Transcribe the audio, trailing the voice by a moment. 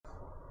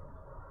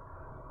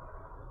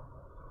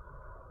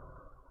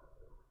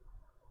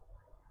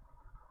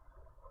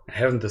I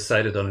haven't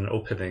decided on an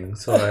opening,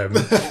 so I'm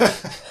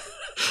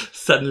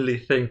suddenly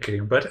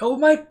thinking, but oh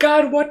my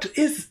god, what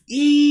is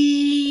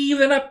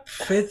even up?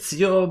 It's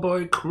your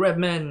boy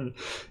Krebman,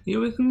 here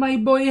with my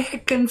boy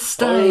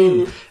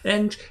Heckenstein,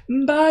 and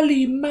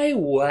Bali, my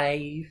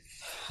wife.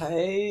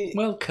 Hi.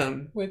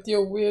 Welcome With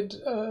your weird,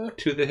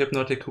 to the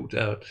Hypnotic Hoot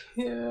Out.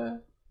 yeah.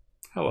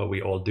 How are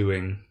we all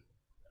doing?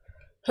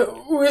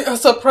 We are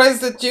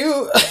surprised at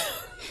you.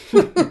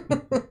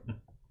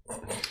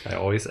 I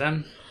always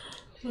am.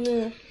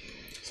 Yeah.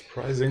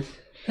 Surprising.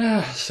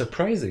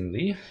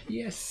 Surprisingly,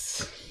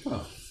 yes.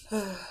 Oh.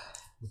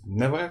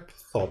 Never have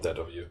thought that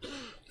of you.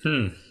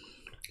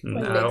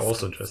 I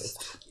also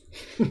just,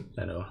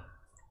 I know,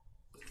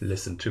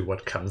 listen to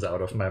what comes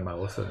out of my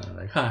mouth and I'm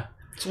like,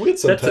 It's weird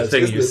that's sometimes. the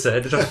thing you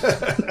isn't said.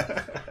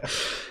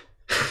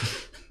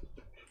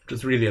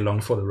 Just really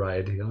along for the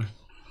ride, you know.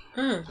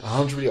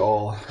 Aren't we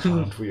all?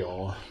 Aren't we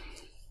all?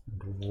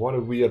 What a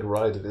weird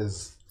ride it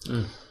is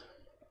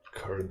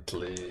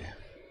currently.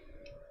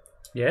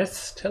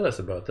 Yes, tell us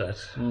about that.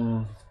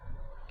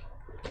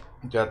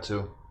 Got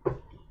to.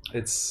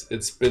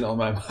 It's been on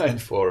my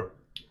mind for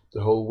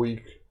the whole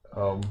week.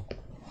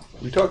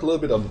 We talked a little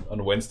bit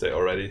on Wednesday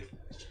already.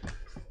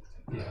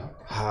 Yeah.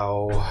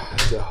 How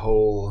the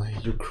whole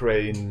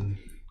Ukraine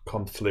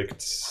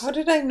conflict. How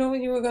did I know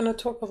you were gonna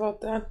talk about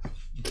that?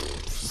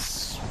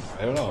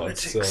 I don't know.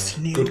 It's Politics,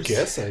 a news. good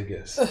guess, I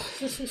guess.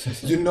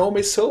 You know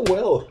me so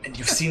well. And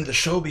you've seen the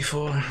show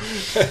before.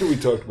 We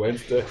talked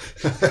Wednesday.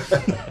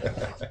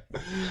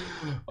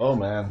 Oh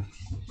man,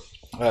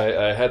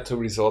 I had to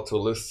resort to a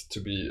list to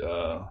be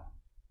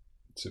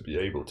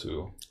able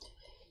to.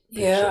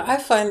 Yeah, I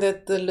find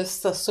that the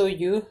lists are so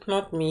you,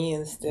 not me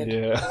instead.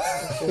 Yeah.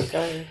 I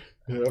think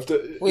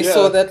we Yeah,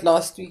 saw that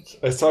last week.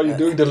 I saw you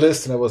doing the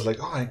list, and I was like,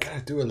 "Oh, I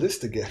gotta do a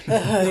list again."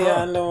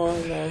 Yeah, no.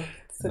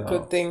 It's a No.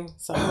 good thing.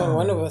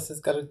 One of us has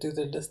got to do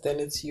the list, and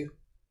it's you.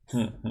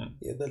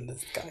 You're the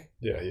list guy.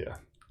 Yeah.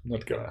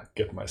 Not gonna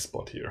get my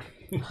spot here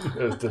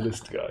as the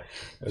list guy.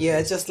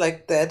 Yeah, just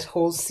like that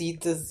whole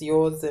seat is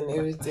yours and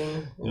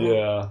everything.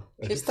 Yeah.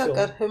 I She do stuck feel-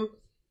 at him.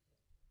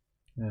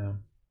 Yeah.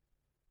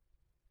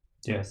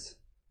 Yes.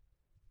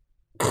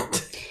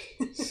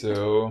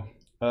 So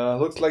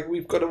looks like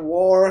we've got a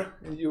war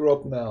in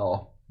Europe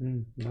now.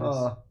 Nice.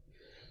 I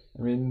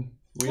mean,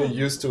 we are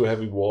used to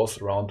having wars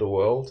around the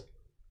world.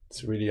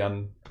 It's really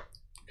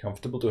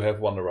uncomfortable to have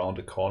one around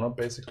the corner,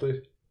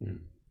 basically.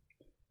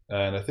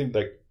 And I think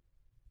like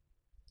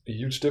a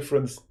huge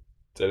difference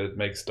that it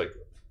makes, like,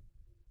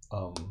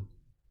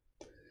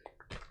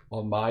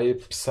 on my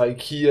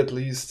psyche at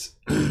least,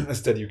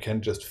 is that you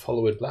can just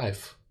follow it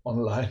live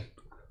online.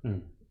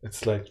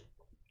 It's like,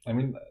 I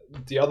mean,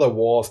 the other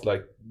wars,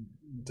 like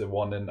the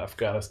one in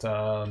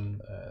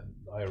Afghanistan and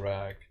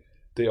Iraq,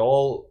 they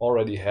all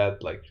already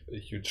had like a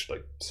huge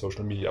like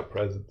social media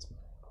presence.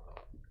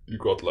 You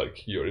got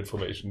like your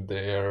information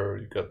there,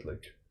 you got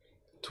like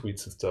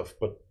tweets and stuff,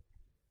 but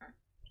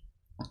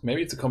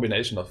maybe it's a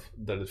combination of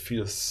that it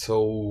feels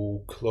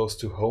so close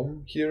to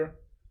home here,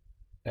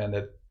 and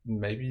that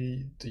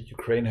maybe the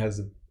Ukraine has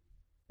a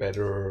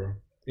better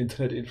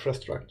internet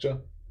infrastructure,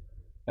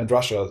 and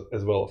Russia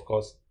as well, of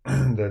course,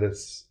 that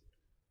it's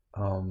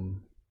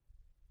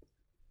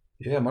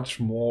much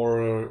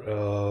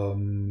more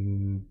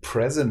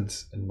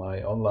present in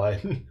my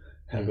online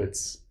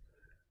habits.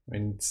 I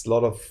mean, it's a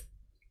lot of,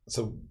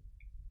 so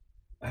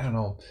I don't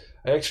know.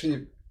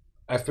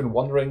 I've been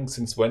wondering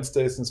since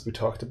Wednesday, since we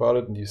talked about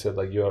it, and you said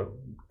like you're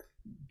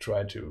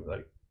trying to,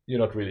 like, you're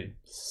not really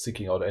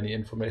seeking out any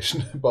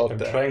information about I'm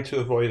that. trying to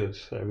avoid it.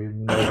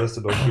 I'm nervous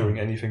about hearing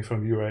anything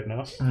from you right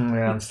now.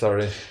 Yeah, I'm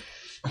sorry.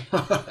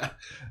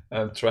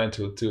 I'm trying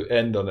to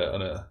end on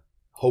a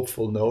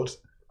hopeful note,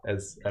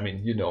 as I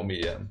mean, you know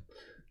me, I'm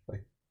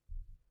like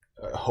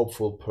a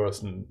hopeful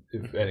person,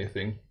 if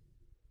anything.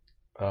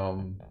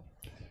 But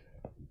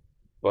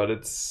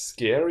it's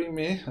scaring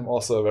me. I'm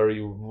also a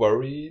very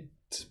worried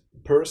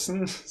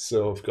person,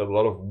 so I've got a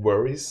lot of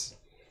worries.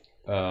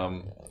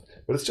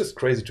 But it's just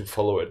crazy to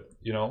follow it.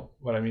 You know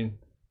what I mean?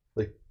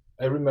 Like,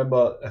 I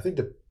remember, I think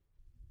the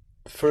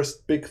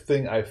first big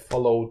thing I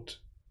followed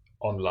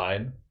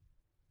online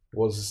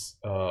was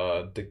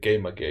the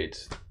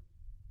Gamergate.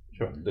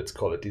 Sure. Let's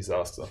call it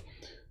disaster.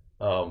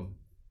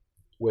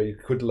 Where you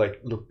could like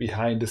look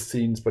behind the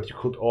scenes, but you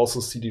could also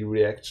see the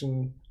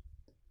reaction,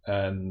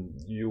 and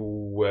you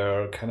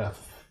were kind of.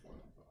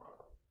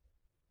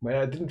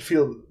 Well, I didn't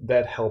feel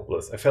that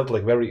helpless. I felt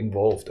like very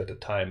involved at the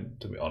time,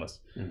 to be honest,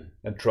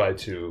 and tried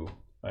to,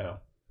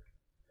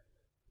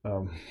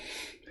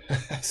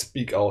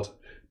 speak out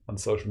on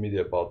social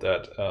media about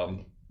that.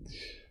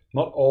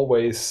 Not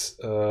always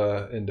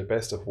in the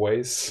best of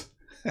ways,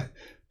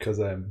 because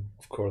I'm,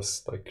 of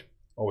course, like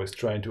always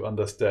trying to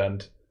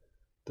understand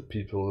the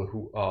people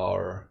who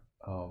are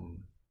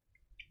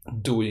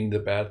doing the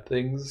bad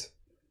things,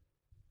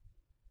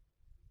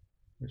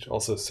 which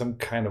also is some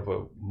kind of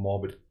a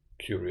morbid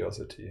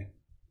curiosity.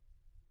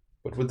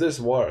 But with this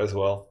war as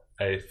well,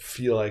 I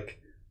feel like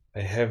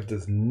I have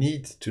this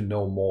need to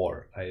know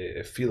more.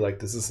 I feel like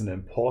this is an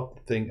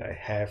important thing I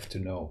have to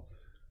know.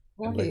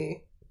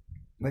 Why?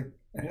 I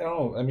don't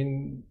know. I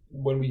mean,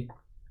 when we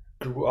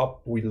grew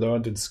up, we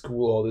learned in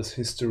school all this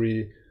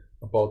history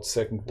about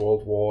Second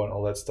World War and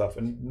all that stuff,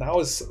 and now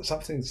is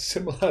something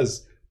similar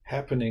is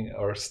happening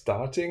or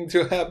starting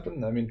to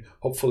happen. I mean,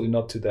 hopefully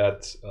not to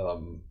that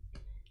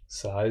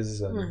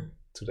size and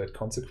to that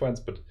consequence,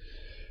 but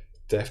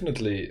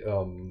definitely,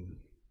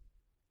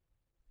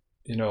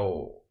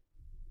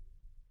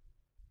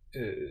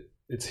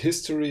 it's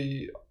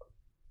history,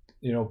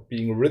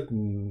 being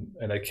written,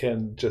 and I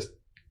can just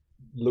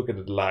look at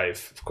it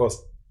live. Of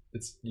course,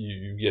 it's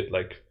you get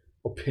like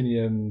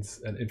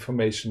opinions and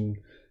information,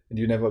 and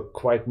you never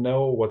quite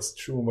know what's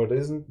true and what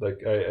isn't.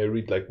 Like I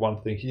read like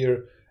one thing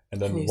here, and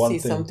then you one see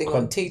thing something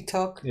on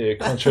TikTok. Yeah,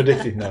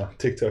 contradicting now.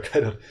 TikTok.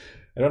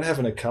 I don't have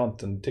an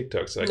account on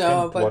TikTok, so I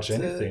can't watch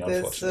anything.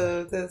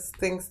 Unfortunately, there's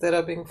things that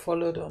are being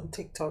followed on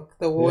TikTok.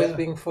 The war is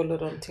being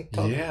followed on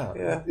TikTok.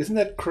 Yeah. Isn't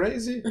that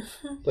crazy?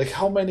 Like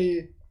how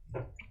many?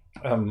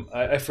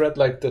 I've read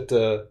like that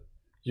the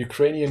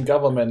Ukrainian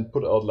government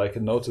put out like a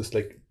notice,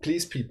 like,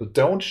 please people,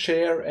 don't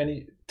share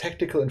any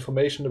tactical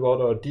information about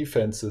our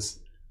defenses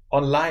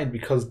online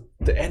because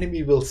the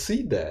enemy will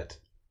see that.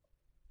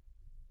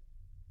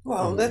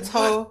 Well, that's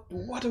how.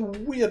 What a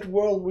weird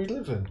world we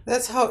live in.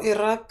 That's how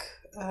Iraq,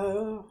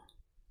 the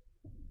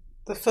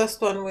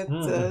first one with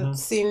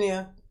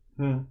Senior,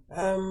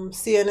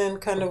 CNN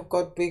kind of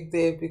got big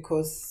there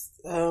because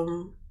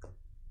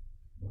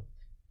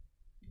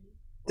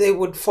they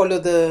would follow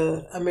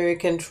the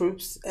American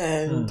troops,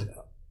 and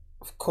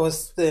of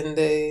course, then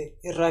the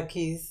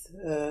Iraqis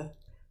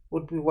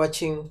would be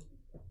watching.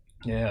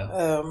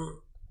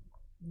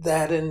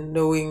 That and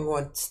knowing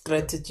what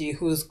strategy,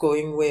 who's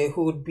going where,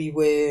 who would be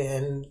where,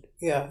 and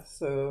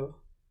so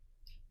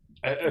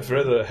I've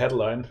read a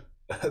headline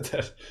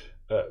that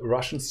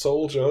Russian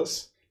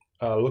soldiers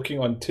are looking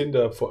on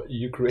Tinder for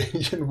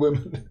Ukrainian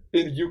women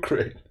in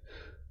Ukraine.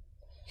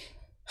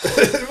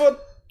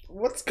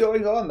 What's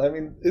going on? I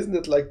mean, isn't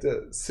it like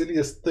the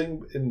silliest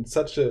thing in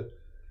such a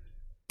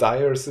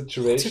dire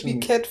situation? To be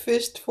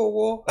catfished for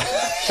war.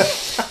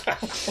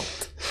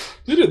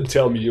 You didn't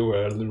tell me you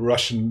were a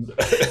Russian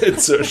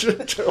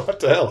insurgent.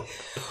 What the hell?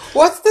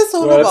 What's this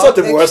all about? It's not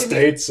the actually? Worst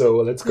date, so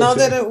let's continue.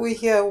 Now that we're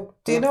here,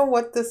 do you know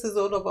what this is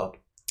all about?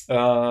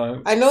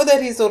 I know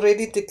that he's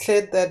already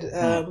declared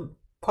that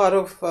part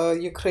of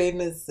Ukraine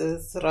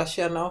is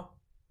Russia now.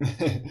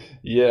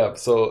 Yeah,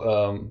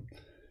 so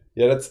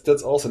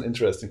that's also an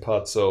interesting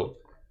part. So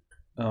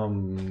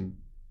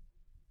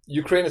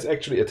Ukraine is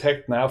actually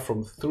attacked now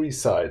from three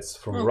sides: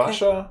 from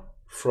Russia,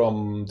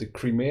 from the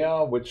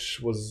Crimea,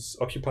 which was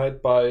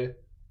occupied by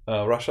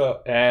Russia,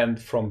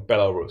 and from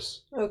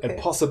Belarus, and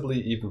possibly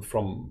even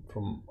from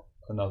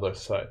another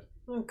side.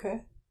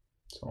 Okay.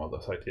 Some other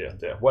side,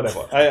 yeah,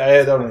 whatever.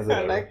 I don't know.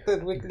 I like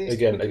that weekly.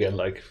 Again,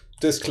 like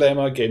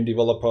disclaimer, game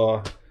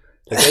developer.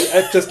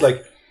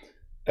 Like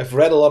I've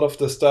read a lot of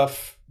the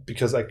stuff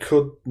because I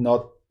could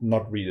not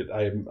read it.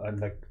 I'm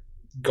like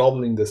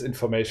gobbling this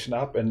information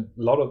up, and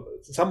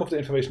some of the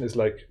information is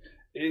like.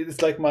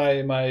 It's like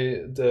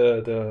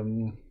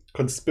the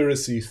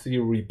conspiracy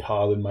theory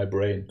part in my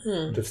brain.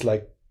 That's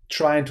like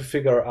trying to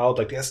figure out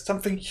like there's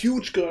something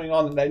huge going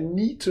on and I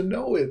need to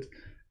know it.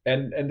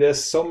 And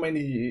there's so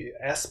many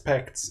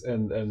aspects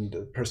and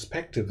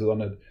perspectives on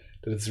it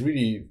that it's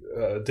really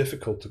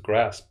difficult to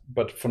grasp.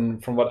 But from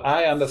what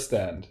I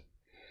understand,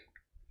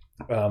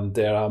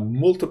 there are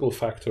multiple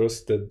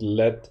factors that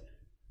led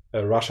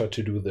Russia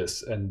to do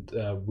this, and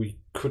we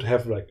could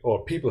have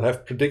or people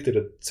have predicted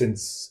it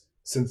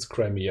since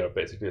Crimea,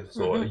 basically,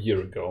 so a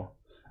year ago.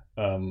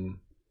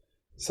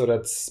 So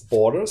that's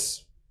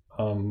borders.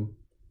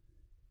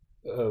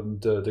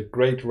 The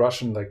Great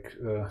Russian,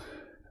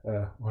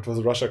 what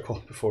was Russia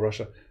called before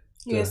Russia?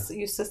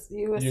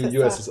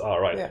 USSR,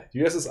 right? Yeah.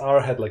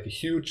 USSR had like a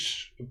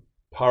huge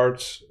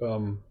part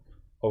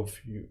of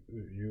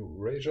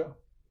Eurasia,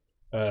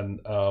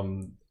 and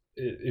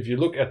if you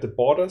look at the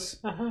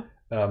borders,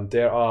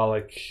 there are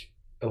like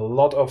a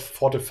lot of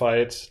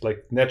fortified,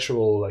 like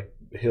natural, like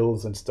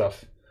hills and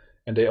stuff,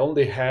 and they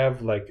only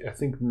have like I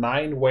think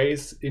 9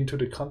 ways into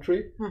the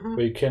country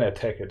where you can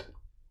attack it.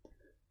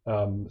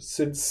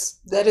 Since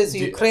that is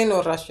Ukraine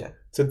or Russia?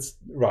 Since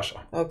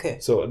Russia. Okay.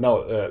 So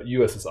now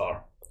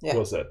USSR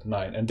was at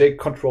 9, and they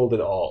controlled it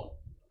all.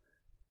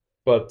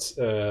 But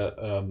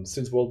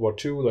since World War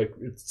II, like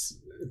it's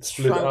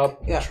split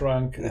up,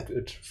 shrunk. Yeah.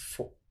 It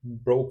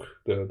broke.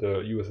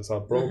 The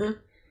USSR broke,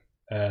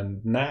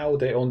 and now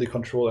they only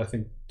control I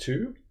think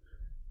 2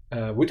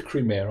 with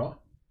Crimea.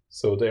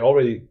 So they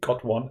already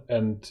got 1,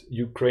 and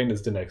Ukraine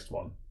is the next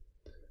one.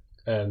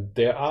 And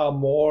there are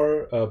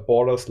more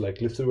borders like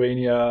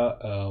Lithuania.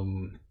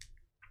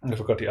 I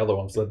forgot the other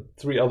ones. The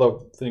 3 other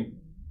things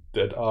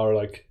that are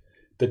like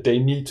that they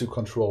need to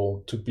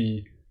control to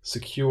be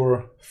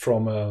secure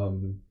from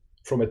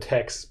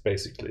attacks,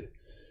 basically.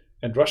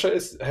 And Russia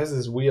has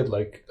this weird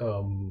like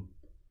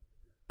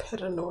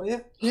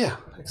paranoia. Yeah,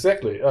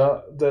 exactly.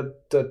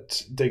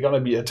 That they're gonna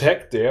be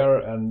attacked there,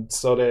 and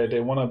so they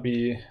want to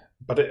be.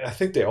 But I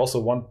think they also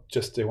want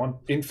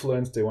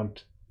influence. They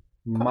want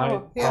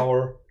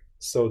power.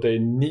 So they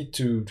need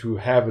to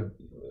have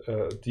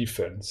a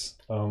defense.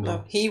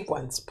 No, he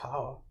wants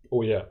power.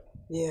 Oh yeah.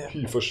 Yeah.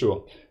 He, for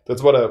sure.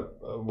 That's what I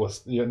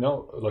was.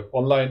 Like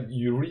online,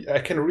 I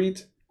can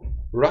read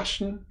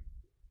Russian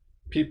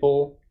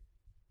people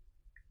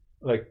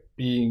like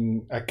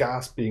being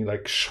aghast, being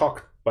like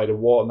shocked by the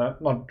war.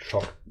 Not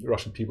shocked.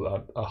 Russian people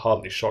are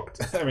hardly shocked.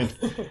 I mean,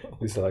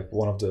 these are like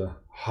one of the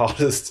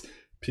hardest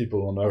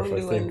people on earth.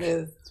 Only I think. when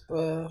there's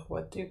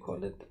what do you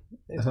call it?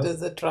 If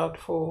there's a drought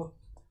for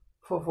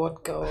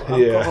vodka or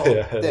alcohol,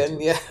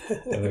 then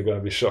and they're gonna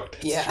be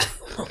shocked. Yeah.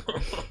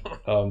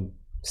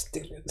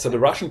 So the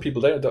Russian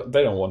people, they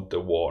don't want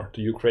the war.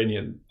 The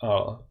Ukrainian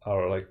are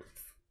like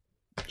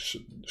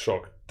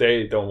shocked.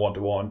 They don't want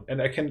the war,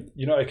 and I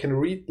can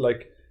read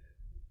like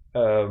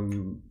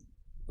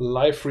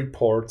live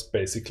reports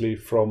basically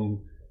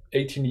from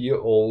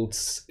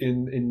 18-year-olds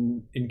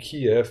in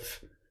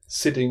Kiev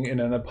sitting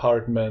in an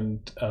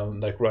apartment,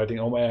 like writing,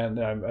 "Oh man,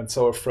 I'm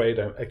so afraid.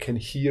 I can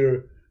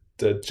hear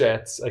the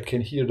jets. I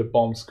can hear the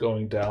bombs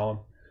going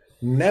down."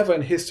 Never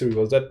in history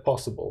was that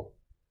possible.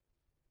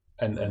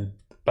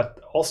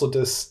 But also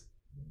this.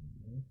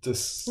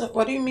 No,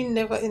 what do you mean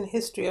never in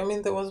history? I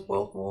mean there was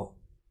World War.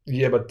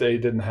 Yeah, but they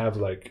didn't have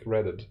like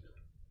Reddit,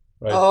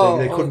 right? Oh,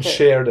 they couldn't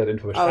share that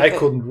information. Okay. I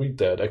couldn't read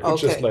that. I could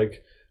just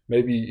like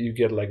maybe you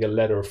get like a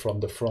letter from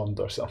the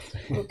front or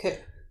something. Okay.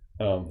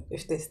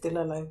 If they're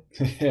still alive.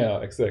 Yeah,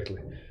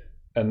 exactly.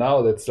 And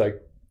now that's like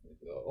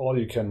all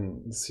you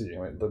can see.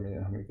 Wait, let me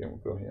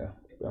go here.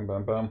 Bam,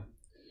 bam, bam.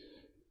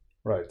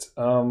 Right.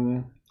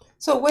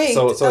 So wait.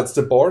 So it's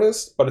the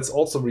borders, but it's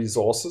also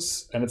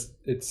resources, and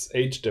it's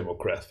age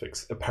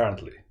demographics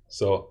apparently.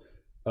 So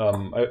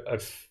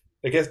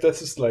I guess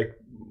this is like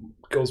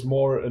goes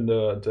more in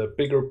the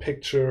bigger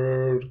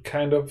picture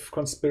kind of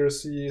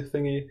conspiracy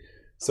thingy.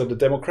 So the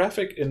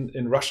demographic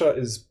in Russia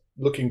is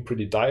looking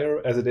pretty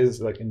dire, as it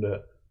is like in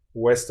the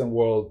Western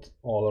world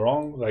all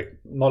around. Like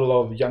not a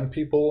lot of young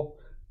people.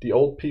 The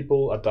old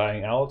people are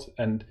dying out,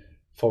 and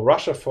for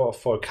Russia,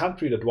 for a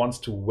country that wants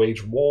to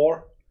wage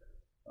war,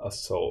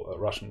 so a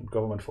Russian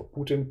government for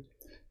Putin,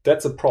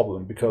 that's a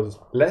problem because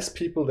less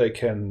people they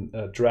can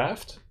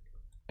draft,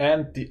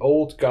 and the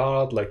old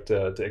guard, like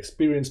the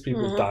experienced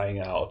people, dying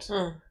out.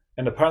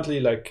 And apparently,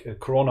 like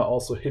Corona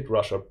also hit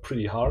Russia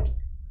pretty hard.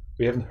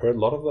 We haven't heard a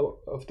lot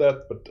of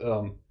that, but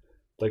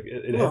like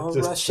it had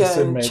this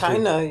Russia and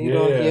China, you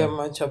don't hear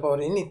much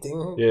about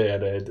anything. Yeah,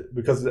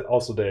 because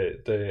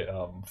they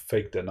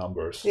fake their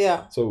numbers.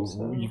 Yeah. So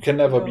you can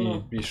never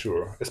be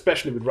sure,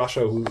 especially with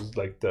Russia, who's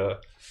like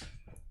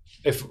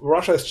if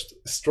Russia is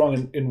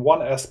strong in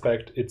one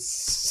aspect, it's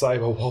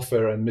cyber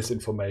warfare and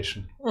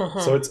misinformation.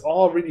 So it's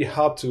all really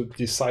hard to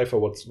decipher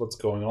what's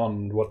going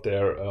on, what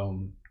their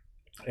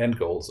end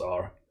goals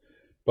are.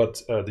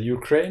 But the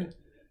Ukraine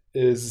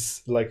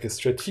is like a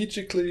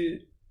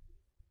strategically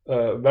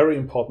very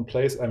important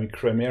place. I mean,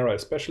 Crimea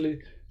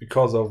especially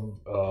because of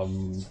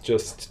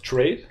just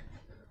trade,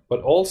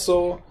 but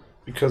also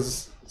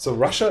because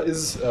Russia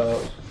is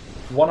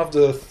one of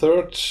the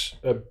third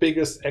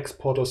biggest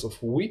exporters of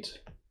wheat.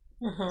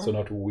 So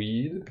not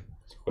weed,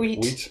 but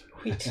wheat.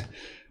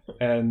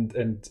 and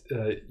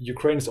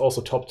Ukraine is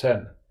also top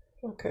 10.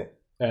 Okay.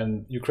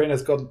 And Ukraine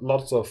has got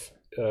lots of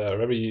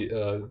very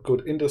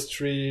good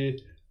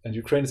industry, and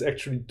Ukraine is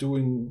actually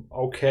doing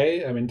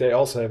okay. I mean, they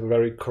also have a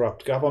very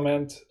corrupt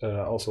government,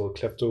 also a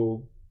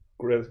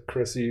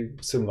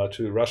kleptocracy similar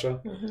to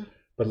Russia.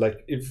 But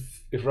like,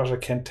 if Russia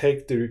can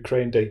take the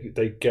Ukraine,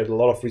 they get a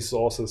lot of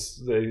resources.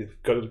 They've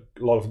got a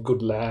lot of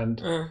good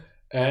land,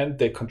 and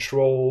they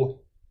control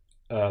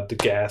the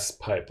gas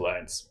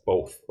pipelines,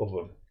 both of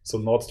them. So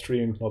Nord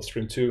Stream 2.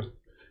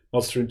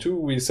 Nord Stream 2,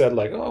 we said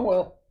like, oh,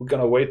 well, we're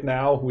going to wait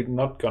now. We're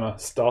not going to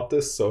start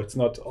this, so it's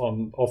not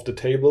off the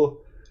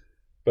table.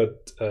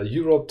 But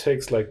Europe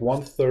takes like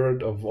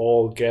 1/3 of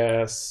all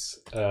gas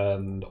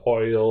and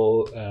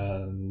oil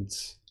and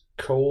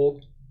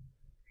coal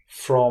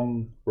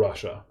from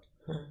Russia.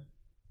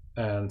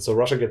 And so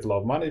Russia gets a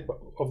lot of money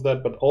of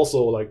that, but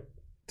also like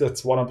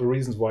that's one of the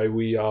reasons why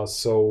we are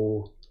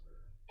so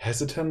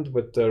hesitant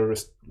with the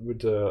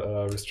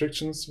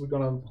restrictions we're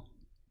gonna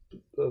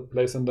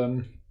place on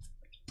them.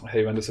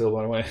 Hey, Vendesil,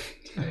 by the way.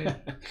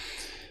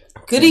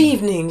 Good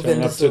evening,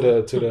 Vendesil.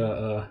 Up to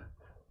the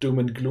doom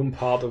and gloom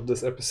part of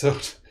this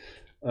episode.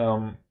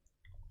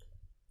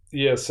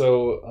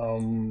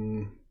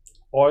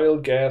 Oil,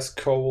 gas,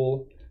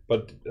 coal,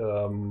 but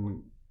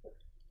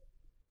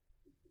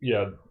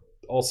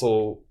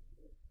also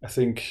I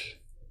think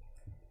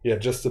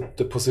just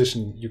the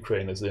position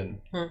Ukraine is in,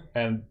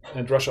 and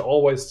Russia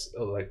always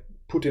like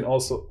Putin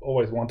also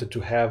always wanted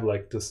to have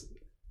like this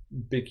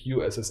big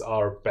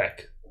USSR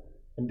back,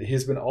 and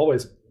he's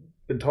always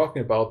been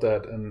talking about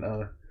that, and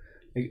I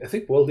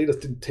think world leaders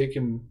didn't take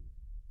him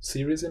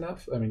serious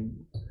enough. I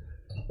mean,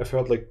 I've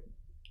heard like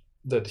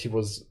that he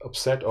was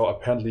upset, or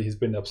apparently he's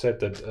been upset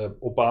that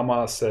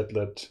Obama said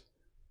that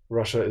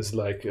Russia is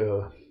like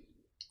a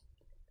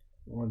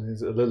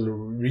little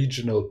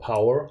regional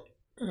power.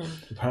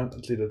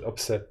 Apparently that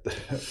upset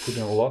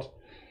Putin a lot.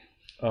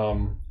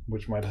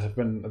 which might have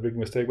been a big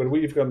mistake. But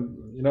we've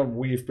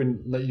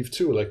been naive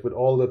too. Like with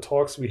all the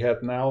talks we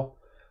had now,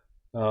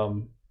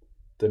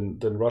 then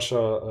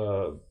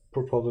Russia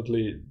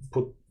purportedly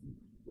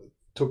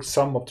took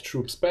some of the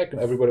troops back, and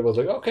everybody was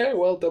like, okay,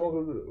 well,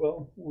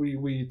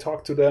 we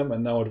talked to them,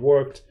 and now it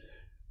worked.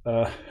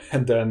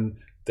 And then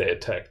they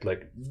attacked.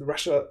 Like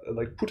Russia,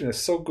 like Putin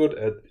is so good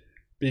at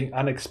being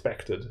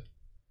unexpected,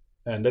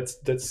 and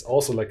that's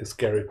also like a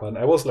scary part. And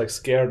I was like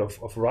scared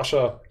of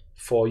Russia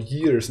for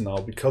years now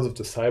because of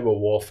the cyber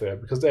warfare,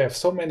 because they have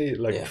so many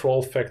like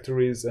troll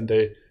factories, and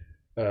they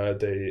are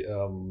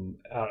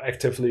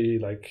actively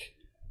like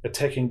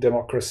attacking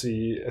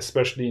democracy,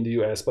 especially in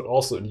the US, but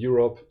also in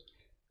Europe.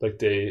 Like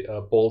they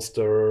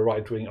bolster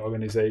right-wing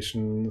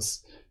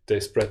organizations, they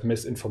spread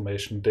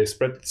misinformation, they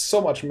spread so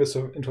much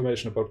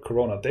misinformation about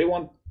Corona. They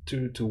want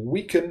to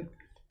weaken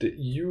the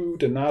EU,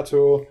 the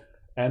NATO,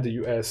 and the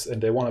US, and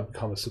they want to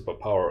become a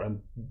superpower.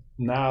 And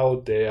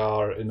now they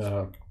are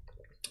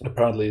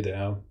apparently they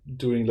are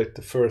doing like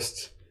the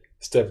first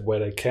step where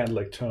they can't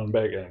like turn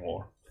back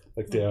anymore.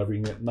 Like they are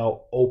being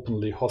now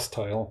openly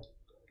hostile.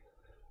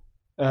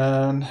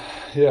 And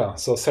yeah,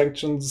 so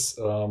sanctions,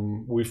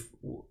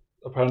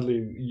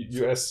 apparently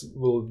US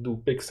will do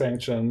big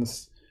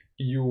sanctions,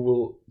 EU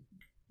will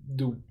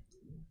do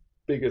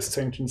biggest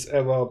sanctions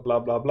ever,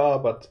 blah blah blah.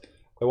 But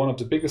one of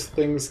the biggest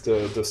things,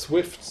 the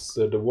SWIFT,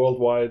 the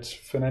worldwide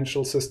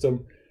financial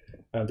system,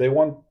 they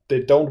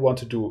don't want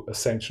to do a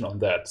sanction on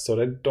that. So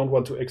they don't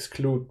want to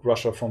exclude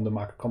Russia from the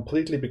market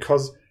completely,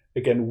 because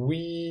again,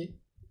 we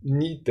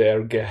need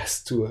their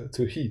gas to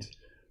heat.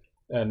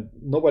 And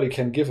nobody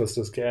can give us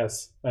this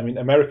gas. I mean,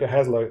 America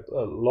has like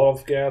a lot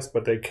of gas,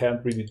 but they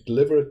can't really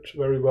deliver it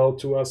very well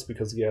to us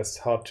because gas is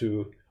hard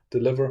to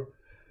deliver.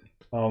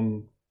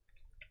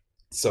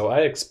 So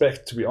I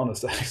expect, to be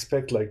honest,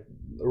 like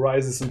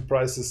rises in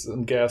prices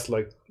in gas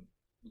like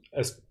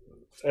at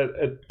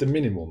the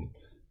minimum,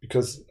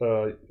 because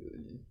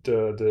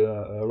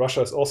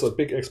Russia is also a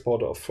big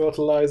exporter of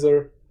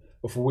fertilizer,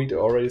 of wheat, I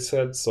already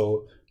said.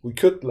 So we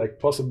could like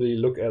possibly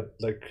look at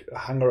like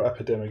hunger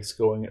epidemics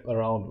going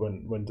around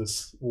when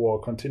this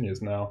war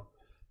continues now.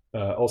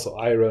 Also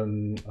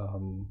iron,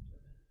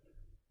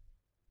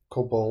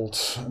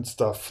 cobalt and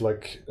stuff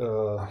like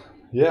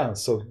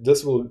so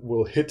this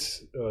will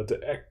hit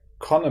the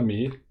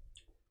economy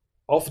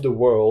of the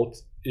world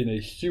in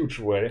a huge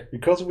way,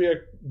 because we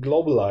are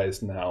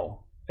globalized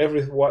now.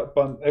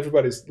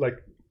 Everybody's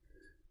like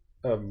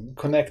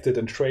connected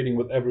and trading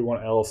with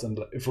everyone else. And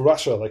if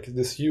Russia, like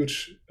this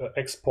huge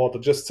exporter,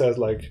 just says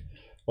like,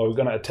 well, we're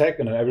gonna attack,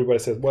 and then everybody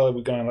says, well,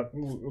 we're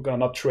gonna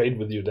not trade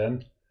with you,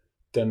 then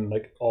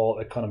like all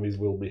economies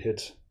will be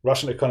hit.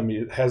 Russian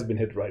economy has been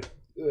hit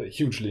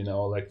hugely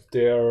now. Like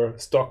their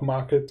stock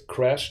market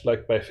crashed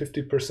like by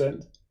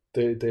 50%.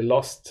 They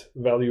lost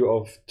value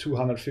of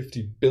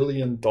 $250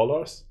 billion.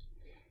 But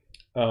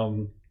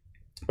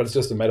it's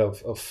just a matter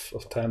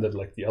of time that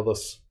like the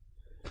others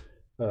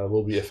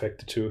will be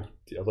affected too.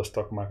 The other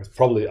stock markets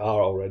probably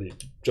are already,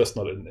 just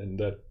not in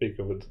that big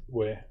of a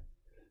way.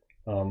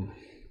 And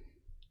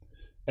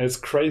it's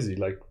crazy,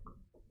 like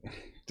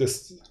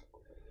this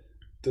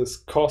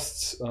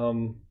costs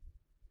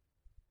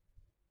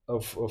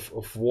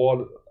of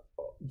war,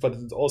 but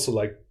it's also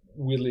like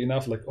weirdly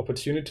enough like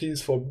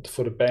opportunities for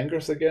the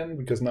bankers again,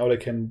 because now they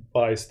can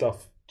buy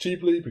stuff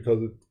cheaply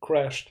because it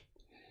crashed.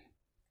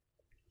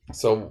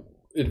 So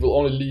it will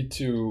only lead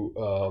to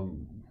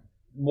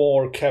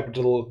more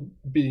capital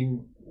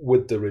being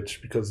with the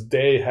rich, because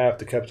they have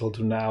the capital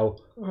to now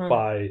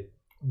buy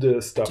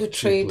the stuff to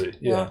cheaply. Trade,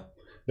 yeah.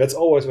 That's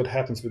always what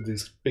happens with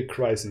these big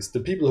crises. The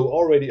people who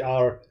already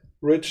are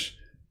rich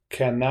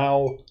can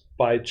now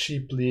buy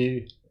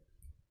cheaply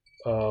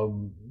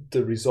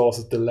the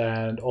resources, the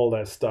land, all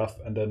that stuff,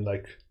 and then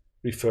like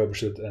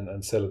refurbish it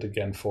and sell it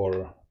again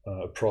for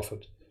a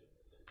profit.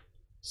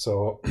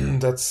 So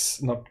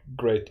that's not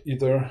great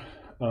either.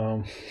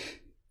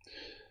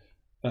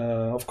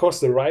 Of course,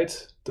 the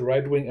right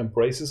wing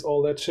embraces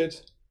all that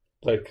shit.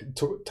 Like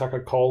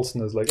Tucker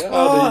Carlson is like,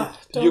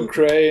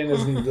 Ukraine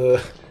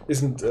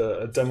isn't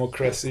a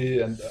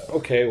democracy, and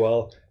okay,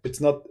 well,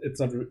 it's not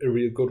a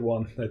real good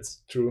one.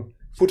 That's true.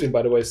 Putin,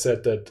 by the way,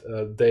 said that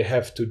they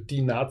have to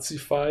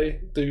denazify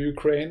the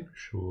Ukraine.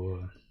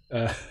 Sure.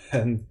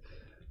 And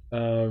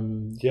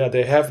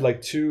they have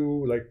like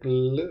two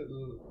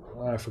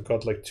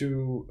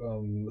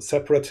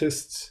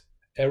separatist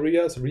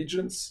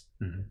regions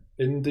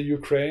in the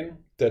Ukraine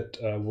that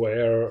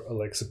were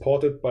like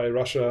supported by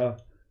Russia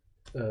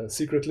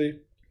secretly.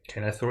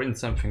 Can I throw in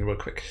something real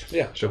quick?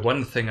 Yeah, sure. The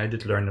one thing I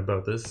did learn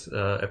about this,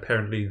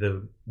 apparently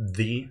the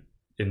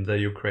in the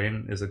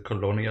Ukraine is a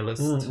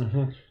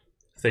colonialist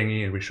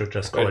thingy, and we should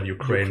just call it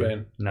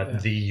Ukraine,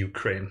 not the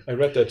Ukraine. I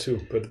read that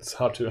too, but it's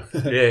hard to.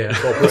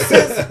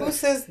 Who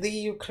says the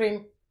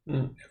Ukraine?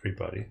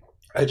 Everybody.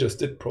 I just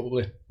did,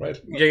 probably, right?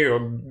 Yeah,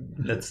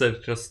 that's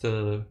just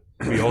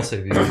we all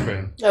say the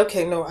Ukraine.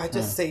 Okay, no, I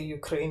just say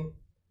Ukraine.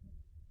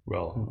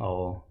 Well,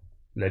 I'll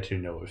let you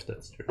know if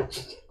that's true.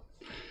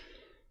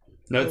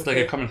 No, it's like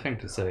a common thing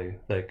to say.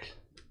 Like,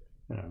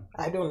 Yeah.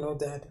 I don't know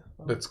that.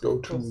 Let's go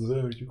to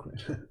the Ukraine.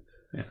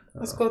 Yeah.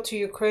 Let's go to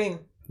Ukraine.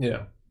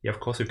 Yeah. Yeah, of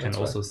course you can That's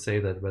also say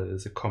that, but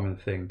it's a common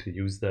thing to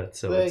use that,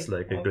 so Right, it's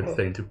like a good okay.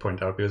 thing to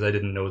point out, because I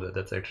didn't know that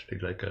that's actually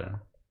like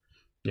a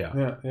Yeah,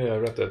 I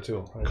read that too.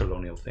 Right.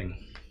 colonial thing.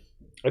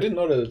 I didn't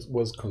know that it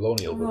was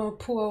colonial. But Oh,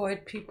 poor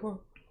white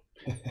people.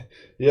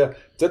 yeah,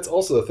 that's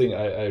also the thing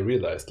I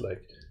realized.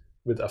 Like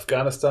with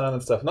Afghanistan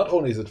and stuff, not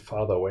only is it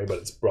farther away, but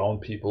it's brown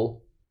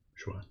people.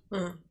 Sure.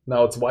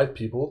 Now it's white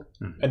people,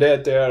 Mm. and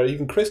they are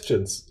even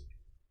Christians.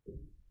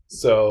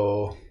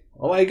 So,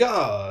 oh my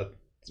God,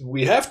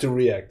 we have to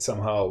react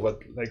somehow. But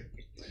like,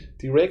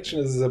 the reaction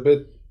is a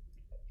bit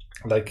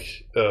like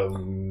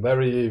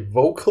very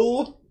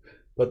vocal,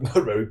 but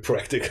not very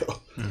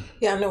practical.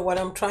 Yeah, no, what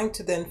I'm trying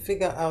to then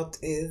figure out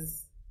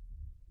is,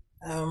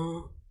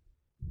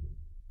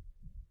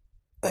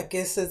 I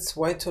guess it's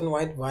white on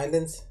white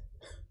violence.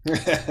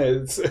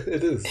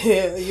 It is.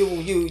 Yeah,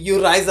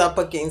 you rise up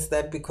against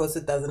that because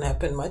it doesn't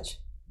happen much.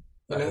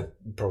 You know?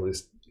 Probably.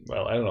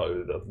 Well, I don't know if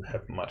it doesn't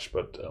happen much,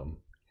 but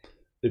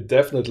it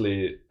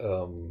definitely.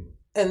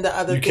 And the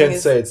other You thing can't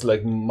is, say it's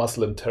like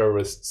Muslim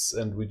terrorists,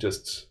 and we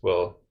just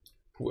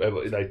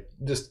whoever like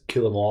just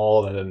kill them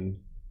all, and then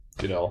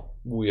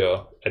we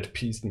are at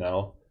peace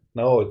now.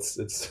 No, it's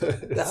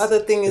the other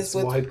thing is it's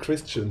with white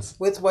Christians.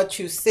 what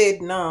you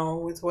said now,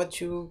 with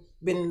what you've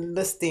been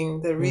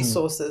listing, the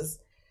resources,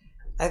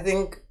 I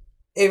think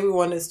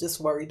everyone is just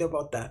worried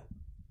about that.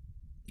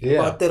 Yeah,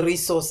 About the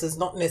resources,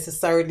 not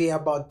necessarily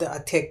about the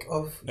attack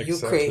of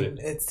Exactly. Ukraine.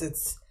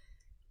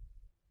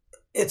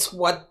 It's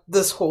what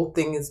this whole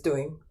thing is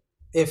doing.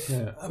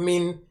 Yeah. I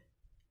mean,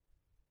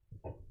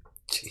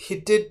 he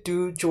did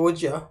do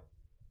Georgia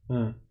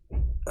Hmm.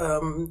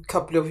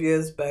 couple of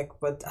years back,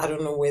 but I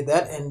don't know where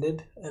that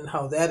ended and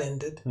how that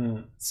ended.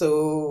 Hmm.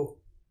 So,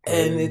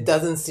 and it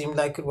doesn't seem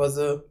like it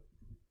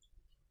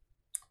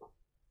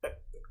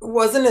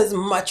wasn't as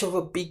much of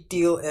a big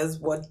deal as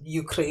what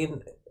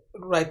Ukraine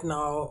right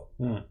now,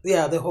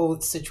 the whole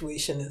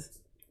situation is.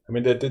 I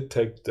mean, they did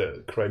take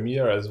the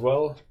Crimea as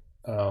well,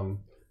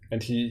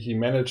 and he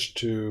managed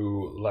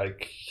to,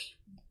 like,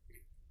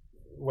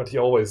 what he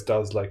always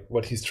does, like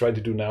what he's trying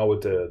to do now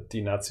with the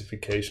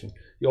denazification.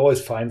 He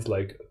always finds,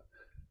 like,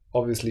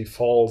 obviously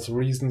false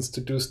reasons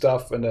to do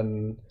stuff, and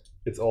then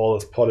it's all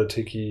as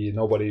politicky.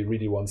 Nobody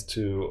really wants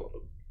to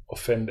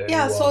offend anyone.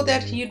 Yeah, so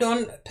that you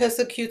don't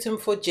persecute him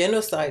for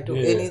genocide or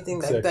anything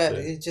like that.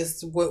 exactly. It's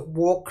just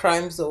war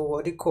crimes, or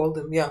what do you call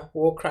them? Yeah,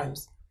 war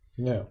crimes.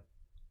 Yeah.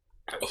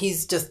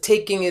 He's just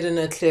taking it in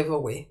a clever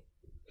way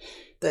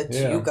that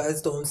Yeah. you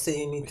guys don't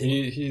say anything.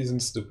 He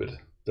isn't stupid.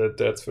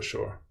 That's for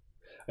sure.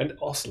 And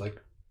also, like,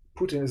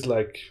 Putin is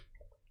like,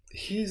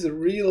 he's a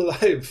real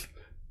life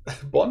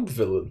Bond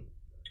villain.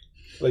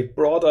 Like,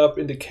 brought up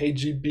in the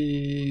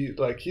KGB,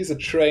 like, he's a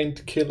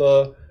trained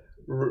killer,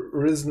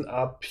 risen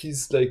up.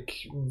 He's, like,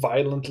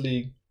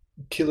 violently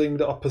killing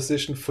the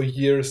opposition for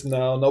years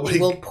now. Nobody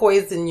Will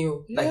poison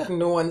you Yeah. like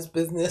no one's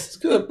business. is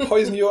gonna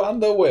poison your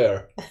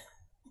underwear.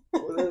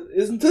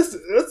 Isn't this?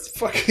 That's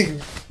fucking.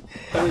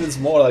 I mean, it's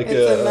more like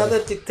It's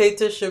another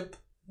dictatorship.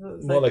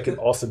 It's more like an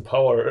Austin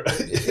Power,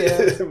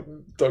 Yeah.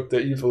 Dr.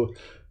 Evil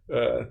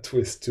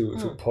twist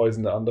to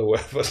poison the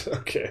underwear. But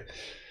okay.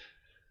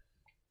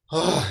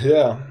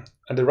 Yeah,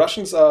 and the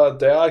Russians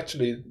there are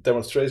actually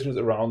demonstrations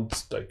around,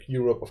 like,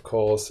 Europe, of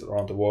course,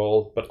 around the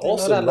world, but They're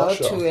also not in allowed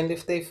Russia. to, and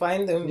if they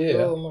find them,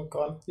 Yeah. oh my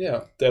god.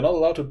 Yeah, they're not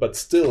allowed to, but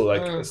still,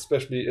 like,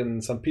 especially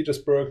in St.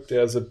 Petersburg,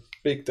 there's a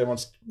big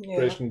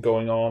demonstration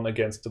going on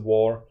against the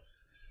war,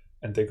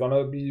 and they're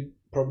gonna be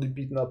probably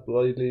beaten up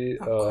bloodily.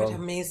 I'm quite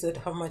amazed at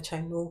how much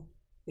I know,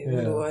 even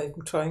though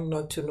I'm trying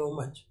not to know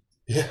much.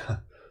 Yeah.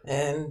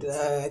 And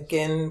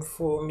again,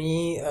 for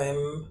me,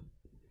 I'm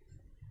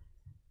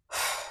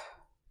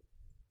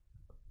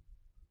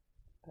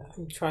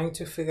trying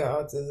to figure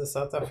out as a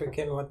South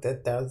African what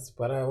that does,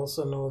 but I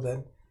also know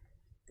that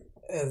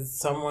as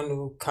someone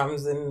who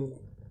comes in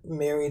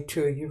married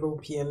to a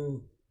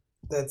European,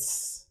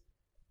 that's,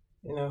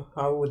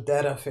 how would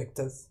that affect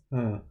us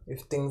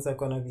if things are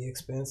going to be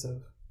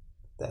expensive?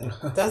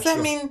 Does that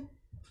mean,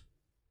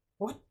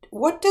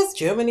 what does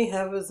Germany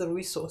have as a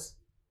resource?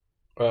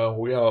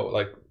 We are,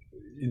 like,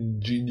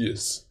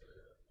 ingenious.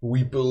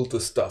 We build the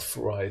stuff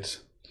right,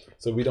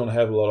 so we don't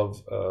have a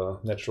lot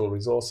of natural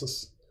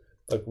resources.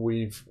 Like,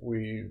 we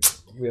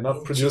are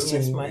not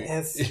producing my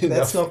ass. enough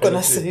That's not gonna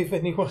energy. save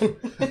anyone.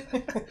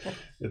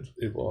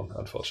 It won't,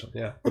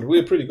 unfortunately. Yeah, but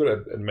we're pretty good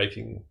at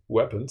making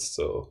weapons,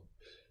 so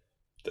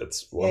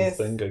that's one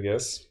thing, I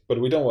guess. But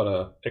we don't want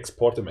to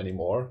export them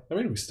anymore. I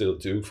mean, we still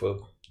do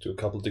to a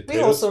couple dictators.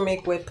 We also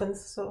make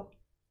weapons, so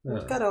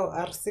we've got our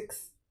R6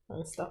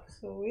 and stuff,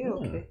 so we're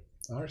okay.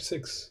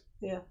 R6.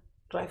 Yeah,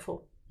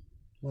 rifle.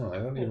 Oh, I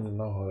don't even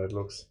know how that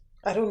looks.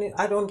 I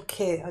don't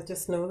care. I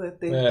just know that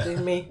they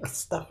make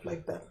stuff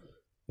like that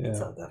in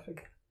South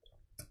Africa.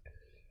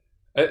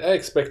 I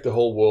expect the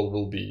whole world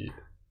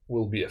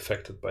will be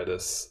affected by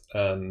this,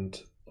 and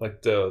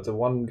like the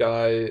one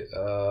guy,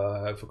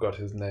 I forgot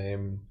his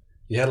name.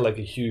 He had, like,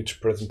 a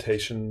huge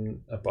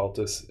presentation about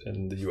this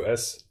in the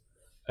US,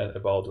 and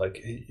about like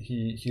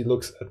he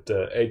looks at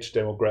the age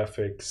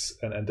demographics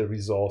and the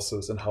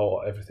resources and how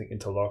everything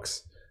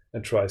interlocks,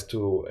 and tries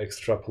to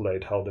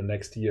extrapolate how the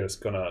next year is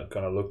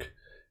gonna look.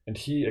 And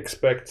he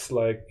expects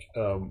like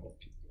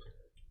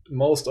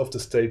most of the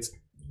states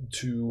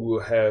to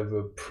have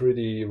a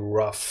pretty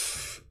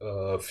rough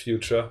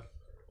future,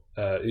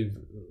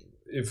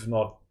 if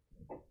not,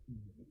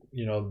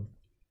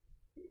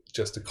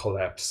 just a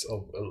collapse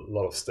of a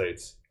lot of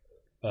states,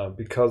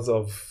 because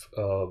of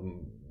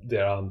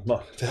there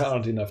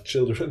aren't enough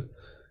children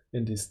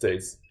in these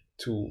states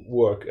to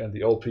work, and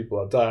the old people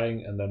are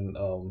dying, and then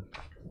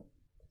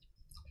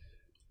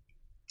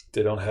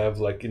they don't have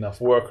like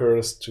enough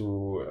workers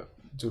to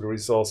do the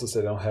resources.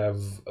 They don't have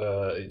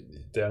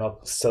they're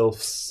not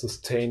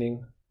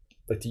self-sustaining.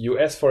 Like the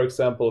US, for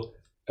example,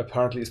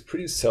 apparently is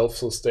pretty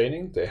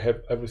self-sustaining. They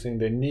have everything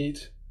they need.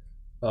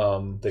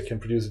 They can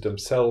produce it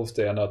themselves.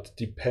 They are not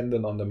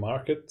dependent on the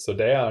market, so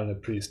they are in a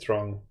pretty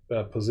strong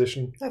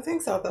position. I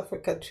think South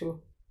Africa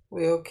too.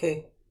 We're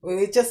okay.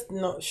 We just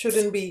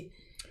shouldn't be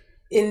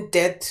in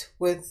debt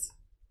with.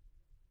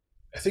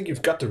 I think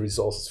you've got the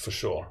resources for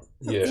sure.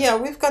 Yeah,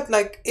 we've got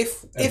like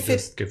if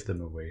just give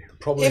them away.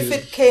 Probably if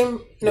it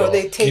came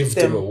they take give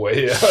them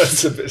away. Yeah,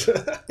 it's a bit.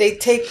 They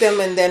take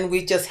them and then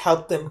we just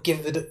help them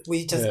give it.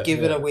 We just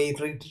give it away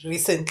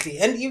recently,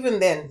 and even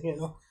then,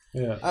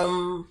 Yeah.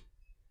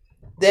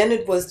 Then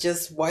it was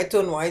just white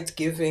on white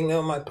giving.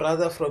 My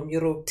brother from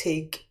Europe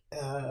take.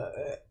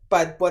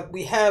 But what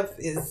we have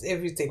is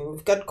everything.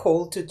 We've got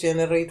coal to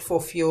generate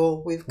for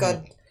fuel. We've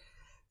got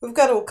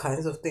all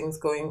kinds of things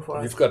going for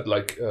us. You've got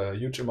like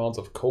huge amounts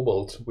of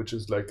cobalt, which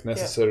is like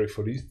necessary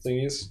for these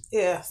thingies.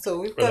 Yeah, so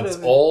we've But got it's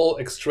all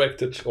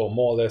extracted or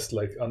more or less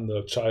like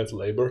under child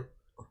labor,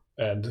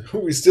 and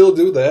we still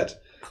do that.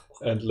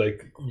 And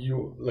like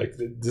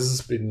this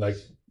has been like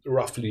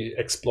roughly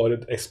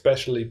exploited,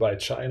 especially by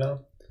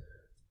China.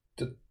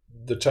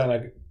 The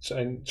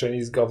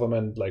Chinese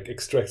government like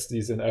extracts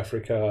these in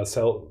Africa,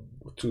 sell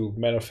to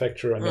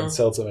manufacture, and then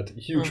sells them at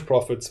huge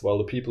profits, while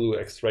the people who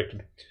extract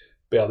it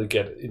barely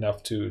get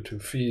enough to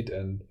feed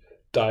and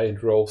die in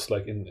droves,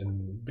 like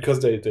in because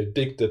they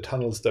dig the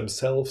tunnels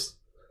themselves.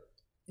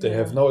 They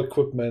have no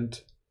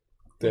equipment.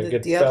 They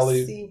get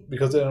barely,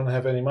 because they don't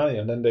have any money,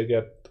 and then they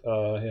get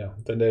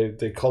then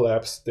they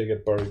collapse. They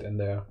get buried in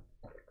there.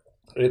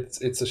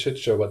 It's a shit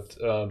show. But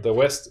the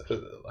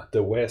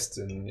West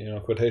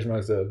in quotation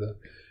marks, the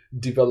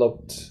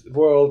developed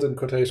world in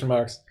quotation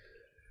marks,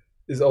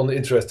 is only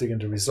interested in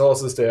the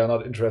resources. They are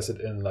not interested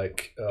in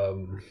like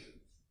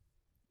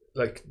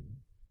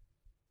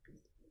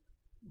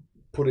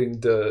putting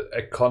the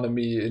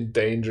economy in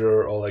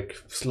danger, or like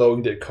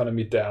slowing the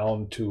economy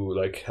down to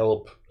like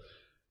help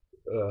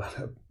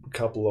a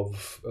couple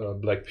of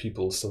black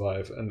people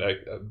survive. And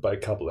by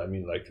couple I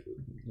mean like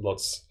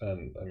lots,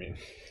 and I mean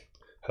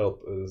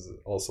help is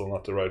also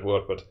not the right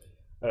word, but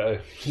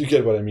you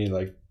get what I mean.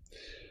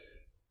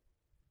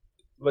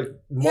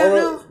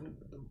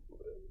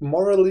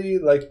 Morally,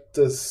 like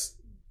this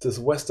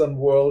Western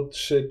world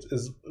shit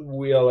is,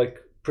 we are like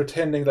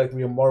pretending like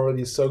we are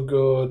morally so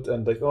good,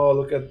 and like, oh,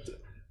 look at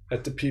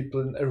the people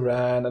in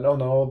Iran, and oh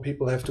no,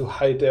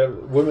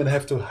 women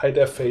have to hide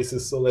their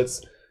faces, so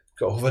let's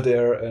go over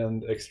there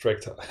and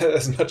extract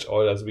as much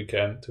oil as we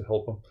can to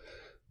help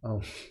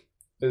them.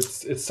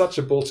 It's such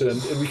a bullshit,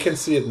 and we can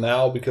see it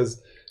now,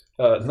 because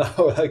now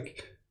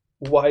like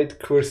white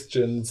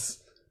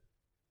Christians,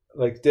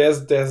 like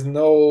there's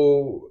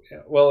no,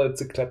 well,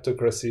 it's a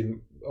kleptocracy,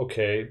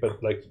 okay,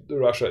 but like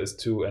Russia is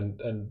too,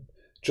 and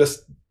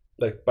just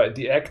like by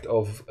the act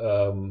of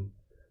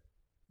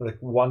like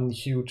one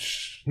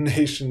huge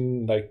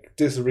nation like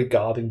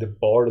disregarding the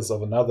borders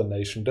of another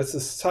nation, this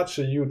is such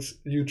a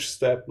huge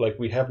step. Like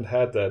we haven't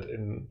had that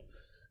in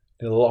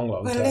a long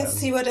time. Well, let's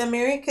see what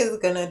America is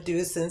gonna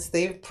do, since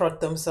they've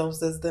brought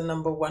themselves as the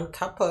number one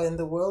cuppa in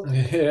the world.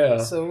 Yeah.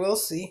 So we'll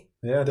see.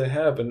 Yeah, they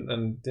have,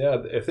 and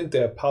yeah, I think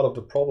they are part of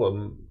the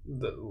problem.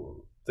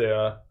 They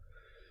are.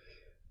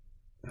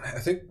 I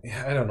think,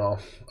 I don't know.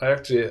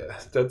 That's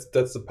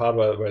the part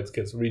where it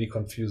gets really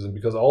confusing,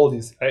 because all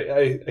these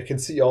I can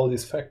see all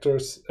these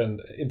factors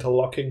and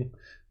interlocking,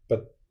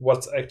 but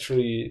what's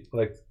actually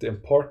like the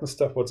important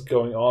stuff? What's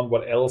going on?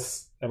 What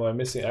else am I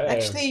missing?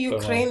 Actually,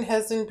 Ukraine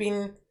has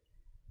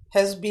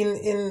been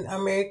in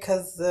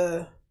America's.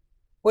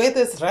 Where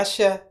there's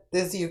Russia,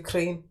 there's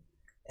Ukraine,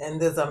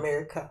 and there's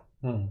America.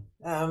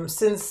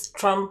 Since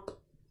Trump,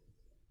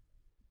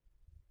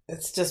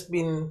 it's just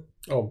been.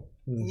 Oh.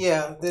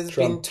 Yeah, there's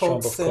been talks.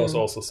 Trump, of course,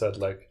 also said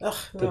like that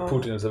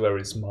Putin is a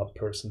very smart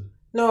person.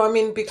 No, I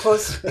mean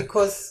because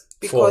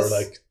for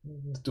like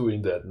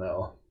doing that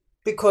now.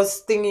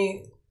 Because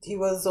he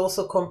was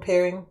also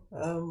comparing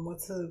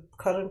what's the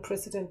current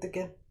president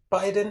again?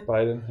 Biden,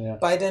 yeah.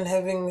 Biden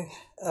having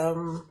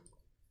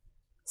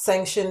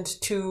sanctioned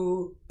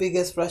 2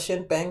 biggest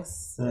Russian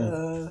banks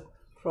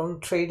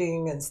from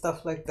trading and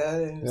stuff like that,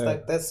 and it's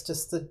like, that's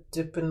just a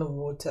dip in the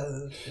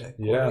water. Like,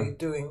 what are you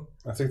doing?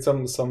 I think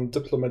some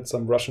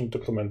Russian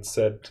diplomats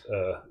said,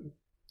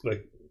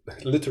 like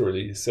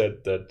literally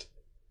said that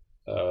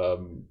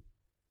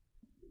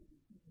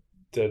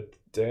that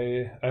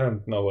I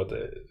don't know what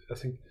I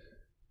think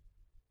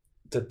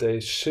that they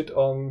shit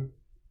on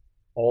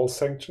all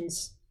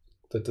sanctions,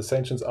 that the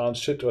sanctions aren't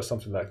shit or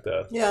something like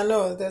that. Yeah,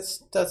 no,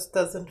 that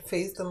doesn't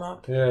phase them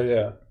out.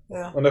 Yeah.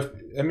 Yeah.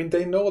 And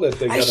they know that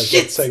they're gonna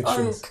shit get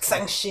sanctions. On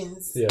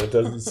sanctions. Yeah,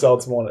 it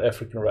sounds more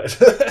African, right?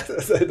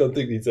 I don't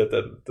think he said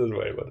that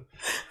way,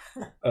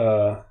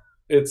 but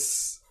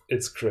it's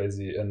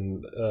crazy.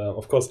 And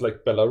of course,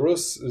 like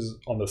Belarus is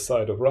on the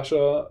side of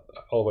Russia,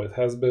 always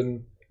has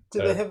been.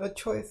 Do they have a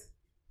choice?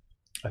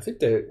 I think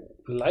they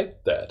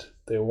like that.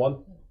 They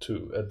want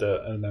to,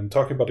 and I'm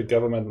talking about the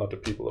government, not the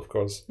people, of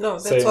course. No,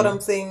 that's what I'm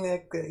saying.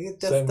 Like, it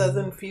just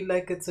doesn't feel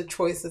like it's a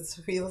choice. It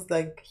feels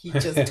like he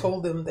just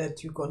told them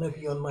that you're gonna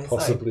be on my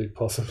side.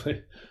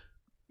 Possibly.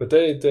 But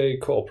they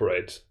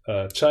cooperate.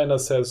 China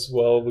says,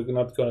 well, we're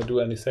not gonna do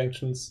any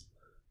sanctions.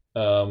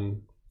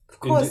 Of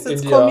course,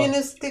 it's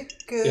communistic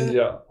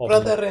India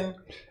brethren.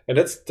 And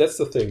that's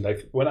the thing.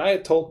 Like when I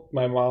told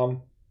my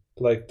mom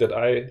like that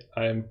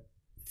I'm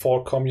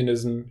for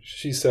communism,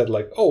 she said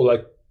like, oh,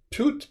 like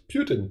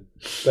Putin,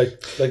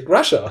 like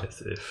Russia.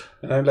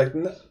 And I'm like,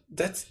 no,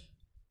 that's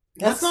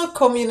not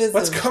communism.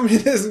 What's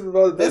communism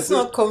about? That's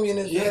not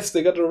communism. Yes,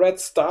 they got a red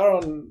star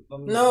on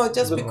no,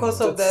 just because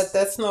of that.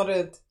 That's not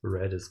it.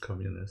 Red is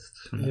communist.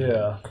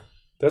 Yeah,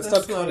 that's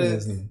not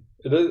communism.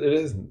 It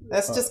isn't.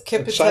 That's just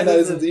capitalism. China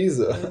isn't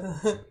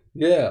either.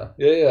 Yeah.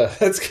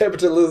 That's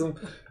capitalism,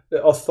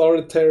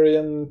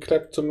 authoritarian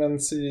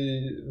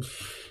kleptomancy,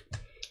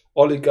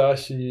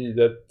 oligarchy.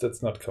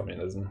 That's not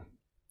communism.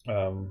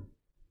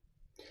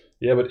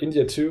 Yeah, but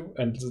India too,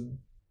 and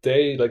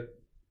they like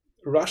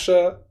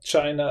Russia,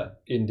 China,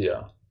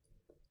 India.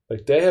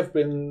 Like they have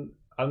been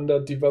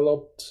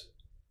underdeveloped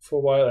for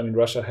a while. I mean,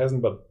 Russia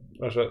hasn't, but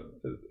Russia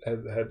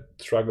had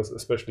struggles,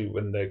 especially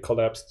when they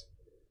collapsed.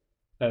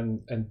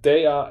 And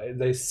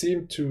they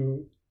seem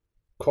to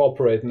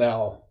cooperate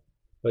now.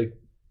 Like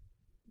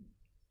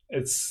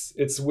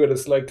it's weird.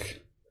 It's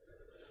like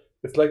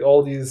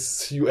all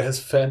these US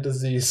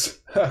fantasies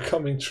are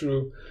coming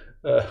true.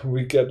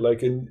 We get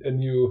like a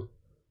new,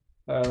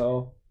 I don't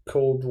know,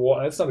 Cold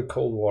War. It's not a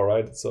Cold War,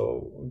 right?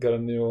 So we got a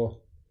new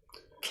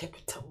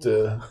capital.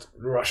 The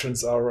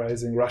Russians are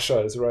rising. Russia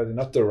is rising.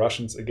 Not the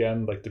Russians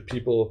again. Like the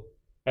people.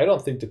 I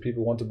don't think the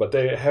people want to, but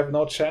they have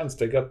no chance.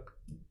 They've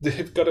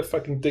got a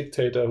fucking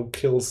dictator who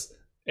kills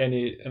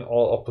any and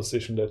all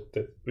opposition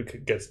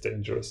that gets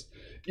dangerous.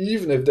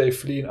 Even if they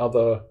flee in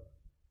other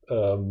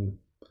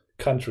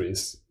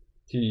countries,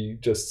 he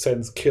just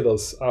sends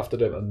killers after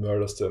them and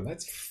murders them.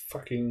 That's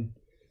fucking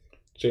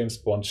James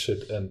Bond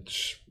shit and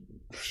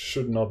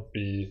should not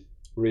be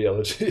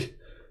reality.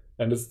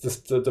 And it's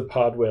just the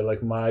part where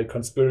like my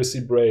conspiracy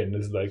brain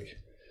is like,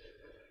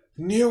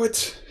 knew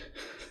it.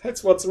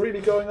 That's what's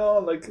really going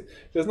on. Like,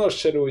 there's no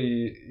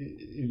shadowy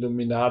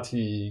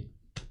Illuminati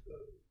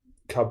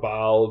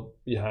cabal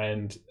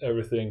behind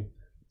everything.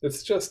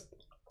 It's just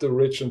the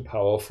rich and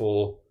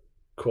powerful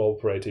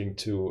cooperating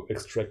to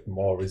extract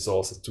more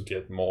resources to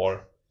get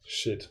more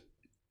shit.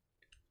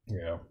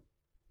 Yeah.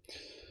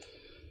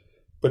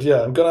 But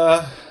yeah, I'm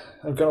gonna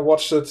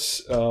watch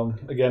it.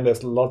 Again,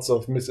 there's lots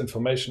of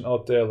misinformation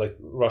out there. Like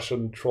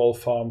Russian troll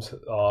farms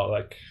are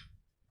like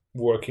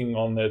working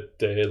on it.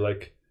 They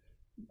like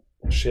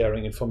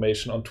sharing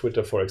information on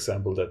Twitter, for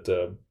example, that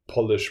the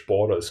Polish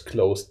border is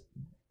closed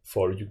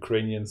for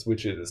Ukrainians,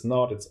 which it is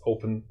not. It's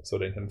open so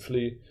they can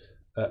flee.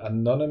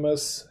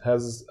 Anonymous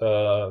has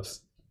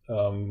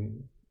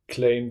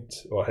claimed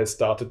or has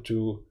started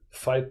to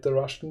fight the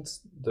Russian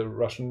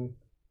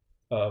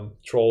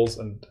trolls,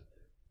 and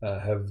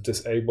have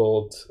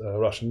disabled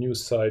Russian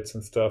news sites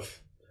and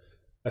stuff.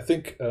 I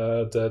think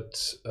that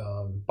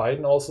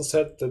Biden also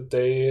said that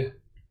they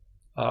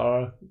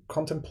are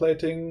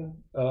contemplating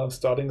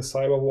starting a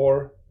cyber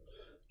war,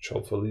 which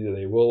hopefully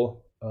they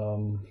will.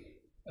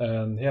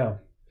 And yeah,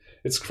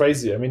 it's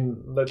crazy. I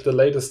mean, like the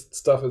latest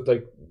stuff is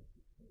like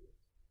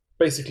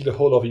basically the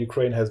whole of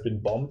Ukraine has been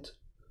bombed.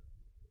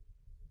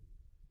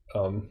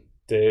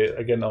 They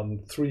again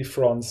on 3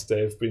 fronts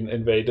they've been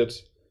invaded.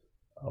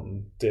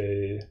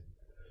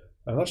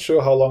 I'm not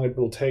sure how long it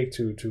will take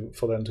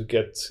for them to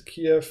get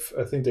Kiev.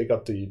 I think they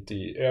got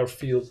the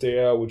airfield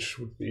there, which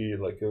would be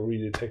like a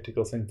really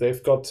tactical thing.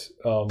 They've got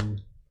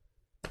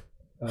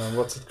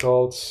what's it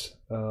called?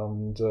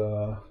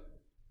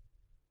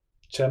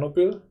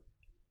 Chernobyl.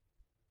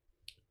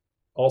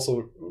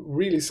 Also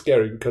really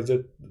scary because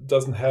it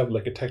doesn't have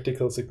like a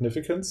tactical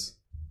significance.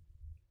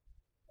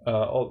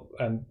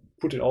 And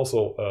Putin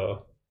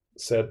also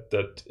said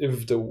that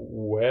if the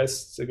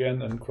West,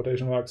 again in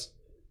quotation marks,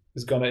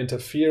 is gonna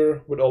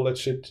interfere with all that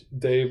shit,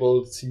 they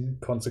will see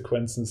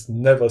consequences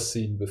never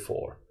seen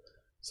before.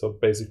 So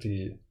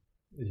basically,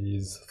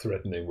 he's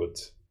threatening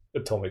with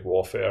atomic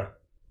warfare.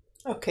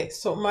 Okay,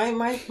 so my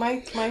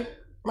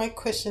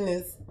question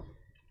is,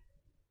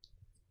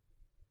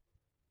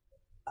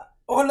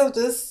 all of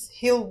this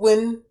he'll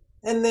win,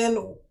 and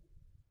then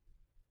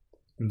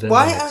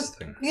why aren't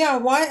they? Yeah,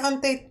 why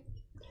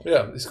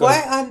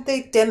aren't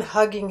they then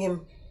hugging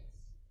him,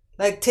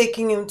 like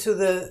taking him to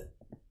the?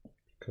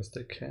 Because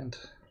they can't.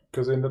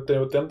 because they don't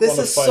This want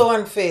to is fight. so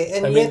unfair,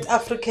 and I yet mean-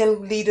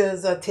 African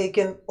leaders are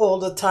taken all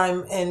the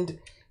time, and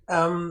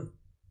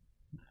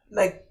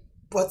like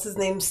what's his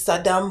name,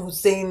 Saddam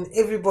Hussein.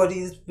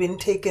 Everybody's been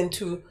taken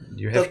to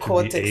You the have to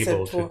court be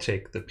able except for. to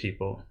take the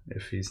people.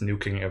 If he's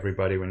nuking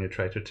everybody when you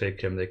try to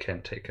take him, they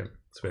can't take him.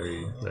 It's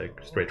very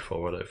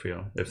straightforward, I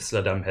feel. If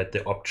Saddam had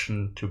the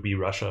option to be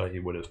Russia, he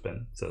would have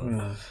been. So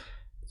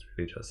it's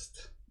really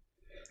just...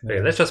 Okay,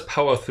 let's just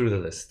power through the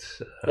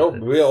list.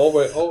 We are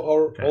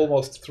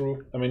almost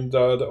through. I mean,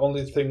 the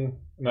only thing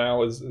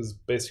now is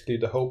basically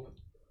the hope.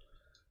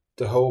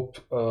 The hope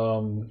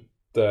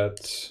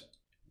that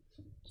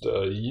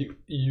the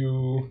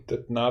EU,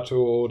 that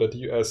NATO, that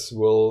the US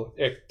will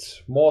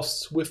act more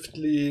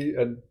swiftly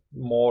and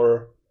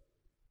more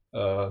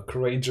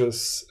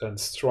courageous and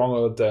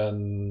stronger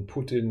than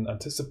Putin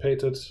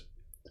anticipated.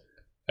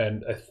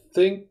 And I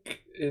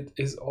think it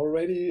is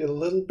already a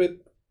little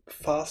bit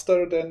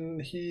faster than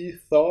he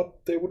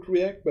thought they would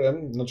react, but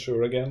I'm not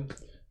sure again.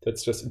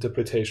 That's just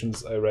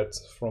interpretations I read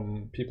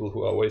from people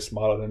who are way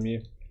smarter than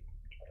me.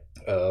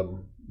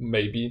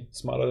 Maybe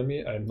smarter than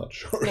me, I'm not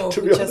sure. No,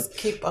 to we be just honest.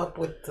 keep up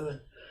with the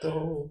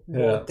whole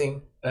war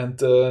thing. And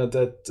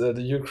that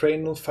the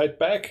Ukraine will fight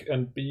back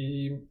and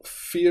be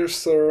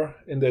fiercer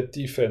in their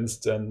defense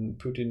than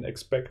Putin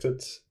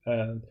expected.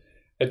 And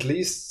at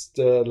least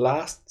the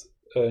last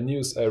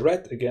news I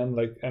read, again,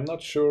 like I'm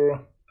not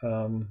sure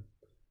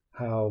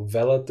how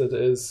valid it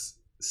is.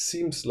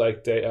 Seems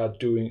like they are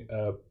doing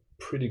a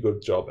pretty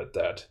good job at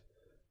that.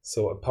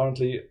 So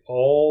apparently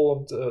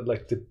all of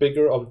the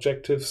bigger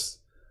objectives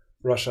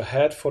Russia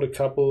had for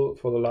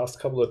the last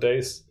couple of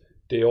days,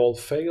 they all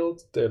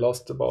failed. They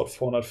lost about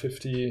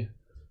 450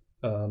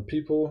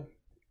 people,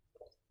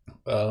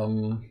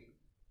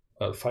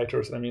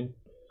 fighters. I mean,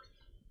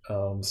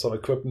 some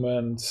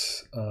equipment,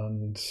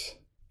 and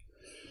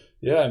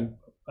yeah,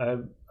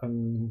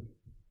 I'm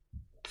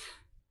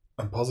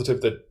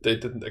positive that they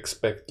didn't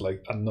expect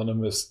like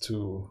Anonymous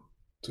to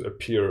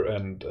appear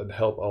and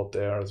help out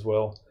there as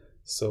well.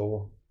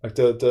 So like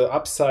the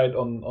upside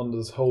on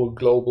this whole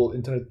global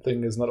internet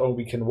thing is not only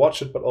we can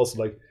watch it, but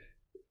also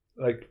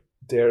like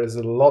there is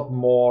a lot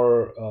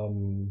more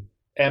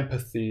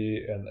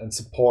empathy and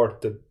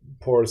support that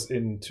pours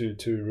into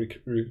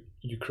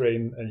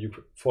Ukraine and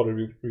for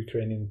the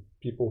Ukrainian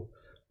people.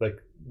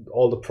 Like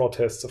all the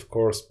protests, of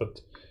course,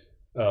 but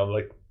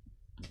like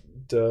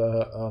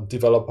the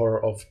developer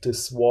of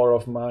this War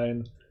of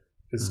Mine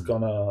is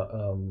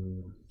gonna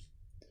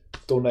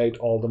donate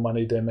all the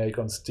money they make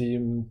on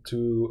Steam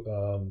to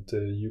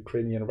the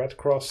Ukrainian Red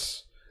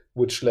Cross,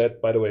 which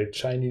led, by the way,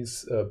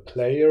 Chinese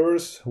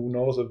players, who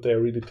knows if they're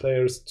really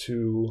players,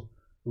 to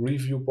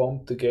review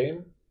bomb the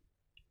game.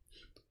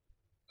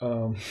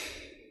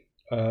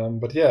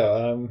 But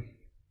yeah,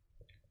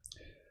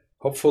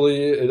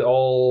 hopefully it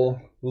all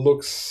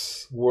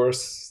looks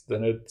worse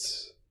than it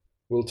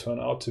will turn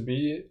out to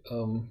be.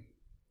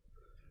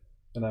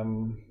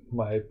 And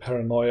my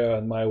paranoia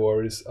and my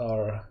worries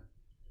are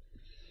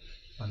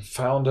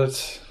unfounded.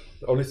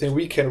 The only thing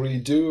we can really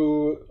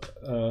do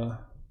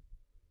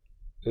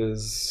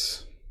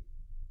is,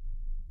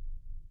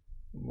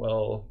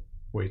 well,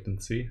 wait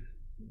and see,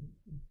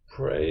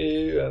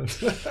 pray and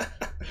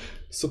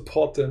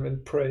support them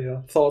in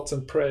prayer, thoughts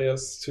and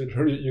prayers to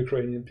the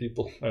Ukrainian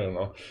people. I don't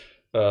know.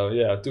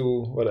 Yeah,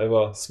 do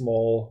whatever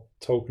small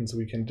tokens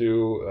we can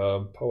do,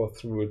 power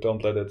through it,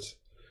 don't let it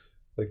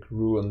like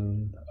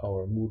ruin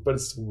our mood. But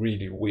it's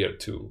really weird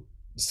to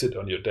sit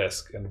on your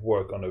desk and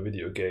work on a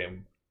video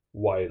game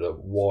while the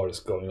war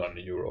is going on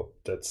in Europe.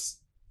 That's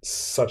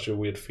such a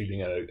weird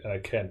feeling, and I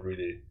can't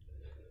really.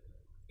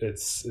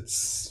 It's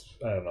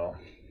I don't know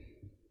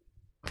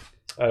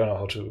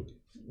how to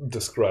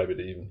describe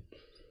it even.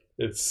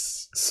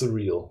 It's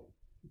surreal,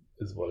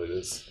 is what it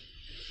is.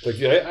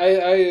 Like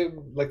I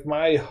like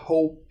my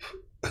hope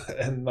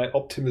and my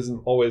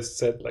optimism always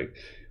said like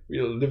we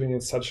are living in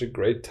such a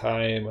great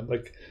time, and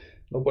like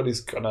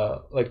nobody's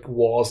gonna like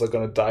wars are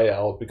gonna die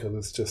out because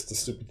it's just a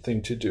stupid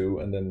thing to do,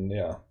 and then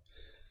yeah,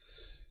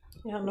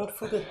 not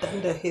for the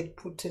dunderhead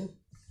Putin.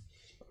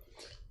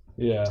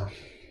 Yeah,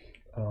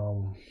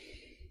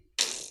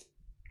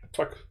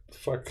 fuck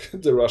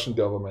the Russian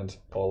government,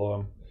 all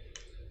of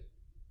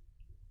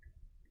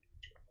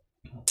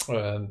them,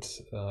 and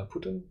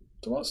Putin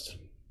the most.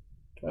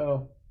 I don't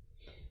know.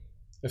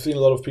 I've seen a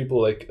lot of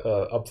people like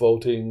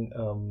upvoting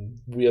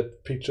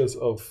weird pictures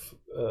of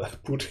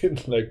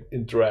Putin like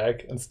in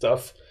drag and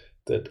stuff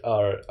that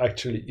are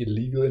actually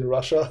illegal in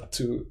Russia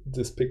to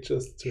these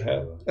pictures to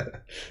have. I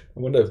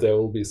wonder if there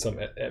will be some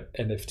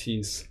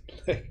NFTs,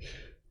 like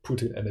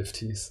Putin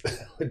NFTs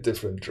with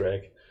different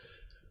drag.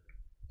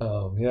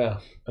 Yeah,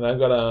 and I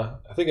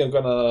think I'm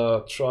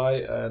gonna try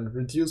and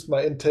reduce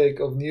my intake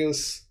of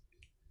news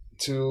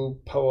to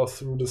power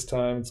through this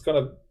time.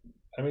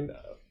 I mean,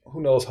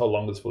 who knows how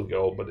long this will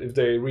go, but if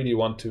they really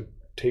want to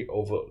take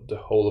over the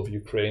whole of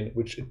Ukraine,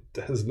 which it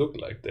does look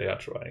like they are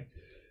trying,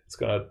 it's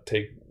gonna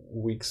take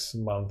weeks,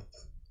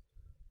 months,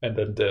 and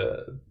then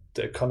the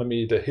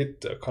economy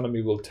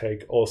will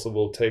take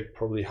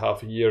probably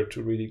half a year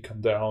to really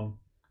come down,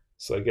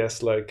 So I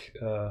guess like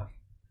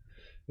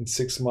in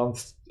 6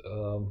 months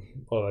or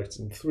like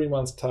in 3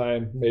 months'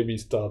 time, maybe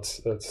start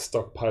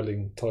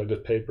stockpiling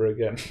toilet paper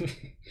again.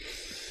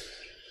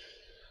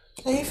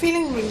 Are you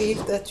feeling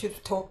relieved that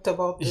you've talked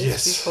about this?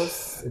 Yes,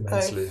 Because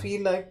immensely. I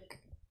feel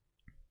like,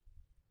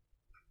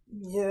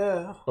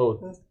 yeah.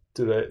 Oh,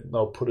 did I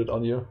now put it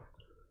on you?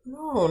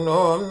 No,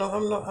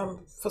 I'm not.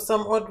 For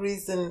some odd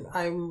reason,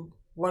 I'm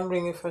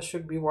wondering if I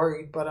should be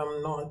worried, but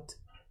I'm not.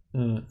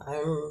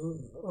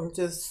 I'm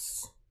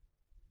just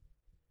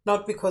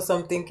not because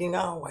I'm thinking,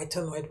 white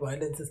on white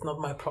violence is not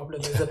my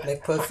problem as a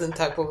black person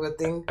type of a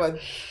thing, but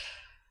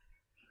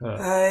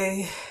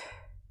I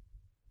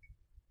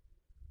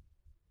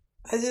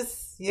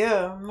just,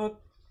 I'm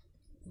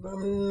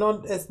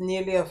not as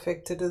nearly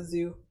affected as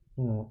you.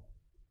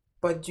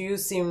 But you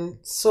seem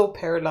so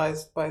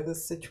paralyzed by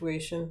this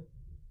situation.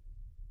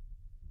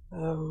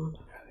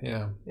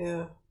 Yeah.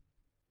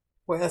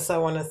 Whereas I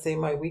want to say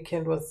my week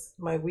was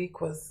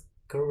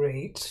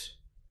great.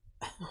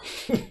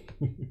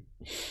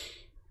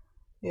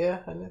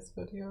 Yeah, and that's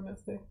what you want to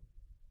say.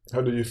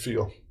 How do you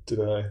feel? Did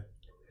I?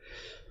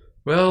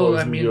 Well,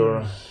 poison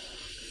your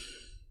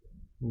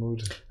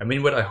mood? I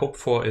mean, what I hope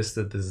for is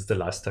that this is the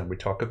last time we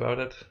talk about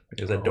it,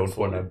 because I don't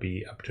Hopefully. want to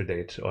be up to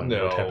date on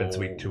what happens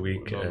week to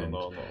week.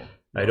 No.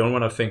 I don't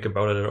want to think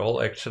about it at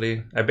all,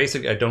 actually. I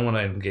don't want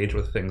to engage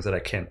with things that I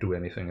can't do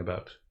anything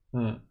about.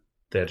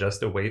 They're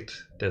just a weight.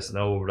 There's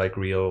no like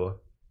real...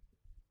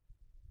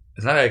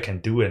 It's not like I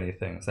can do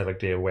anything. It's not like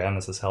the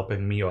awareness is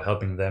helping me or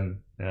helping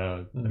them.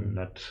 I'm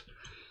not...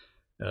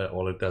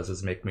 all it does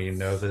is make me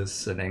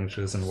nervous and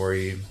anxious and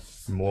worry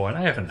more, and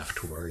I have enough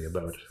to worry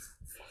about.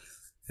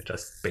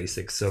 Just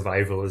basic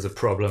survival is a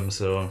problem,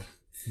 so...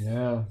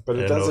 Yeah, but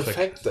it does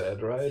affect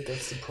that, right?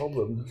 That's the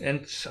problem.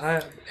 And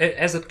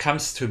as it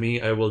comes to me,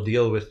 I will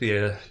deal with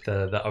the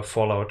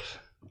fallout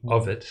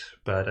of it,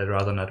 but I'd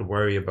rather not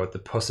worry about the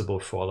possible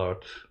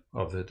fallout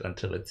of it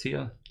until it's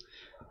here.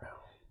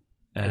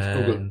 I've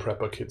googled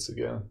prepper kits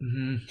again.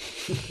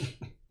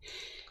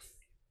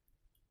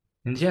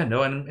 And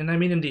and I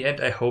mean, in the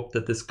end, I hope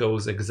that this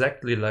goes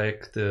exactly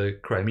like the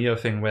Crimea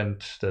thing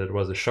went, that it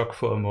was a shock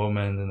for a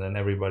moment, and then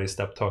everybody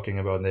stopped talking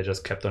about it, and they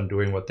just kept on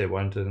doing what they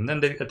wanted, and then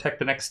they attacked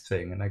the next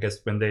thing. And I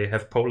guess when they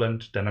have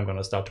Poland, then I'm going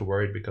to start to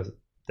worry, because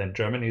then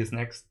Germany is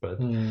next, but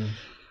then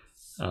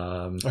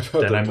I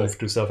move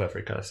to South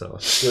Africa. So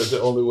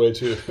the only way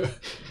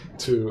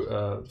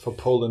for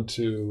Poland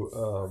to...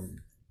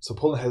 so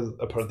Poland has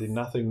apparently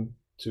nothing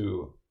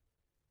to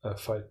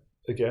fight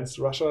against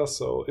Russia,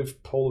 so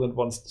if Poland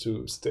wants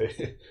to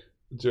stay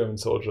German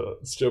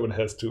soldiers, Germany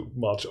has to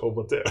march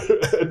over there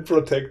and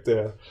protect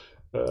their...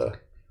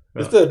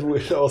 is that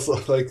weird also?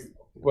 Like,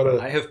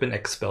 I have been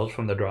expelled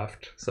from the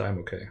draft, so I'm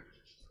okay.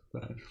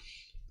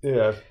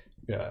 Yeah,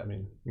 I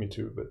mean, me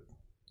too, but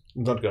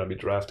I'm not going to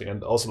be drafting.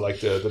 And also,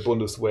 like, the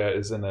Bundeswehr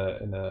is in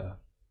a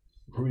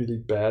really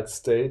bad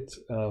state,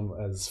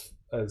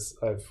 as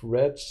I've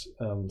read,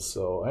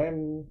 so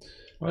I'm...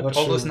 What,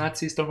 all those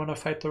Nazis don't want to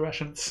fight the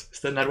Russians?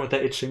 Is that not what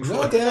they're itching for?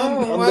 No, they're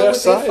on why their would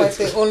side. they fight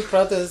their own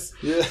brothers?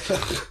 Yeah,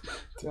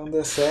 they're on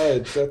their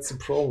side. That's the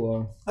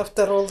problem.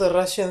 After all, the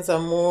Russians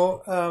are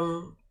more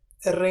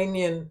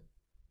Iranian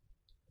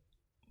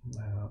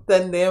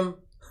than them.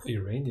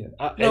 Iranian?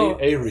 No,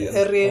 Aryan.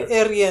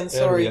 Aryan,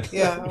 sorry. Aryan.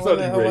 Yeah, Not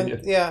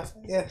Iranian. yeah.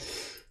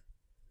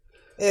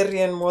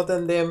 Aryan more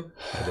than them.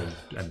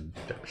 I'm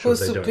sure Who's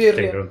they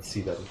superior? don't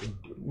see that.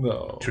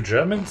 No. To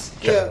Germans?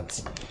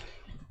 Germans.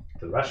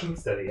 The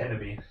Russians, they're the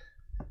enemy.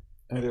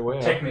 Anyway,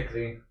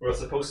 Technically, we're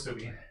supposed to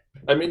be.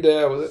 I mean,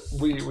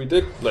 we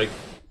did like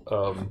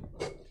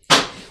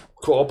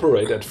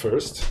cooperate at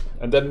first,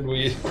 and then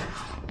we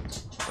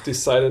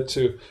decided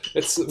to...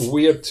 It's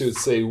weird to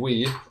say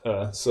we,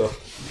 so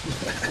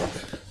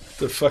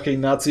the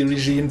fucking Nazi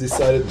regime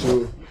decided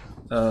to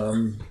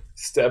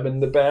stab in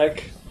the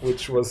back,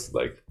 which was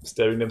like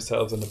stabbing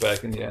themselves in the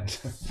back in the end.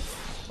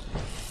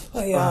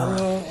 Oh yeah,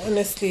 no,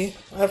 honestly,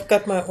 I've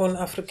got my own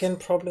African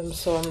problems,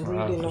 so I'm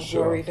really not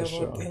worried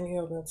about any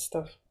of that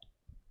stuff.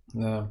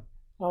 Yeah.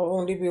 I'll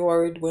only be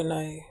worried when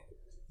I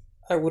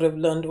would have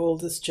learned all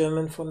this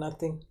German for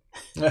nothing.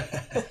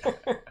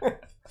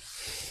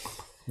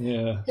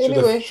 Yeah.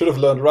 Anyway. Should have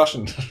learned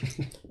Russian.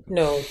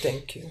 No,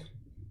 thank you.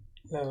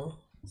 No.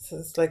 So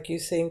it's like you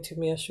saying to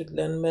me I should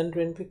learn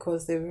Mandarin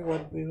because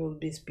everyone we will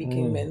be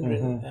speaking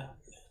Mandarin. Yeah.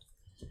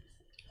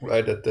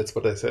 Right, that's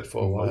what I said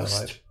for a while,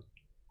 right?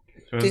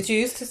 Did you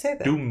used to say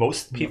that? Do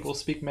most people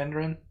speak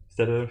Mandarin? Is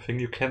that a thing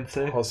you can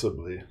say?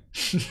 Possibly.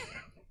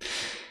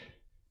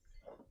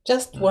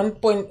 Just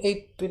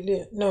 1.8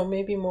 billion. No,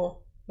 maybe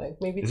more.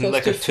 Like maybe Isn't close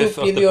like to a fifth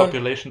 2 of the billion.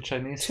 population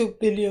Chinese? 2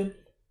 billion.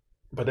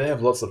 But they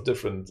have lots of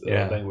different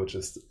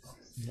languages.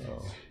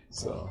 No,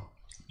 so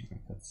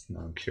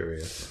now I'm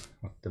curious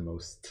what the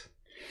most...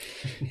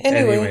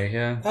 Anyway,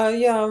 yeah.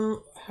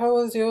 How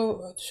was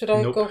your... Should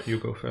I Nope, go? you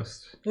go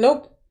first.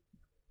 Nope.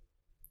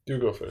 You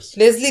go first.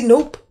 Leslie,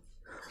 nope.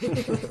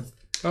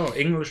 Oh,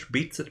 English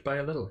beats it by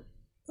a little.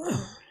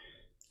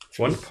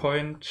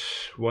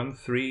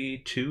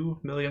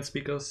 1.132 million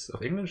speakers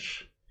of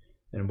English,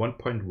 and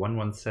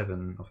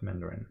 1.117 of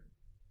Mandarin.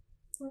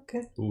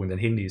 Okay. Ooh, and then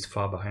Hindi is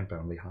far behind by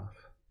only half.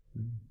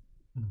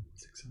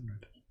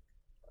 600.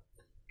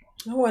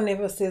 No one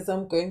ever says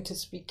I'm going to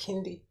speak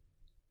Hindi.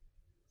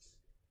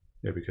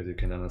 Yeah, because you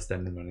can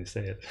understand them when you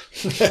say it.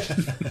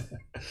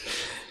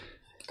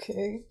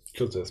 Okay.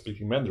 Because they're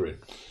speaking Mandarin.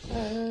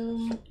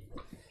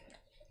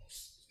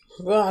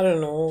 Well, I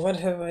don't know. What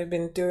have I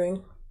been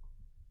doing?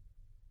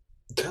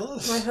 Tell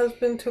us. My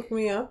husband took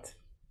me out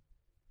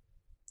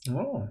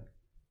Oh.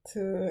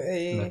 to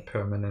a... Not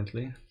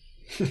permanently.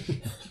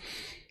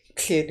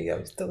 Clearly,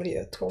 I'm still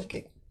here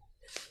talking.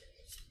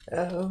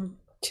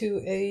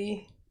 To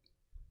a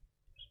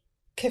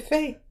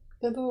cafe,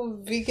 little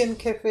vegan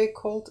cafe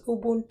called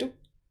Ubuntu.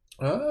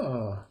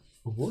 Ah,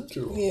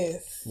 Ubuntu.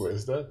 Yes, Where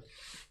is that?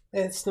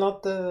 it's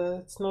not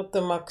the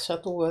Mark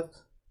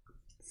Shuttleworth.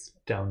 It's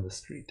down the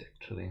street,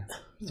 actually.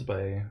 It's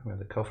by where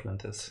the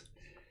Kaufland is.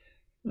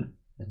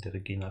 And the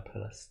Regina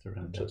Palace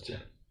around that. Interesting.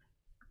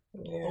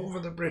 Yeah, Over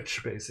the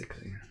bridge,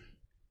 basically.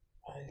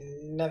 I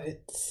love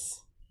it.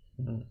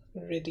 Mm.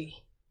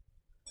 Really,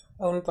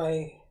 owned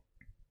by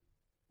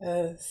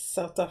a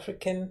South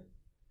African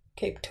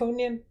Cape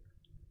Townian.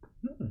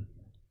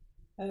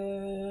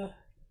 I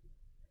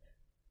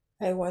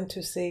want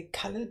to say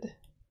colored,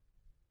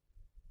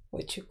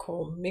 what you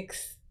call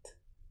mixed,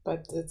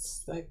 but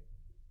it's like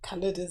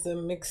colored is a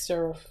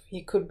mixture of,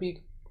 he could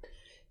be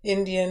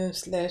Indian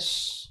 /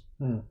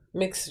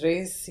 mixed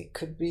race, he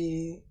could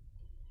be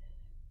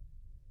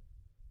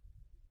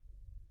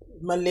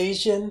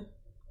Malaysian,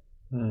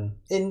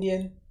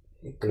 Indian.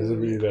 He But is it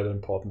could really be, that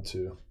important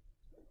to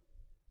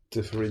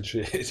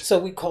differentiate? so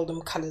we call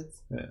them colored.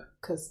 Yeah.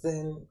 Because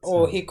then,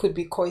 or he could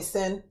be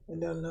Khoisan, I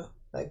don't know,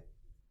 like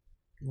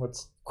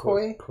What's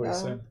Khoi?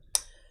 Khoisan?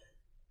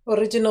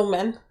 Original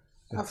man,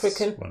 It's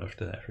African. one of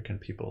the African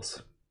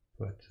peoples.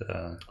 But I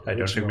don't think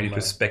Original we need man.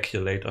 to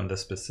speculate on the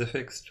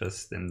specifics.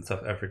 Just in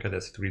South Africa,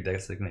 there's 3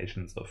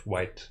 designations of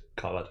white,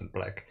 colored, and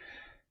black.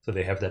 So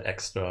they have that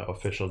extra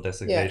official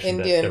designation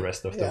that Indian, the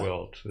rest of the yeah.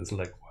 world is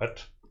like,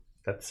 what?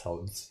 That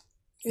sounds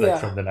Yeah. like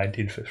from the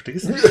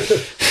 1950s.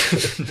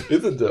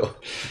 Is it though?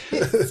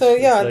 So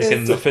yeah, Like an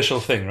there's official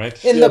thing, right?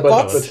 in Yeah, the but,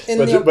 box,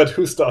 in your but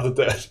who started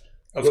that?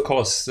 Of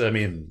course, I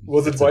mean...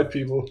 Was it it's white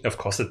people? Of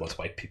course it was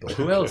white people.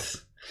 Who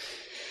else?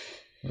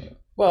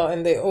 well,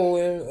 and they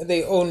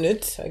own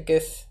it, I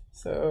guess.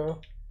 So,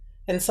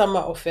 and some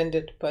are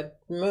offended, but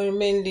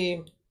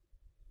mainly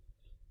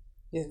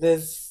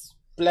there's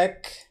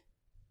black,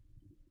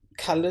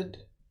 colored,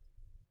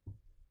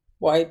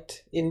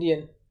 white,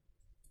 Indian,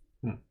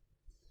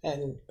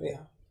 and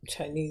yeah,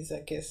 Chinese, I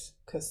guess,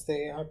 because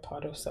they are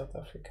part of South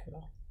Africa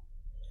now.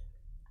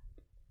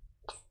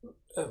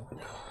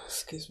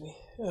 Excuse me.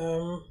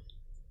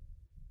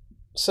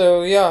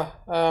 So yeah,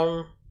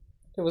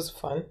 it was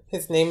fun.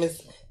 His name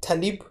is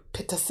Talib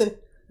Peterson,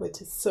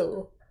 which is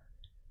so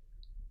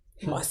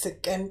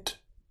massacant.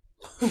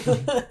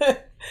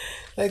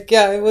 Like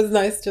yeah, it was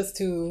nice just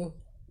to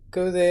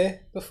go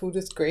there. The food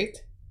is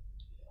great.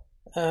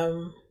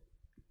 And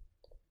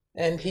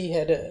he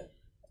had a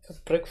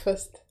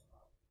breakfast.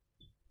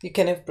 You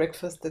can have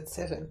breakfast at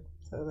 7,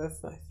 so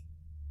that's nice.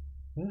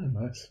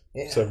 Nice.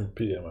 Yeah. 7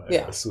 p.m. I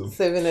Yeah, assume.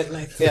 7 at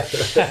night.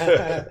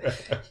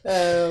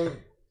 Yeah.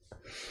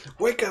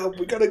 Wake up!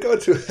 We gotta go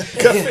to a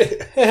cafe.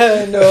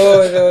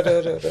 No.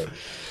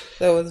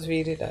 That was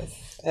really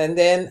nice. And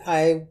then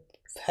I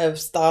have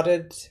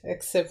started,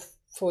 except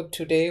for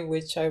today,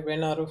 which I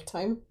ran out of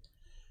time.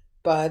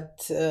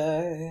 But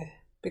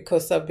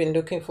because I've been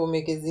looking for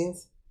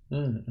magazines,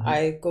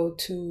 I go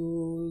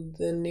to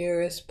the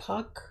nearest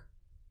park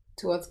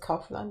towards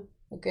Kaufland,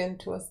 again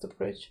towards the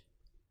bridge.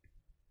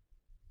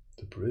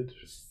 The bridge?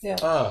 Yeah.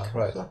 Ah,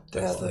 right. Kaufland.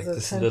 That's Yeah, like there's a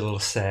this sign. little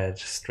sad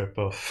strip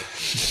of...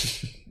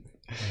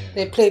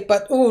 They played,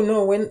 but oh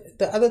no, when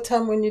the other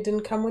time when you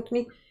didn't come with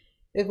me,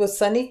 it was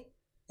sunny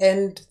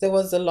and there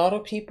was a lot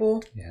of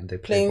people Yeah, and they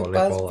play playing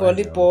volleyball.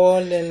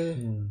 volleyball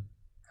and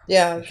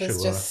yeah, it was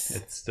Sure, just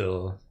it's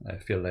still... I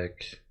feel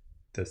like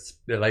this...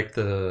 I like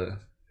the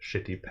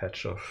shitty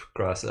patch of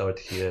grass out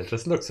here. It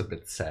just looks a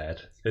bit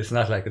sad. It's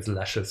not like it's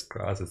luscious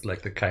grass. It's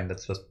like the kind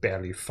that's just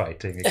barely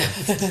fighting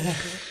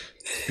against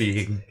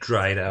being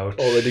dried out.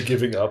 Already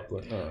giving up.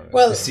 But,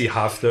 well, You see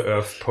half the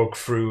earth poke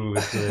through.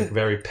 It's like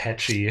very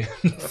patchy.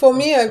 for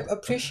me, I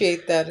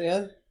appreciate that.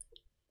 Yeah,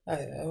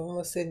 I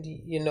almost said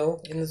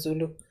in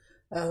Zulu.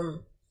 I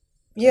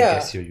Yeah,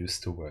 guess you're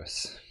used to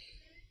worse.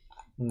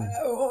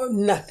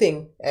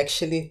 nothing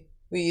actually.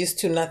 We used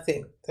to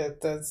nothing.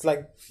 That's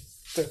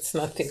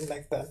nothing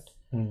like that.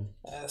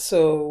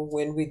 So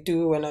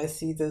when I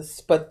see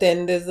this, but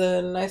then there's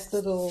a nice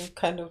little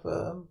kind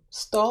of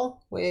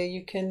stall where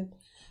you can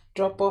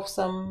drop off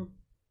some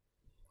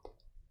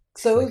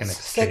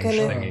clothes, like an exchange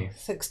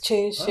thingy.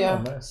 exchange, Oh,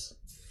 yeah. nice.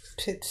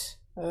 Pit.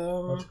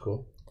 That's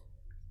cool.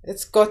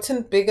 It's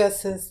gotten bigger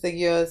since the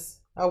years.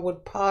 I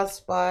would pass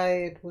by.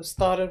 It was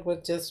started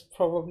with just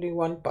probably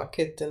one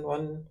bucket and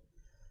one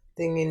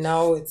thingy.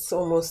 Now it's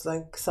almost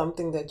like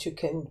something that you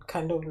can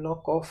kind of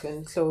lock off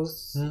and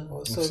close.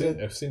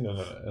 I've seen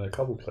in a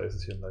couple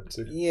places here in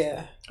Leipzig.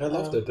 Yeah, I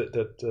love that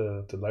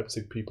the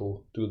Leipzig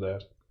people do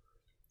that.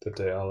 That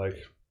they are like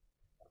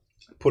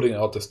putting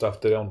out the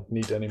stuff they don't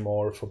need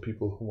anymore for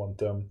people who want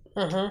them.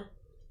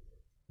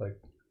 Like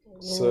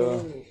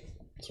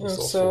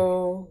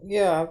so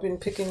yeah, I've been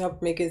picking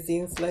up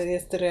magazines. Like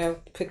yesterday, I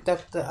picked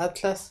up the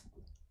Atlas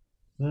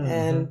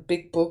and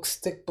big books,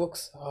 thick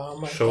books. Oh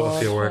my Show god!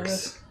 off your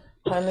works.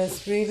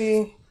 Hannes,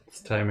 really?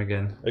 It's time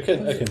again. I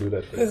can do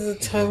that. Is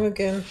it time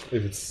again?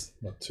 If it's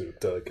not too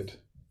delicate.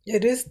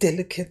 It is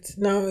delicate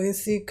now. You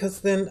see,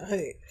 because then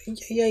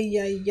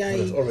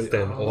It's already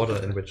The order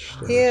in which.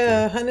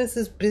 Yeah, Hannes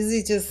is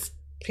busy just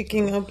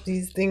picking up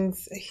these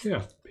things.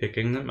 Yeah,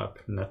 picking them up,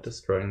 not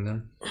destroying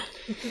them.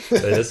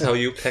 That is how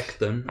you pack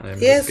them.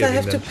 Yes, I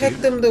have to pack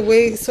them the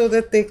way so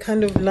that they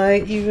kind of lie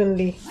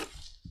evenly.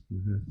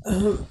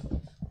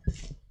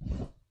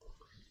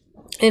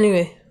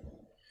 Anyway,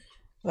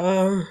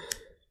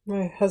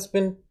 my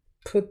husband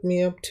put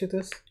me up to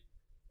this.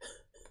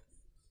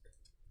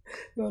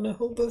 You wanna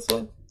hold this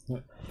one? Yeah.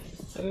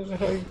 I don't know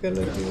how you're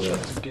gonna do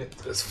that. Get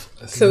this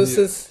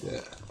Closest.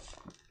 Yeah.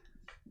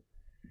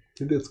 I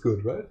think that's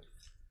good, right?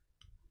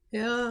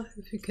 Yeah,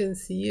 if you can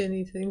see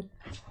anything.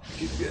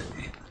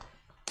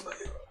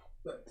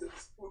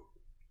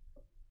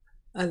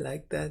 I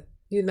like that.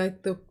 You're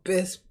like the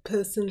best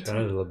person Turn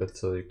it a little bit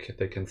so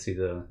they can see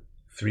the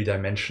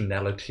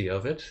three-dimensionality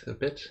of it a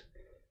bit.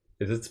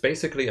 It's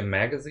basically a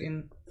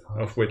magazine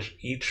of which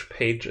each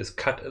page is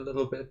cut a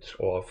little bit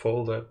or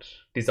folded.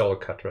 These are all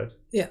cut, right?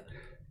 Yeah.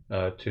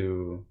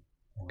 To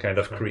kind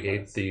of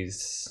create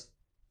these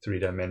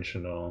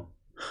three-dimensional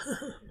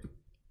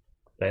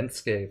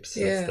landscapes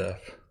and stuff.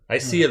 I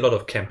see a lot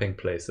of camping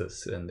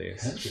places in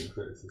these. Camping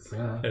places,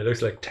 yeah. It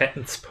looks like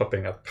tents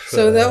popping up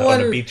So that on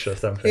one, a beach or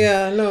something.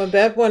 Yeah, no,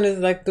 that one is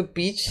like the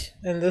beach,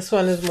 and this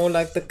one is more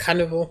like the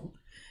carnival.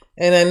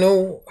 And I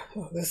know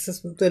this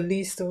is the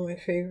least of my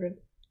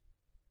favorite.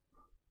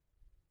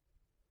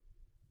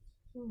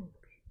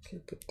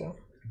 Keep it down.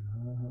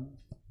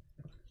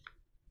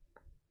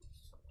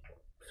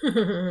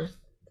 Very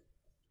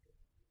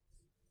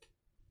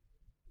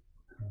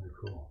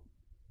cool.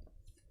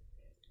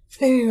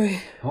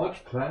 Anyway, How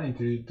much planning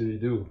do you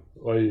do?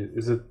 Or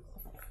is it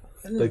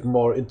like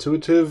more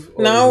intuitive?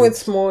 Or now is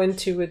it's more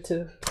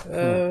intuitive.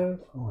 Oh,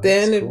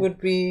 Then that's it cool. would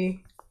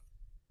be.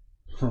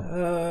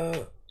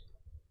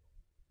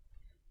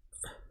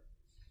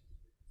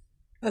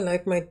 I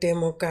like my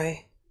demo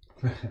guy.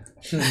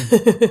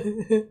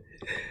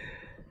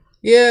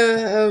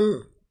 Yeah,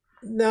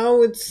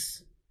 now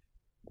it's,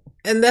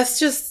 and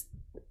that's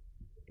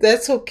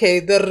okay.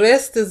 The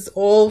rest is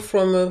all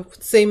from a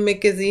same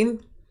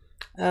magazine.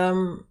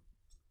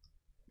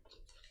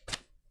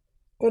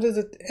 What is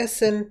it?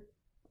 Essen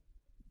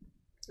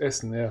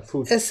yeah,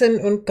 food. Essen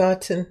und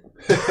Garten.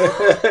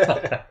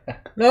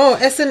 No,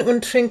 Essen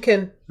und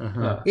Trinken.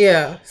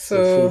 Yeah,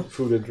 so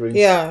food and drinks.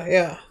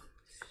 yeah.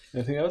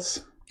 Anything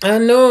else?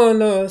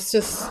 No, it's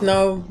just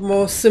now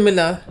more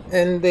similar,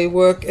 and they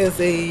work as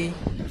a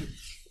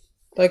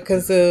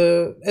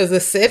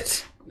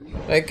set.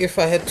 Like if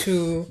I had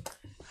to,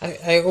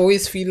 I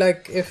always feel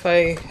like if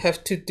I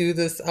have to do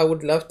this, I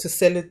would love to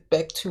sell it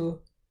back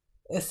to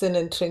Essen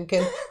and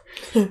Trinken.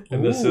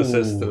 And this is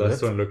the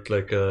last one looked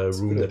like a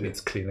room that needs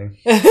cleaning.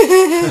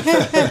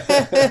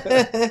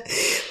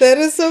 That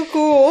is so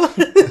cool.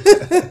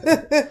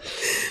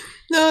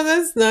 No,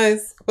 that's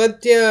nice.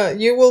 But yeah,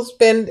 you will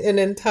spend an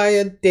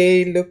entire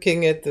day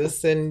looking at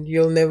this and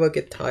you'll never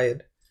get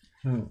tired.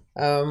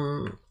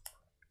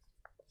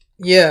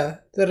 Yeah,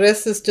 the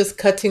rest is just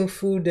cutting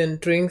food and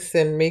drinks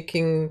and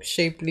making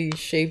shapely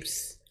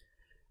shapes.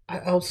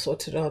 I'll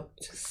sort it out.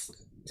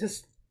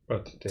 Just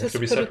But they have just to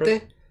be put it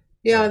separate?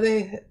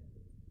 there.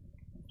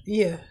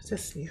 Yeah,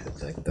 just leave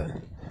it like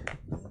that.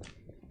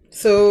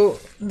 So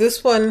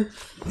this one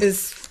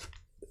is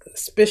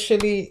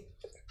especially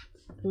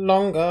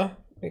longer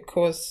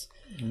because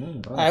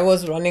I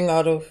was running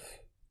out of.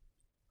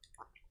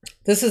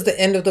 This is the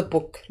end of the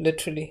book,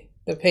 literally,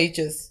 the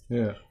pages.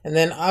 Yeah. And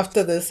then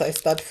after this, I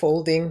start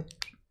folding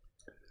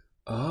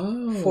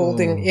Oh.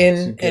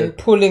 in and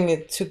pulling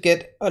it to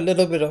get a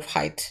little bit of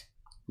height.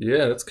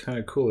 Yeah, that's kind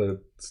of cool that it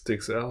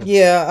sticks out.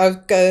 Yeah,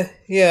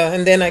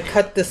 and then I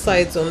cut the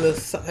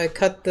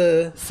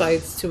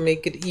sides to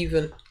make it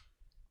even.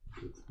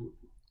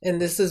 And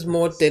this is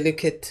more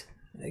delicate,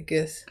 I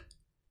guess.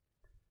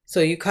 So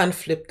you can't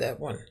flip that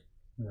one.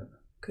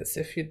 Because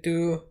if you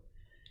do,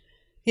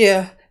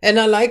 and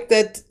I like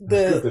that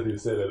Good that you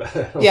say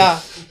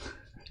that.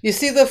 you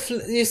see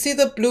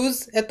the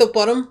blues at the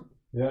bottom.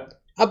 Yeah.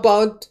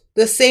 About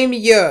the same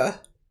year.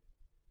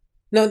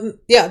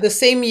 The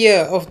same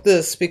year of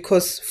this,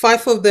 because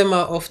 5 of them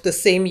are of the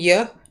same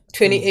year,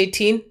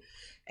 2018,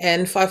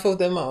 and 5 of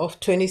them are of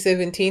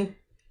 2017.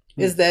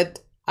 Is that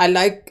I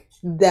like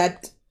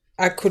that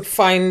I could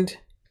find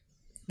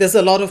there's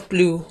a lot of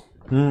blue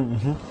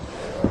on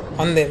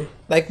them.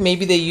 Like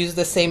maybe they use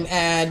the same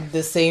ad,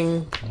 the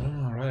same.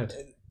 All right.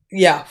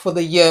 yeah, for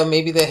the year.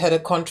 Maybe they had a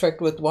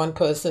contract with one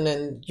person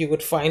and you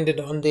would find it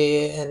on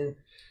there. And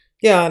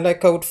yeah,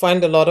 like I would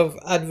find a lot of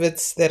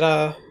adverts that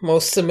are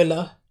most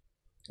similar.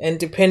 And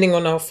depending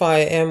on how far I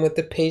am with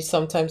the page,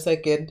 sometimes I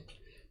get,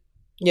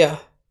 yeah,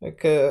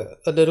 like a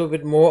little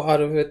bit more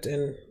out of it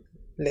and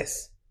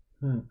less.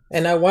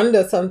 And I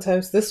wonder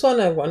sometimes, this one,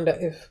 I wonder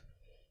if,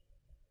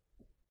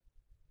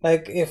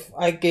 like, if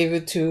I gave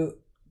it to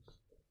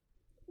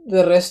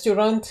the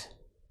restaurant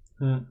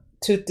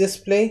to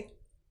display,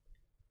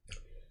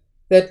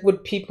 that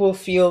would people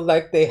feel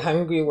like they're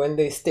hungry when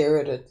they stare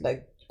at it?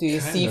 Like, do you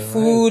see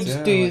food? Right.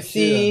 Yeah, do you like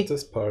see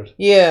this part?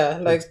 Yeah,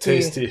 like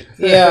tasty.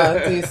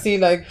 Yeah, do you see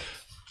like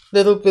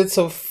little bits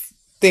of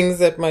things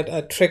that might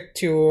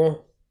attract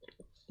your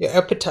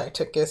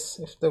appetite? I guess,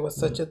 if there was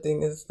such a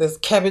thing. Is there's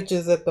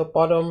cabbages at the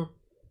bottom?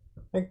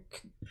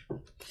 Like,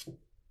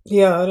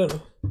 yeah, I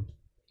don't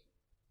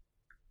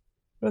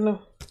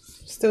know.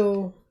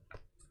 Still,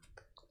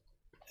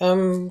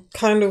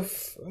 kind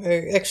of.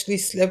 I actually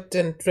slept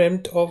and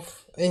dreamt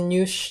of a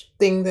new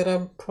thing that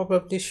I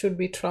probably should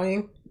be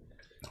trying.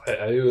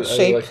 Are you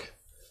like?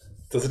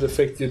 Does it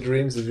affect your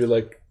dreams if you're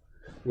like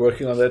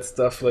working on that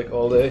stuff like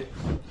all day?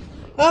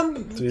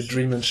 Do you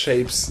dream in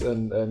shapes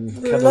and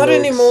catalogs? Not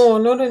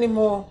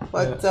anymore.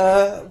 But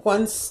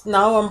once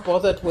now, I'm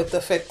bothered with the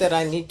fact that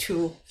I need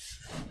to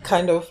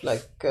kind of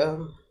like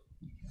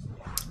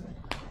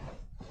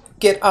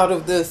get out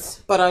of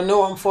this. But I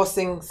know I'm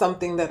forcing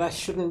something that I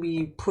shouldn't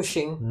be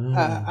pushing.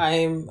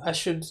 I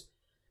should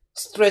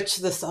stretch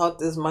this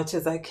out as much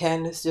as I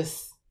can. It's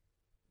just,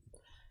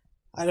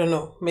 I don't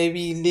know,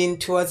 maybe lean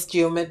towards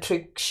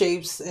geometric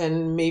shapes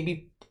and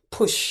maybe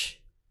push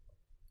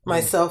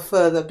myself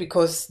further,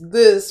 because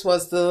this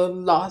was the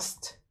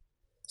last.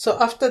 So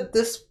after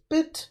this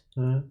bit,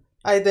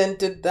 I then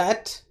did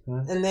that.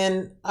 And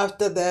then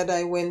after that,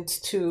 I went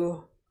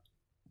to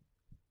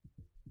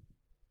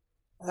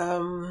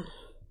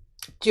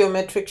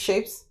geometric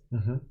shapes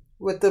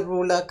with the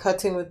ruler,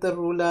 cutting with the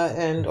ruler,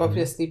 and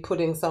obviously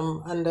putting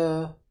some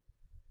under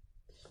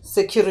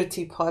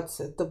security parts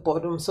at the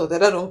bottom so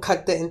that I don't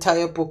cut the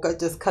entire book. I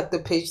just cut the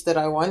page that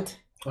I want.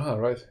 Ah,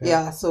 right.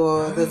 Yeah,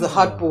 so there's a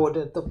hardboard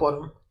at the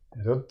bottom.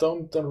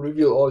 Don't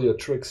reveal all your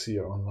tricks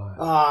here online.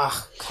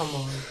 Ah, come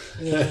on.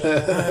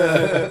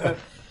 Yeah.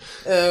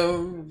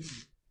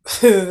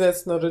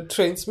 That's not a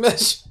train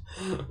smash.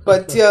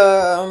 But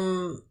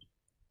yeah,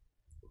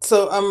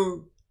 so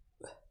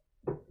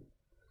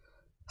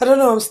I don't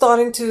know, I'm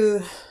starting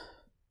to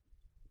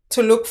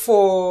look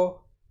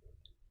for,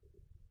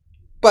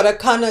 but I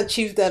can't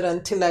achieve that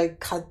until I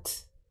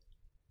cut.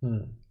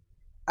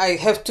 I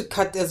have to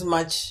cut as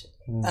much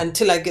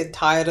until I get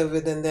tired of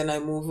it, and then I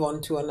move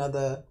on to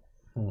another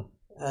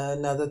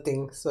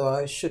thing. So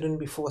I shouldn't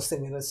be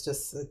forcing it. It's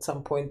just at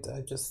some point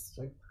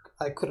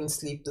I couldn't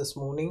sleep this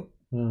morning,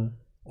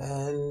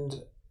 and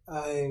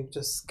I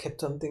just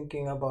kept on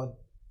thinking about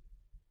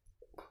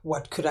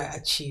what could I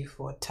achieve,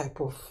 what type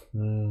of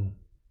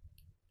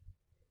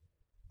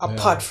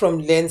apart from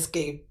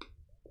landscape,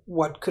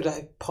 what could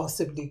I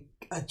possibly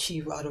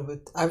achieve out of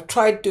it. I've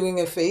tried doing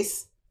a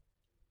face,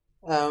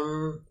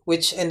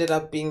 which ended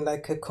up being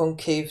like a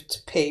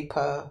concaved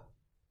paper,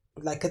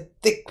 like a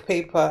thick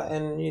paper,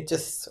 and you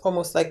just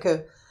almost like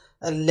a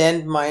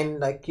landmine,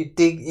 like you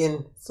dig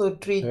in so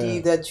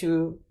 3D that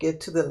you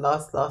get to the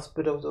last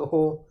bit of the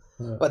hole,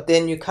 but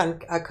then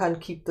I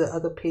can't keep the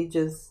other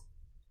pages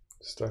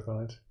stuck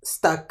on it,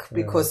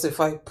 because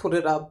if I put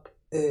it up,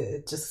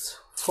 it just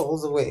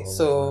falls away.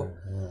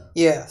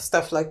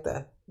 Stuff like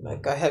that.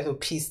 Like I have a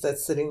piece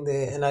that's sitting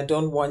there and I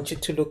don't want you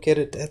to look at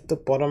it at the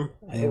bottom.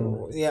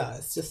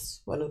 It's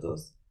just one of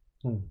those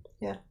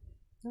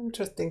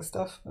interesting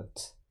stuff.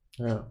 But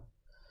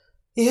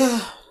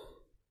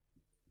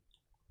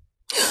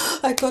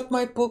I got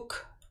my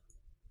book.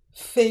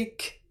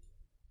 Fake.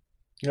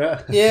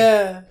 Got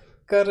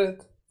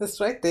it. It's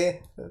right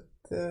there. But,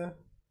 I'm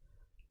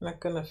not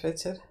gonna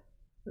fetch it.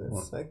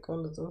 It's like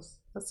one of those.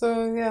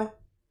 So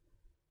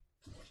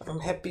I'm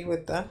happy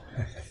with that.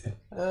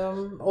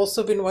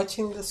 Also been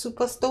watching the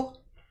Superstore.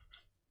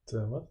 The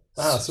what?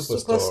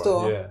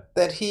 Superstore.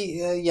 That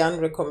Jan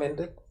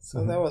recommended.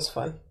 So that was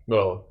fun.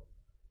 Well,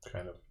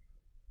 kind of.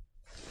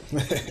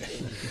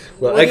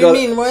 What do you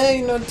mean? Why are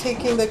you not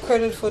taking the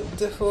credit for?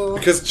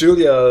 Because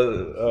Julia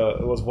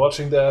was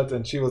watching that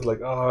and she was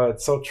like, "Oh,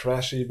 it's so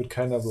trashy, but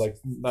kind of like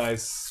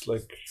nice,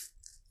 like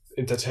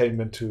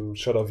entertainment to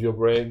shut off your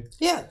brain."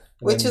 Yeah,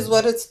 which is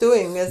what it's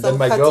doing. As then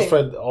my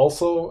girlfriend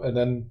also, and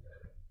then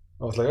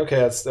I was like,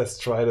 "Okay, let's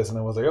try this," and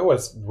I was like, "Oh,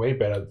 it's way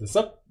better. It's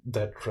not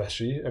that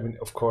trashy. I mean,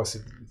 of course,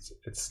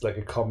 it's like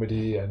a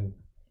comedy and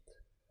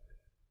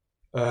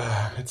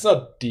it's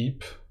not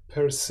deep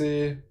per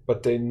se,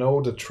 but they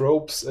know the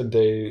tropes and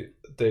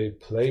they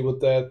play with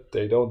that.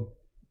 They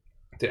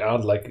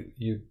aren't like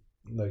you,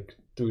 like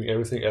doing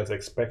everything as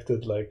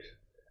expected, like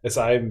as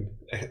I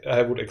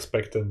would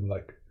expect them,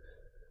 like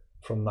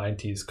from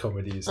 90s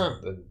comedies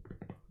and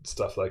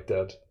stuff like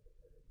that.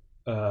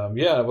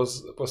 I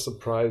was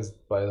surprised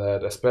by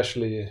that,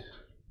 especially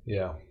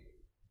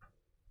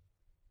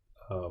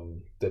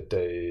that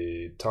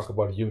they talk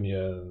about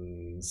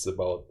unions,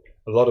 about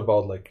a lot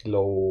about like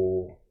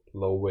low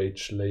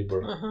wage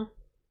labor,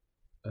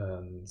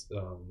 and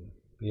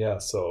yeah.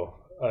 So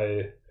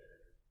I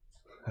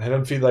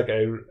don't feel like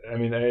I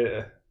mean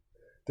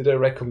did I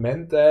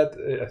recommend that?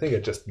 I think I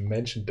just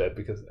mentioned that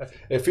because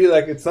I feel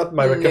like it's not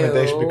my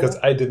recommendation because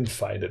I didn't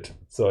find it.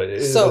 So it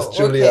was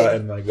Julia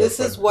and my girlfriend. This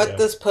is what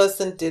this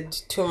person did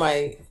to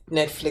my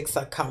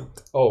Netflix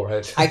account. Oh,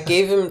 right. I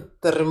gave him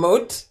the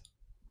remote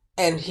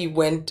and he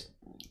went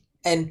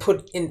and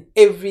put in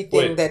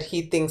everything that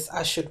he thinks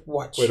I should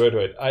watch.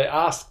 Wait. I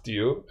asked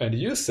you and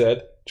you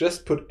said,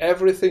 just put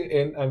everything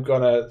in. I'm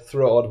going to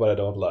throw out what I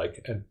don't like.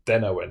 And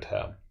then I went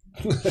ham.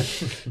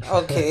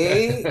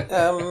 Okay,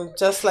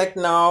 just like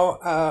now.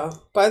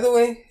 By the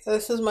way,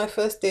 this is my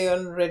first day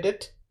on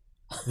Reddit.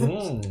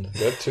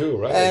 That too,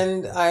 right?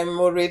 And I'm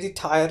already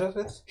tired of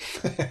it.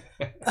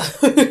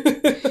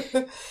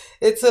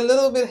 It's a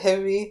little bit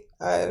heavy.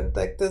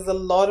 Like there's a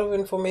lot of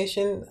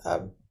information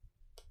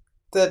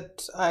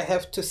that I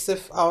have to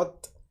sift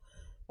out,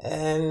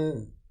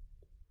 and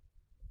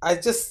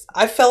I'm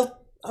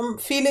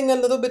feeling a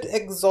little bit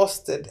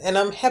exhausted, and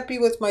I'm happy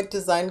with my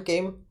design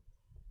game.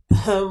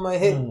 My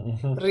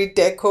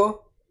Redeco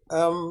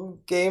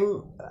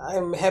game.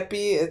 I'm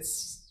happy.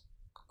 It's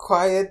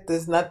quiet.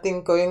 There's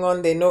nothing going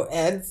on. There are no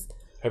ads.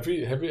 Have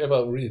you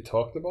ever really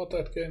talked about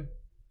that game?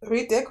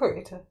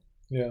 Redecorator.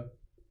 Yeah.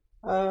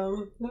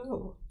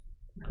 No.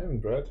 I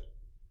haven't tried.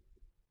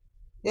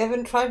 You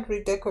haven't tried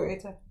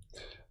Redecorator?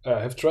 I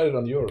have tried it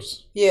on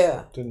yours.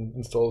 Yeah. Didn't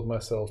install it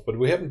myself, but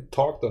we haven't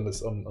talked on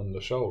this on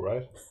the show,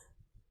 right?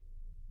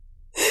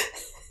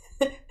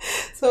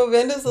 So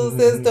Venison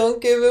says,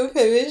 don't give him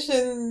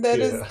permission. That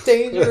is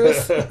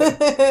dangerous.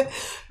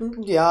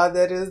 Yeah,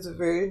 that is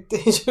very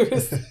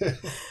dangerous.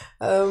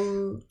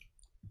 Oh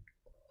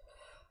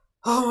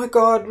my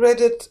God,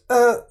 Reddit.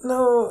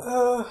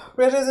 No,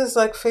 Reddit is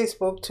like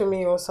Facebook to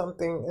me or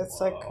something.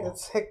 It's like,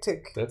 it's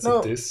hectic. That's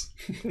a diss.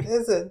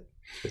 Is it?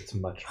 It's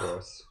much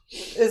worse.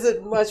 Is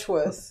it much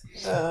worse?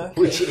 Okay.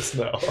 Which is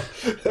now.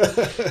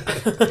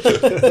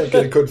 I'm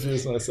getting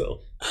confused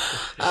myself.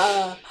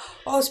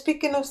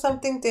 Speaking of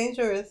something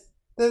dangerous,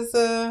 there's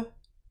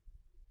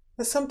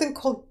something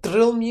called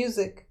drill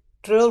music,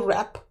 drill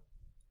rap.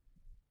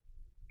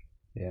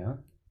 Yeah.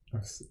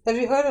 Have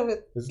you heard of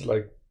it? Is it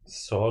like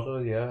sort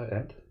of? Yeah.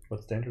 And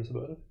what's dangerous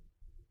about it?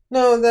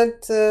 No,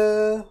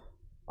 that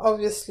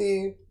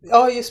obviously.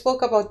 Oh, you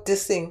spoke about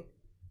dissing,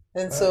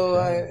 and so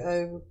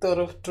I thought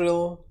of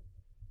drill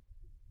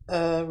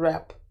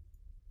rap,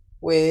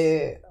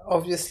 where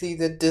obviously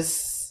the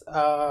diss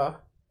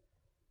are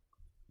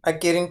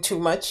getting too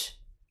much.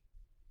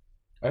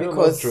 I don't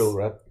know drill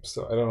rap,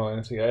 so I don't know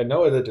anything. I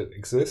know that it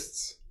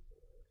exists.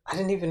 I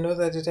didn't even know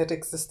that it had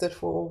existed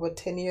for over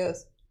 10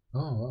 years.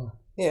 Oh, wow.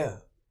 Yeah.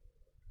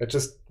 I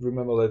just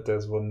remember that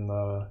there's one...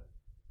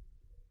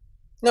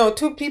 No,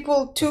 two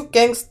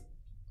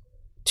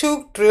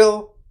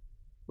drill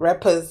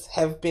rappers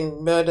have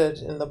been murdered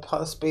in the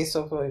past space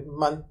of a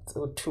month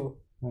or two.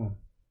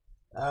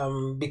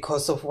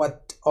 Because of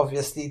what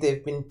obviously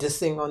they've been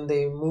dissing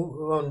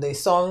on their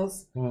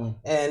songs.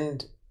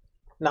 And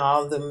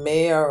now the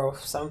mayor of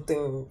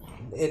something,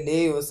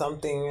 LA or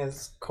something,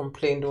 has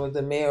complained, or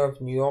the mayor of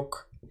New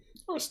York.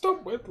 Oh,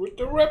 stop with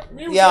the rap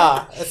music.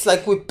 Yeah, it's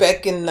like we're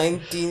back in the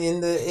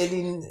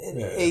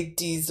early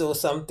 80s or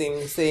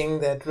something, saying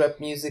that rap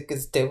music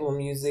is devil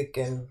music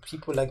and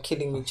people are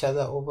killing each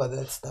other over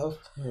that stuff.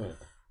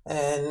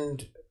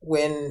 And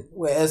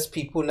whereas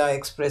people are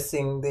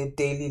expressing their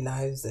daily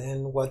lives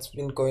and what's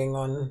been going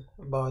on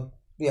about,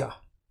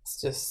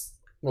 it's just...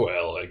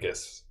 Well, I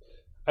guess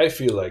I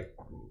feel like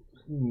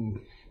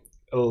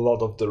a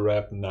lot of the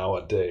rap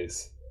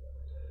nowadays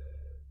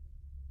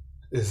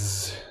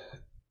is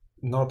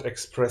not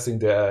expressing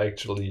their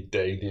actually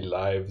daily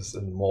lives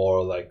and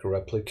more like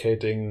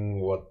replicating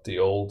what the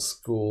old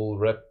school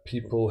rap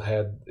people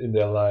had in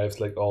their lives,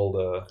 like all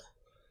the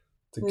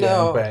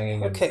gang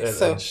banging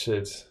and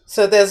shit.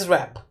 So there's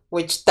rap,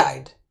 which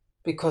died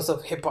because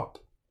of hip hop.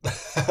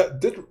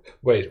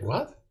 Wait,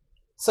 what?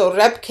 So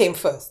rap came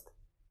first.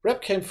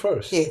 Rap came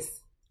first?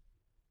 Yes.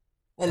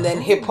 And then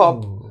hip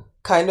hop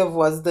kind of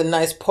was the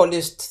nice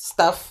polished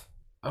stuff.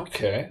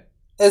 Okay.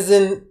 As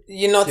in,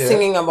 you're not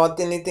singing about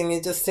anything,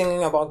 you're just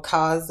singing about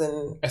cars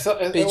and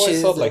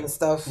bitches and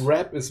stuff.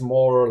 Rap is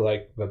more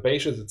like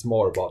vivacious, it's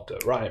more about the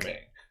rhyming.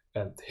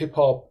 And hip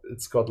hop,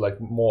 it's got like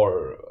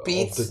more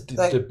beats, of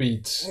the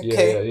beat.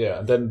 Okay. Yeah.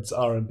 And then it's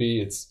R&B,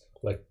 it's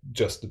like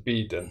just the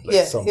beat and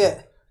like some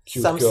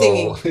cute some girl.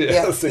 Singing.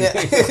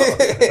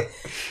 Singing.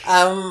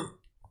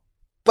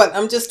 But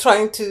I'm just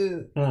trying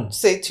to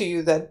say to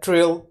you that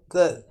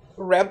the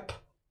rap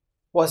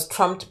was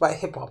trumped by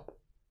hip hop.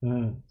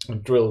 And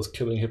drill is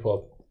killing hip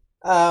hop.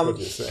 What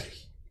do you say?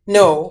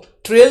 No,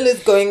 drill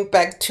is going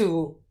back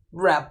to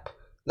rap.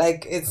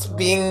 Like it's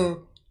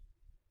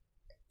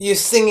you're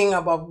singing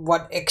about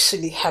what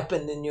actually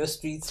happened in your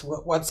streets,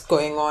 what's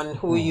going on,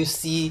 who you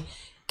see,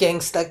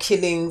 gangster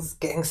killings,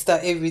 gangster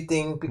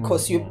everything,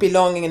 because you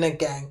belong in a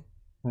gang.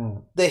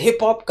 The hip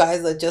hop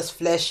guys are just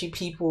flashy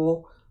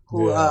people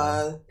who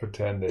are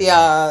pretending.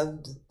 Yeah,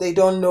 they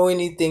don't know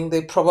anything.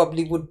 They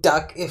probably would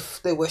duck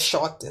if they were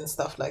shot and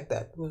stuff like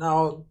that.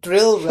 Now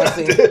drill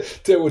rapping,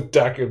 they would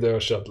duck if they were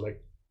shot.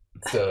 Like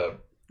no,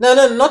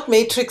 not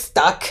Matrix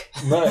duck.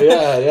 No,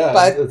 yeah.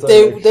 But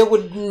they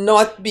would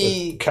not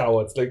be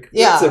cowards. Like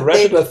yeah, it's a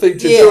regular thing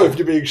to do if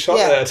you're being shot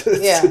at.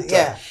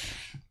 Yeah.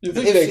 You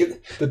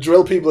think the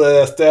drill people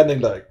are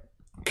standing like,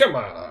 come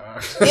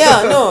on.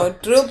 Yeah, no,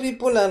 drill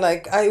people are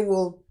like, I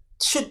will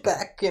shoot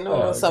back,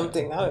 or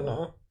something. I don't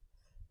know.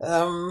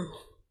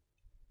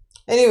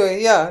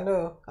 Anyway,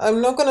 no,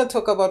 I'm not gonna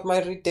talk about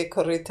my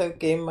Redecorator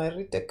game. My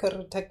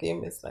Redecorator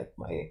game is like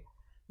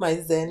my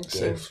Zen game.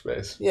 Safe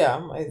space. Yeah,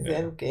 my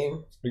Zen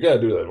game. We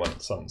gotta do that one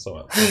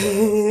somewhere.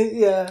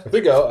 Yeah. I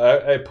think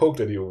I poked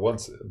at you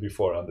once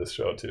before on this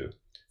show to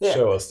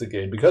show us the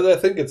game, because I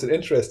think it's an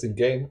interesting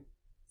game.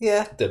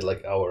 Yeah. That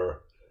like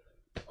our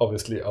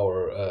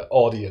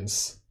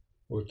audience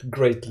would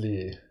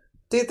greatly.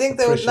 Do you think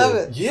they would love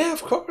it? Yeah,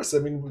 of course. I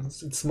mean,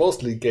 it's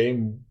mostly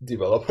game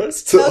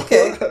developers. So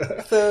okay,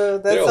 so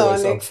that's our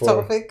next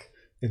topic.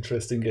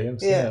 Interesting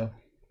games. Yeah.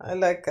 I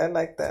like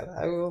that.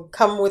 I will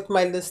come with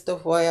my list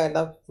of why I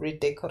love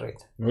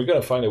Redecorate. We're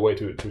gonna find a way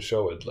to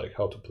show it, like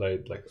how to play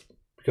it, like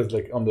because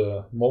like on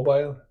the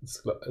mobile,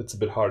 it's a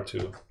bit hard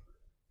to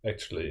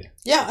actually.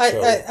 Yeah,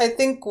 I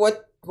think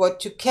what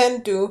you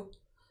can do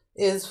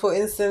is, for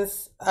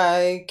instance,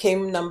 I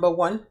came number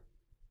 1.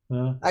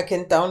 I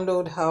can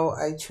download how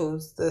I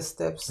chose the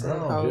steps and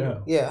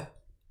how. Yeah.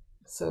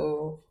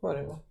 So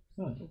whatever,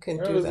 you can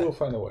do that. We'll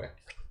find a way.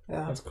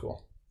 Yeah, that's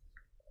cool.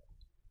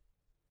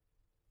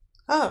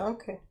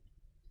 Okay.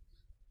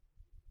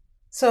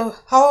 So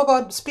how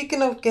about,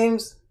 speaking of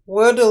games,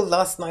 Wordle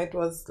last night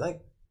was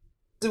like,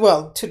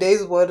 well,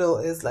 today's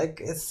Wordle is like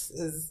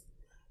is.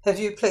 Have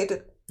you played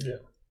it? Yeah.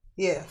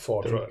 Yeah.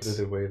 4 tries. Give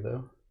it away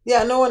though.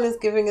 Yeah, no one is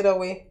giving it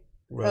away.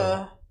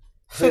 Well,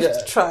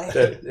 5th try.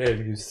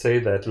 You say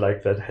that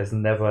like that has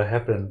never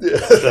happened.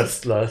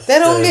 Just last.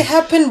 That only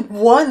happened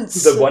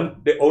once.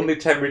 The only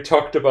time we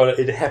talked about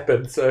it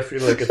happened. So I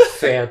feel like it's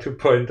fair to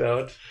point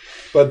out.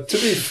 But to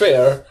be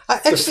fair,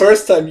 the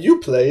first time you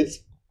played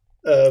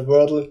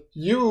Wordle,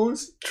 you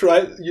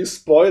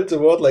spoiled the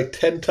word like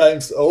 10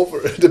 times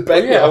over in the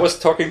background. Yeah, I was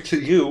talking to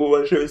you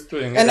while she was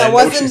doing it. And I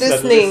wasn't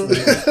listening.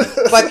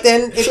 But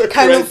then it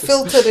kind of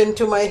filtered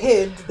into my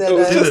head that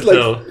was just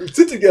like,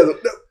 sit together.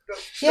 No.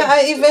 Yeah,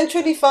 I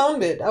eventually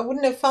found it. I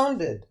wouldn't have found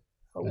it.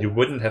 You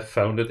wouldn't have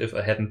found it if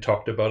I hadn't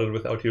talked about it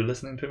without you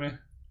listening to me?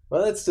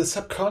 Well, it's the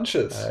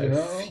subconscious, I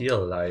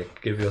feel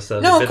like, give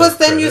yourself no, because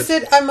then you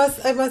said I must.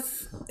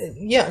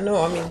 Yeah,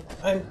 no, I mean,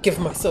 I give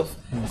myself,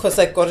 because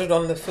I got it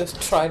on the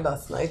 5th try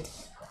last night,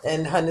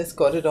 and Hannes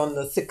got it on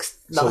the 6th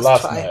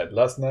try.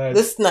 Last night?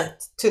 This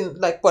night,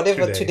 like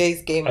whatever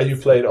today's game is. You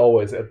played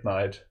always at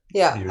night?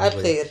 Yeah, usually. I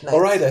play at night.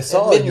 All right, I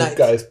saw you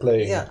guys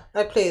playing. Yeah,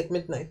 I play at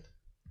midnight.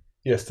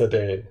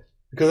 Yesterday,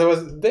 because I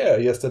was there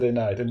yesterday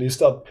night, and you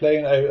started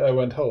playing. I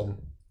went home.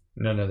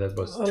 No, that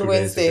was on 2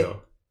 Wednesday. days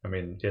ago. I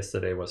mean,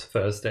 yesterday was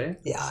Thursday.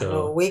 Yeah, so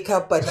no, wake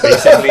up, but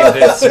basically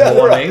this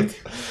morning.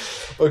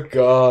 Oh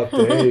God,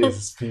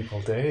 days,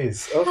 people,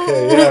 days.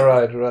 Okay, yeah,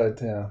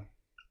 right, yeah.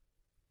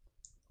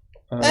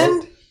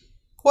 And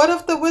what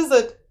of the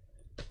wizard?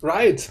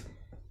 Right.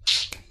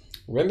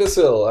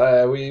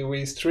 Windowsill.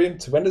 We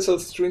streamed. Windowsill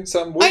streamed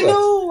some Wizard. I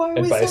know.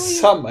 And by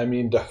some, I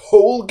mean the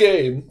whole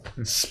game.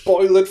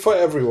 Spoil it for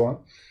everyone.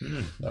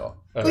 No.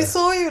 We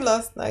saw you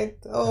last night.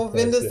 Oh,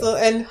 Windowsill.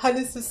 Yeah. And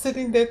Hannes is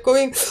sitting there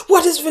going,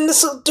 what is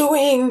Windowsill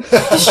doing?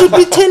 He should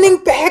be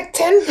turning back.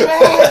 Turn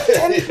back.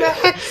 Turn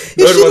back.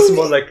 No, it was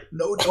more like,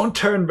 no, don't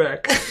turn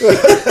back.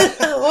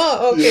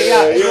 Oh, okay.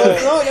 Yeah.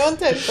 No, don't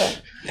turn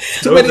back.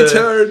 Too many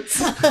turns.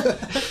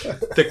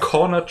 The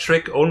corner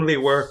trick only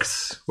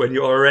works when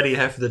you already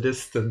have the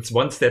distance.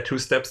 Once they're 2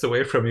 steps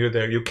away from you,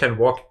 there you can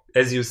walk,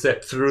 as you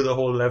said, through the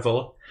whole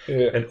level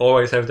and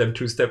always have them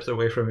 2 steps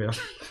away from you.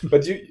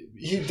 But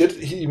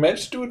he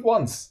managed to do it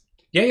once.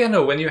 Yeah,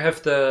 no. When you have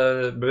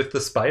with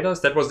the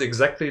spiders, that was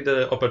exactly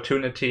the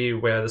opportunity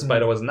where the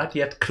spider was not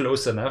yet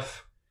close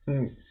enough.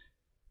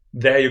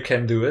 There you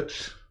can do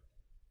it.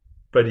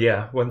 But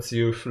yeah, once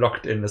you've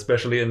locked in,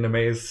 especially in the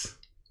maze.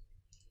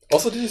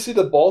 Also, did you see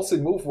the ballsy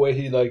move where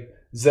he like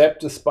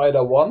zapped the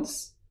spider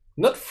once?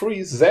 Not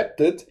freeze,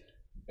 zapped it,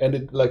 and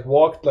it like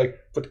walked like,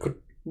 but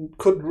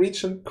couldn't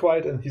reach him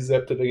quite, and he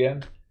zapped it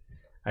again.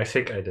 I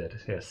think I did.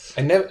 Yes.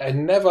 I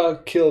never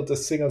killed a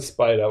single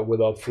spider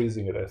without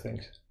freezing it. I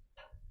think.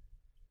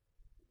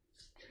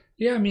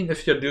 Yeah, I mean,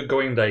 if you're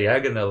going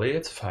diagonally,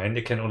 it's fine.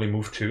 You can only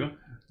move 2.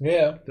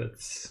 Yeah,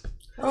 that's.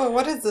 Oh,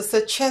 what is this?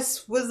 A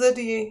chess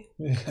wizardy?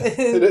 Yeah,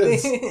 it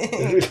is.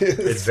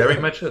 It very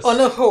much is. On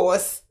a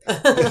horse. No,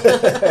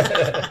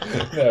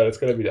 it's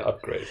gonna be the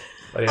upgrade.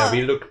 But yeah,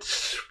 we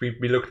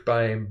looked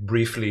by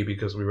briefly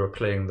because we were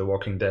playing The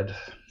Walking Dead.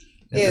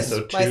 Yes,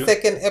 my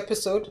 2nd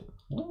episode.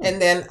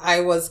 And then I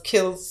was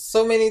killed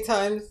so many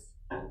times.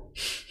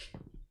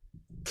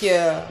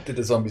 Yeah. Did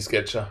the zombie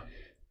sketcher.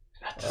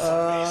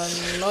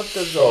 Not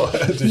the Oh,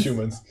 zombie. the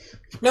humans.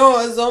 No,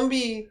 a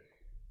zombie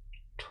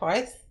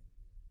twice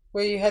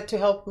where you had to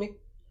help me.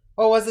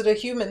 Or was it a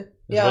human?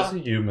 It was a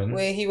human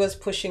Where he was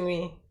pushing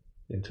me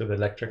into the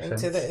electric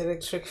fence. into the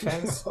electric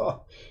fence.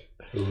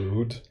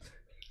 Rude.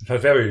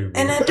 Very rude.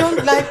 And I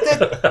don't like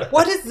that.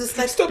 What is this?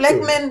 Like Stop black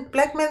doing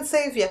man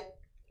savior.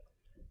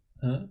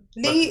 Huh?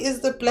 Lee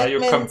is the black Are you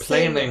man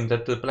complaining savior.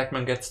 that the black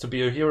man gets to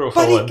be a hero for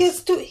But once?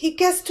 he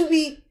gets to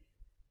be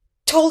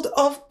told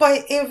off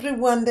by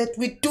everyone that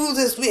we do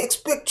this, we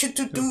expect you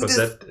to do But this.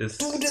 that is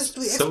do this,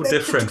 we so expect you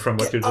different to from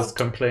what get you just out.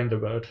 complained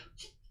about.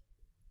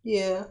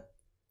 Yeah.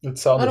 It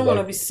sounded I don't want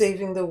to like be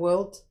saving the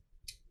world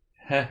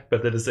Heh,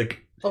 but that is like,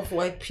 of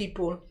white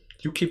people.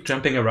 you keep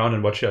jumping around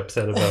and what you're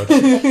upset about.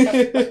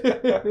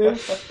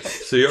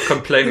 So you're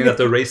complaining that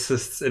the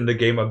racists in the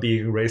game are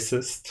being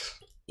racist?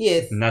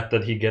 Yes. Not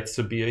that he gets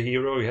to be a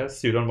hero,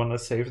 yes? You don't want to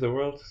save the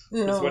world?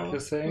 No. Is what you're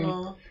saying?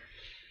 No.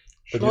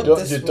 But Not you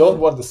this don't one.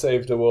 want to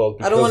save the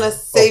world I don't because wanna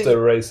save- of the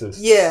racists.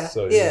 Yeah,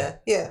 So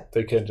yeah.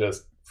 they can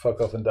just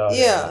fuck off and die.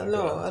 Yeah, Like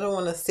no, that. I don't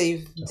want to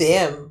save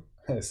them.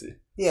 I see.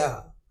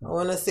 Yeah, I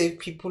want to save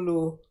people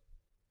who,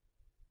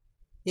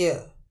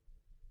 yeah,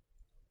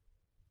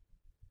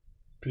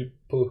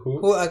 People who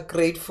who are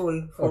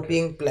grateful for Okay.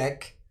 being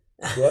black.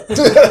 what?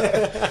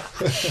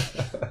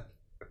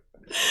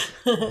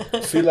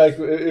 Feel like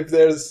if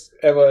there's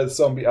ever a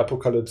zombie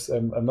apocalypse,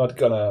 I'm not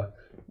gonna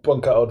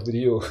bunker out with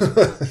you.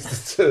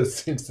 It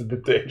seems a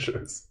bit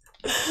dangerous.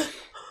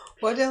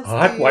 What else?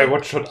 What? do you- Why?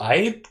 What should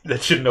I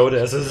let you know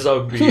there's a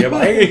zombie? Am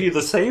I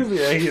the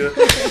savior here?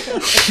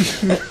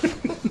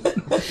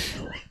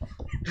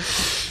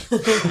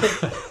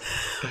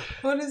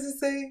 What does it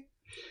say?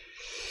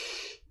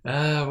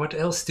 What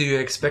else do you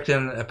expect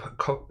in an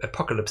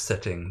apocalypse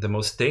setting? The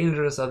most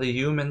dangerous are the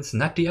humans,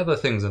 not the other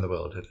things in the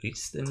world, at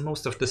least in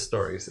most of the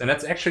stories. And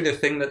that's actually the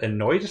thing that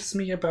annoys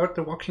me about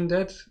The Walking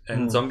Dead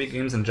and zombie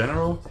games in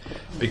general,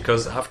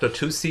 because after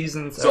 2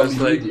 seasons, I was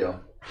like,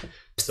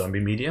 zombie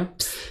media.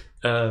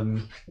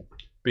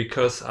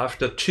 Because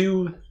after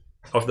 2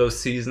 of those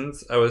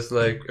seasons, I was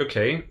like,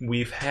 okay,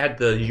 we've had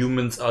the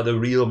humans are the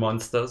real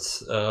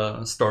monsters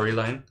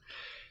storyline.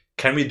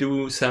 Can we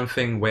do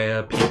something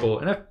where people,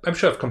 and I'm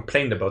sure I've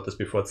complained about this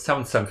before, it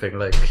sounds something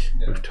like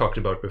we've talked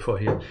about before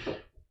here.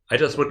 I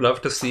just would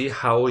love to see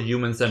how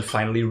humans then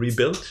finally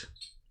rebuild.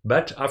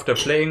 But after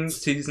playing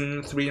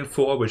season 3 and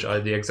 4, which are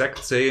the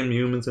exact same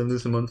humans and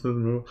this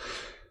monsters,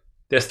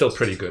 they're still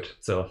pretty good,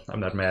 so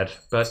I'm not mad.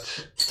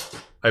 But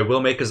I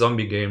will make a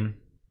zombie game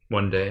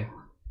one day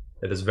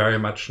that is very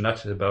much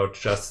not about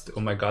just,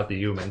 oh my god, the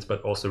humans,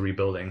 but also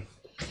rebuilding.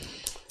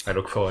 I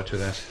look forward to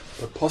that.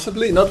 But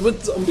possibly not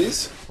with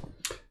zombies.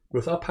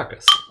 With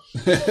alpacas.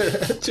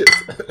 Cheers.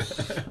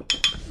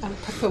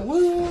 Alpaca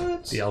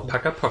wood. The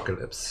alpaca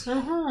apocalypse.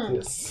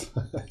 Yes.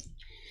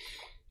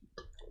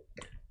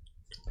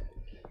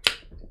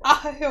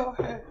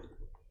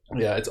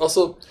 Yeah, it's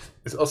also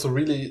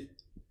really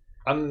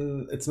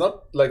it's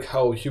not like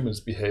how humans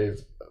behave,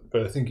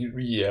 but I think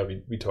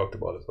we talked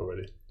about it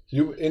already.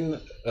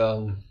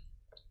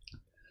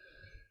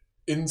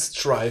 In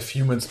Strife,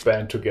 humans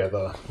band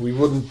together. We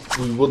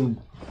wouldn't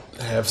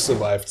have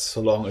survived so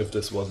long if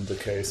this wasn't the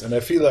case. And I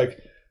feel like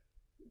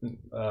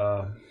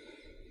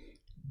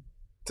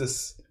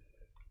this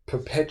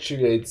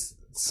perpetuates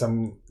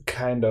some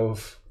kind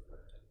of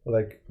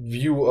like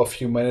view of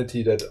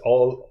humanity that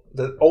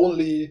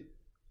only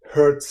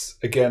hurts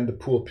again the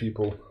poor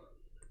people,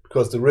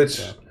 because the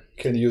rich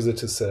can use it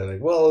to say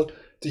like, well,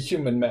 the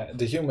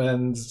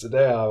humans,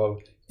 they are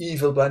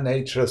evil by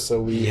nature,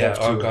 so we have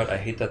to. Oh god, I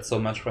hate that so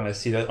much when I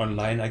see that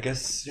online. I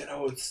guess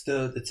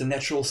it's a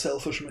natural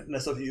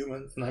selfishness of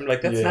humans, and I'm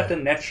like, that's not the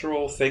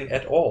natural thing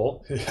at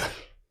all. Yeah.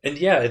 And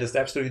yeah, it is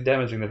absolutely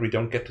damaging that we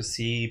don't get to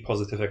see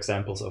positive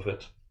examples of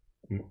it.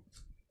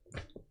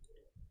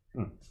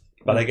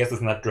 But I guess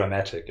it's not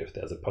dramatic if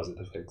there's a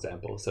positive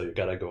example, so you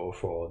gotta go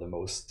for the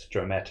most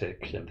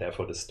dramatic and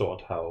therefore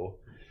distort how.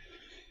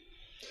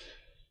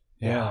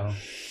 Yeah.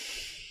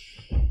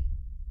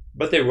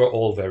 But they were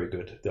all very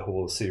good. The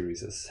whole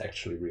series is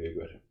actually really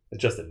good. It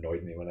just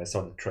annoyed me when I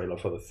saw the trailer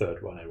for the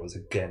 3rd one. I was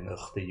again,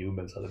 the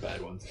humans are the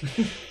bad ones.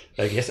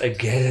 Like, yes, I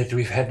get it.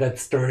 We've had that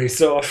story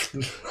so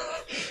often.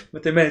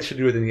 But they managed to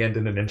do it in the end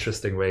in an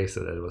interesting way,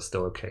 so that it was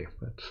still okay.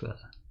 But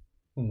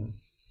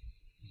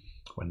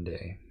one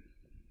day.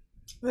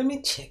 Let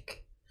me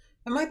check.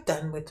 Am I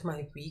done with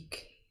my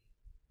week?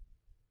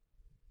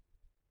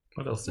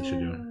 What else did you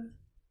do?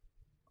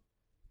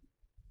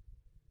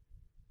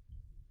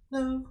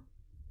 No.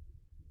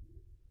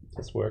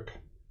 Just work.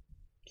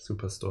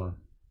 Superstore.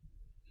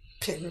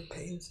 Favorite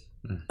pains.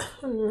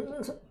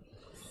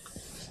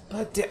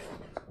 But yeah.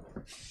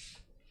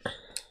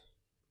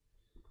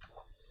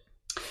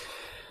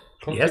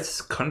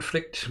 Yes,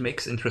 conflict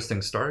makes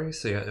interesting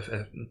stories. So yeah,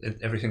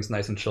 if everything's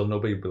nice and chill,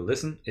 nobody will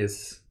listen,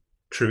 is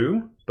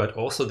true. But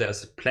also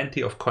there's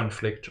plenty of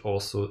conflict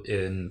also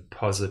in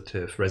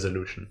positive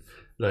resolution.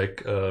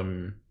 like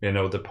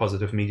the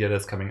positive media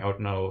that's coming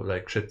out now,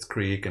 like Schitt's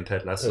Creek and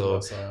Ted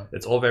Lasso.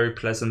 It's all very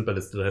pleasant, but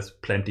it still has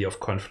plenty of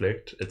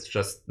conflict. It's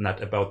just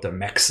not about the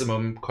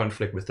maximum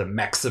conflict with the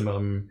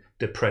maximum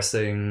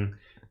depressing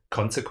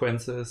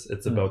consequences.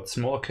 It's about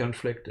small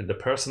conflict in the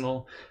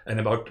personal and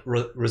about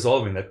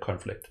resolving that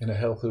conflict in a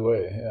healthy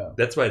way. Yeah,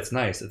 that's why it's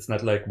nice. It's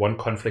not like one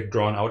conflict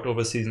drawn out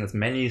over a season. It's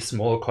many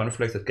small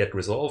conflicts that get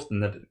resolved,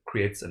 and that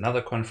creates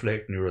another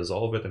conflict, and you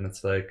resolve it, and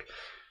it's like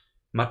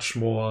much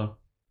more.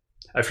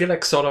 I feel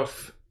like sort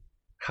of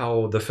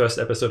how the first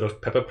episode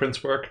of Pepper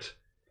Prince worked.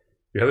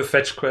 You have a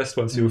fetch quest.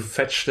 Once you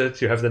fetched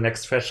it, you have the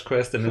next fetch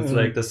quest, and it's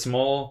like the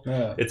small.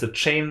 Yeah. It's a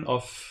chain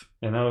of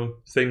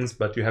things,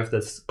 but you have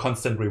this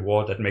constant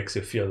reward that makes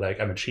you feel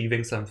like I'm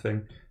achieving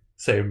something.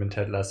 Same in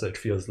Ted Lasso. It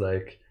feels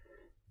like,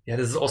 yeah,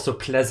 this is also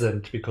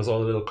pleasant because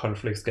all the little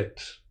conflicts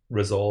get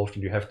resolved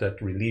and you have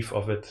that relief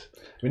of it.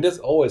 I mean, there's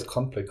always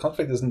conflict.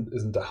 Conflict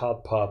isn't the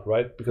hard part,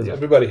 right? Because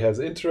everybody has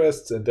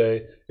interests, and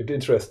if the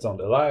interests don't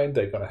align,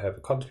 they're gonna have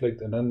a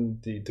conflict. And then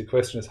the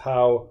question is,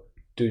 how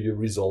do you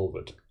resolve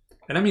it?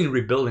 And I mean,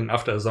 rebuilding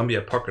after a zombie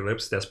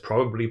apocalypse, there's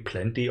probably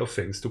plenty of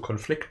things to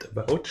conflict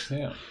about.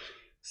 Yeah.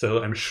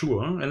 So I'm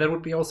sure, and that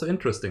would be also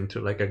interesting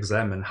to like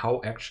examine how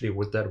actually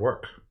would that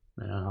work?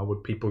 How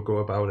would people go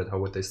about it? How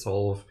would they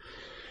solve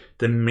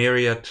the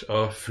myriad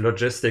of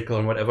logistical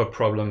and whatever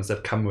problems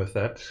that come with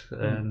that?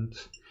 And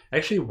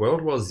actually,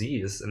 World War Z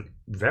is a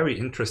very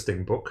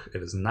interesting book.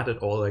 It is not at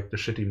all like the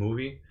shitty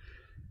movie.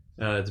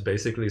 It's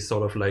basically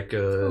sort of like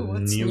a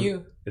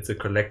new. It's a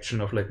collection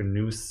of like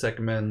news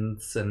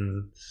segments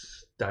and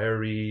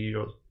diary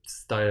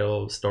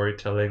style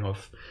storytelling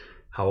of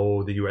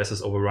how the US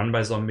is overrun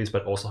by zombies,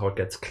 but also how it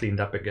gets cleaned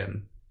up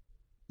again.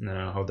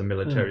 How the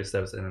military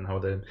steps in and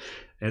how and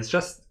it's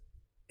just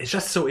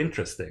so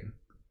interesting.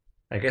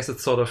 I guess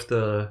it's sort of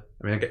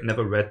I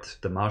never read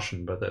The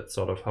Martian, but that's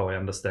sort of how I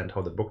understand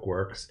how the book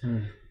works.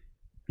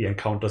 He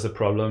encounters a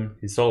problem,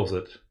 he solves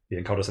it. He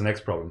encounters the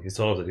next problem, he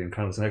solves it. He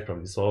encounters the next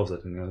problem, he solves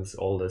it. And it's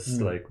all this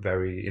like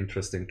very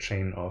interesting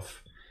chain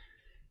of,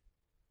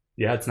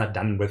 it's not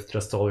done with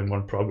just solving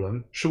one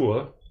problem,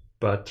 sure,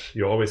 but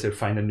you always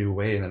find a new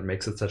way, and it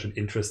makes it such an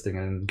interesting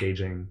and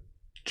engaging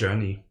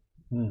journey.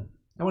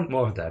 I want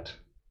more of that.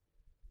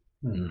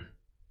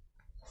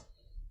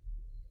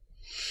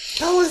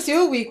 How was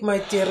your week, my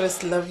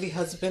dearest, lovely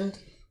husband?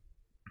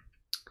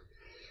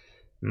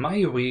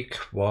 My week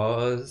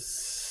was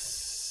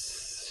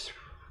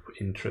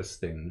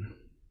interesting.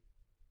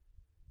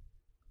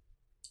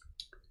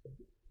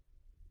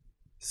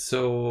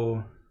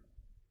 So,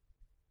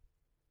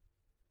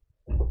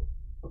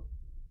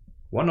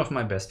 one of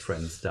my best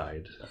friends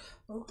died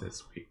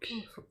this week.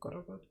 I forgot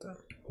about that.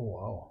 Oh,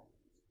 wow.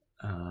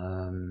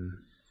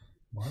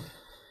 What?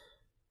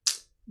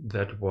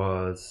 That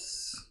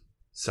was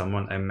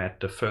someone I met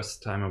the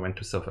first time I went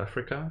to South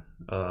Africa.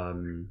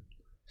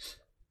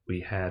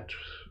 We had,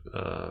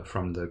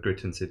 from the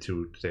Goethe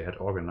Institute, they had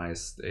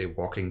organized a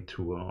walking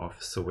tour of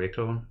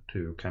Soweto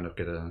to kind of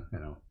get a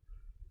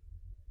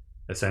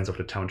sense of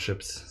the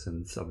townships,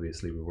 since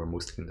obviously we were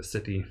mostly in the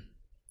city,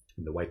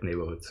 in the white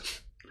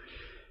neighborhoods.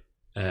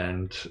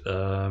 And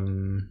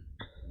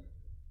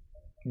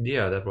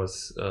that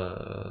was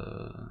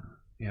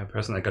a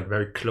person I got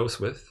very close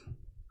with.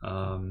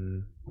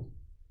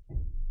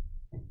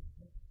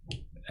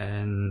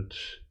 And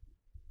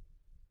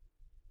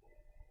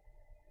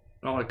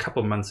a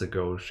couple months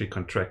ago, she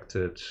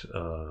contracted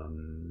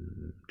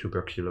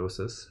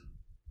tuberculosis.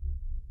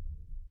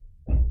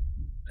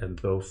 And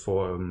though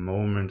for a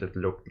moment it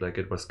looked like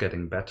it was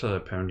getting better,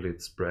 apparently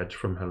it spread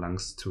from her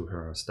lungs to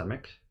her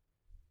stomach.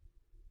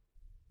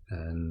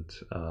 And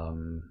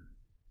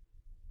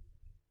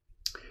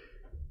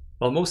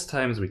most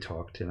times we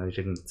talked, it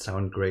didn't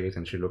sound great,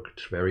 and she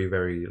looked very,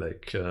 very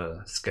like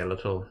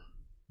skeletal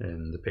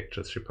in the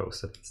pictures she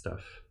posted and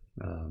stuff.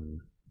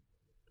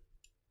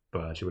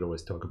 But she would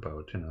always talk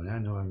about,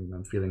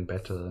 I'm feeling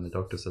better, and the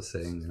doctors are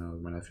saying,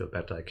 when I feel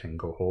better, I can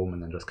go home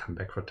and then just come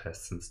back for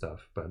tests and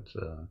stuff. But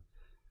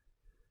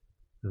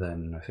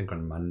then I think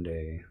on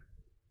Monday,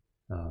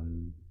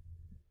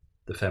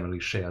 the family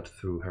shared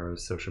through her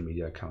social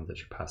media account that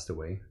she passed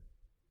away.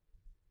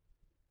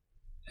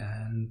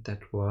 And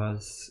that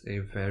was a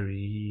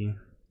very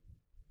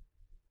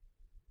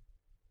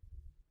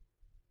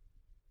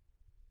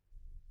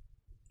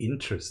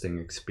interesting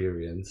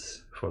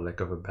experience, for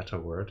lack of a better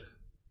word.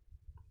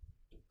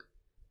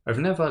 I've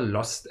never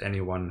lost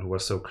anyone who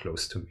was so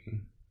close to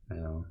me,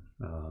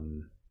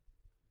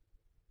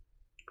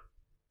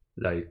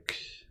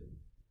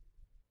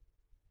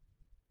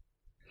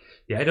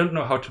 I don't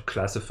know how to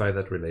classify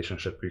that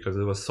relationship, because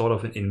it was sort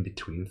of an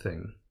in-between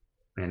thing.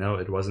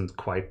 It wasn't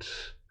quite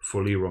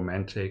fully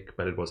romantic,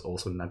 but it was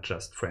also not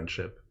just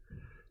friendship.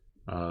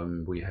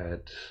 We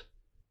had,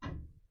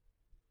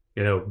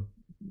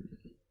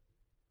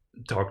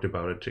 talked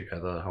about it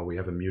together, how we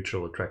have a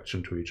mutual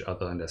attraction to each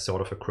other, and there's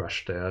sort of a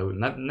crush there.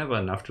 Never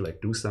enough to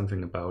do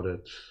something about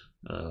it.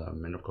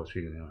 And of course,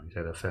 we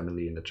had a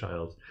family and a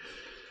child.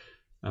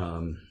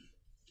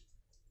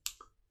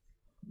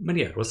 but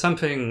yeah, it was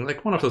something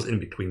like one of those in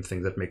between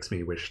things that makes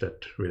me wish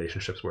that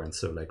relationships weren't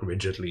so like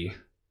rigidly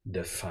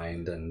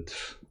defined and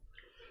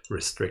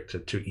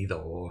restricted to either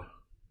or,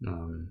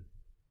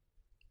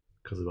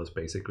 because it was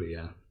basically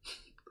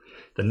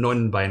the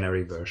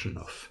non-binary version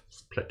of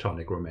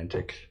platonic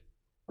romantic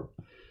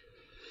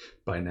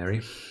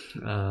binary.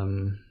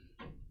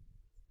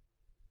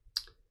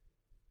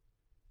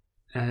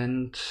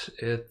 And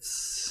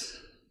it's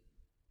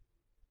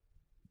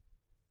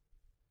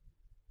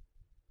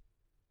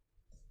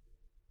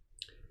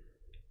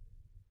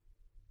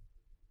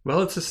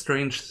well, it's a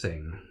strange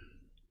thing.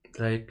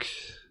 Like,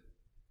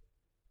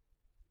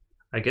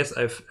 I guess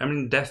I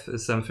mean, death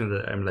is something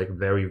that I'm like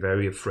very,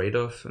 very afraid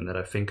of, and that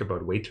I think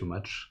about way too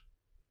much,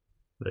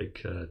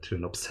 like to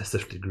an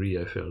obsessive degree,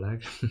 I feel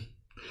like.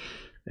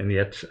 And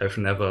yet I've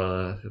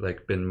never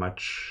like been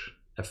much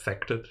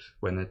affected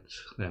when it,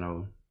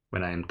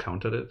 when I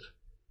encountered it.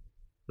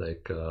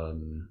 Like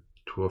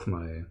two of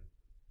my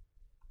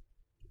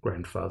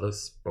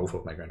grandfathers, both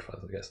of my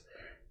grandfathers, I guess,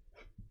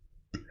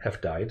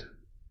 have died.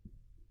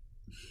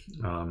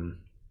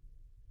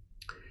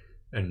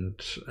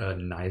 And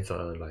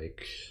neither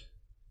like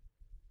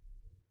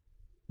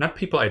not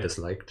people I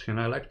disliked,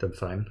 I liked them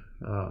fine.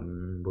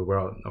 We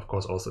were of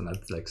course also not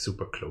like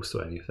super close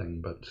to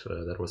anything, but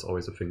that was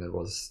always a thing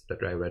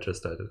that I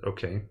registered.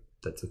 Okay,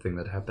 that's a thing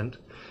that happened.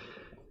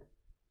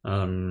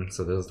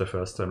 So this is the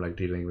first time like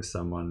dealing with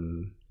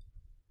someone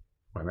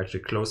who I'm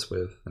actually close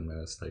with, and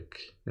there's like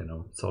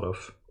sort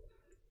of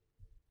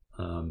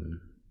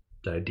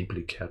that I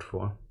deeply cared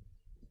for.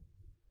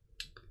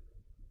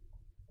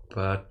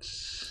 But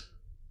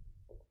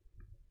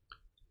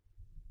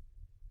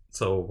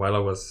so while I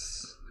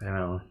was,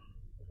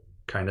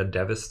 kind of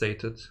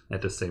devastated,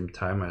 at the same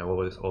time, I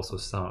always also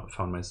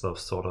found myself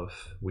sort of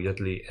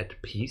weirdly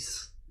at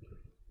peace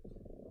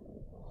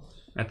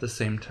at the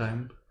same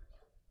time.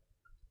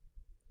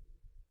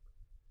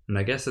 And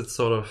I guess it's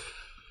sort of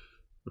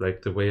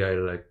like the way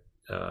I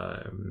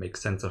make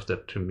sense of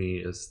that to me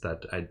is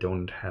that I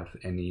don't have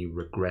any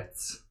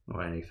regrets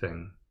or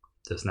anything.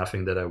 There's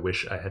nothing that I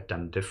wish I had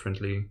done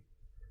differently.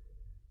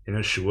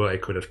 Sure, I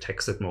could have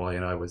texted more.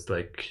 I was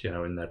like,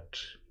 in that,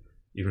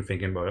 even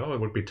thinking about, it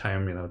would be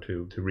time,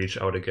 to reach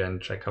out again,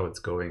 check how it's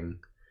going.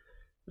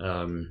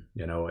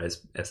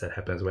 As that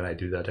happens when I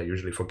do that, I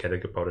usually forget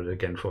about it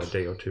again for a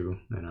day or two,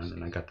 and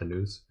then I got the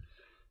news.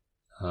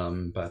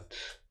 But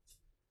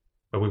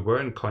we were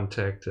in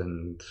contact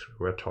and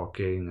we're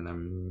talking, and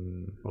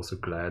I'm also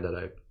glad that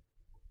I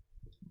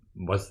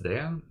was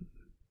there.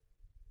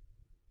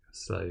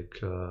 It's like,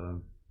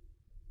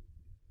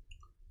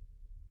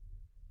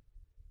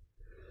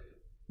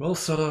 well,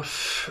 sort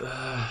of,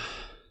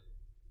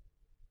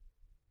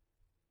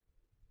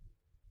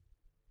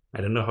 I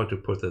don't know how to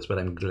put this, but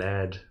I'm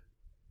glad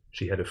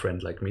she had a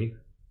friend like me.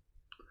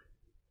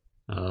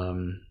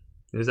 That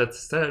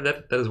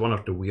is one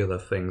of the weirder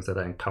things that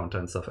I encounter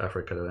in South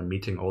Africa, that I'm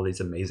meeting all these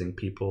amazing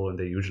people and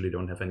they usually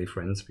don't have any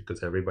friends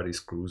because everybody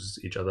screws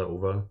each other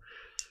over.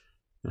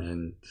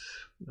 And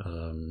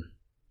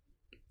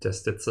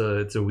just it's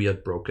a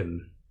weird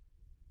broken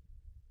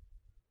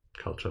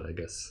culture, I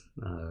guess,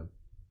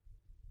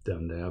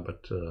 down there.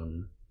 But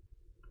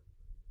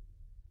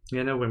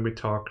when we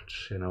talked,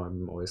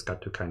 I'm always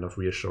got to kind of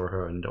reassure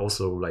her, and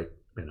also like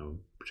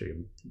she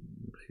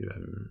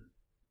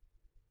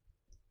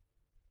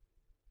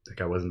like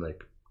I wasn't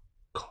like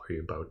coy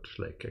about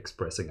like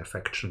expressing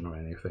affection or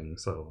anything.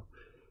 So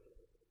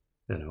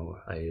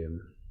I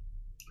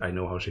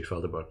know how she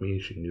felt about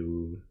me. She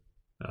knew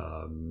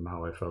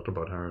how I felt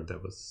about her. There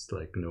was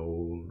like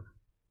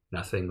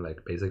nothing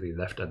like basically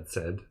left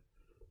unsaid,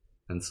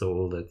 and so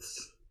all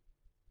that's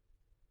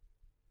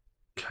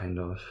kind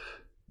of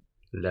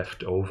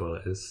left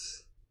over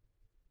is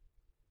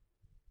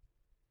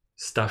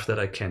stuff that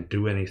I can't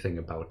do anything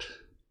about.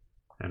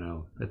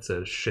 It's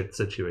a shit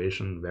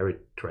situation, very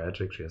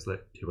tragic. She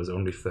was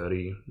only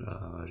 30.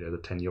 She has a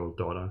 10-year-old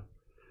daughter.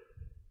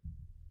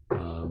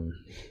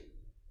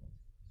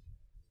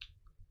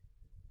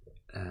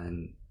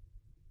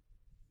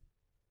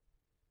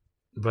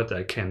 But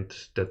I can't.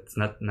 That's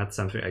not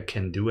something I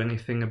can do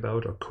anything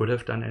about or could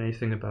have done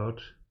anything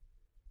about.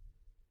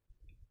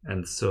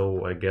 And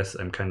so I guess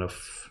I'm kind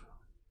of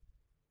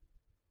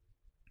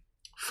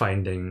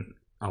finding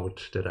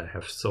out that I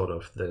have sort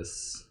of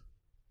this,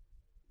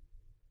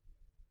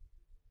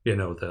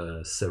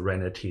 the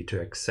serenity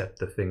to accept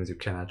the things you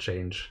cannot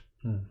change.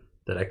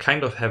 That I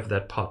kind of have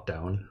that part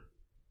down.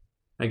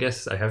 I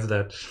guess I have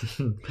that,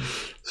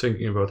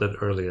 thinking about that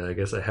earlier, I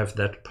guess I have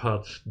that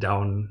part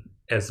down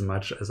as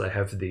much as I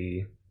have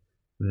the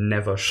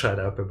never shut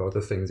up about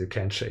the things you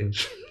can't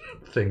change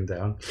thing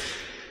down.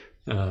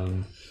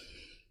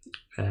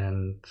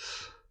 And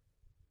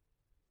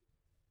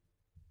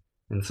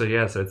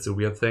so so it's a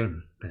weird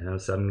thing.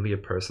 Suddenly a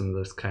person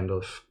just kind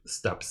of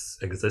stops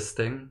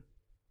existing,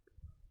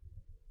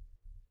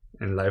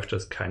 and life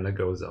just kind of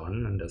goes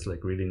on, and there's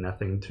like really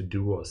nothing to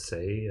do or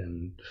say,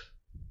 and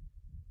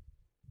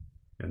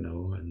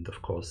and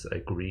of course I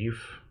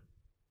grieve.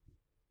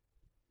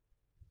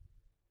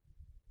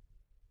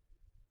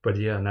 But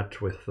yeah,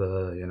 not with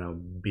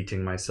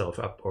beating myself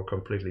up or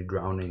completely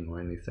drowning or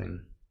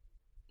anything.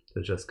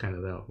 They're just kind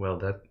of, well,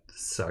 that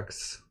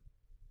sucks.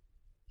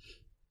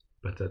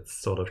 But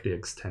that's sort of the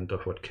extent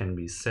of what can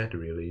be said,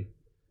 really.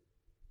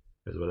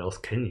 Because what else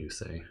can you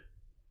say?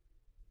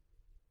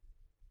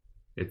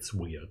 It's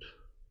weird.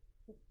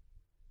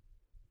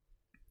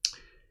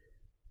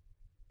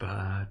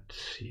 But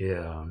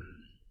yeah,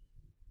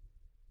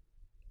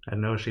 I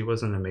know she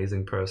was an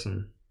amazing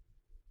person.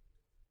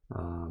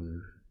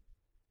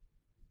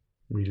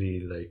 Really,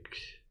 like,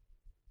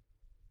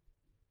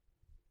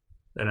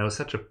 and it was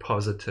such a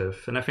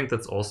positive, and I think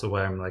that's also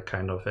why I'm like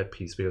kind of at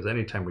peace, because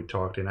anytime we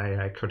talked, and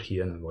I could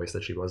hear in her voice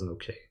that she wasn't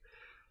okay.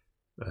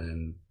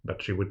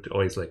 But she would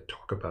always like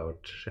talk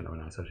about,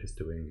 that's how she's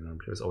doing,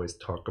 she was always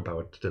talk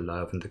about the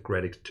love and the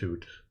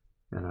gratitude,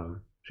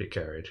 she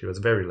carried. She was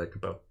very like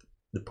about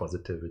the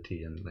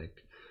positivity and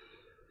like,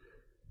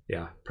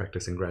 yeah,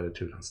 practicing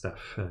gratitude and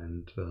stuff.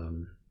 And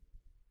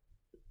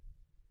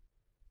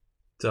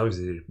it's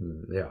obviously,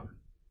 yeah,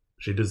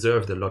 she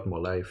deserved a lot more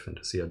life and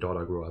to see her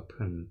daughter grow up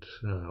and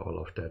all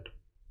of that.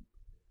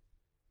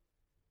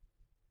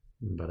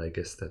 But I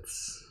guess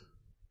that's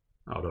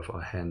out of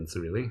our hands,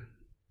 really.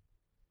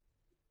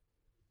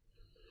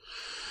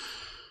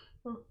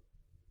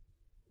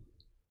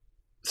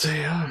 So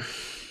yeah.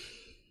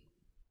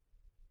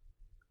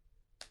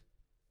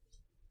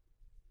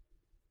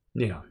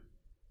 Yeah.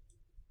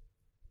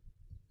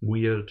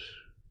 Weird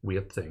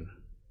thing.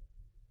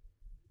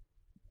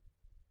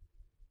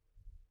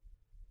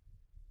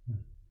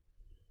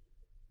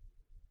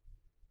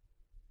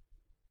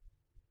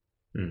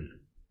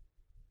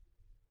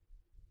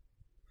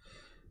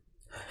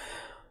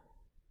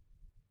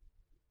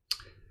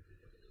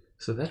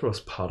 So that was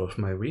part of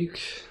my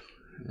week,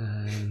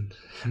 and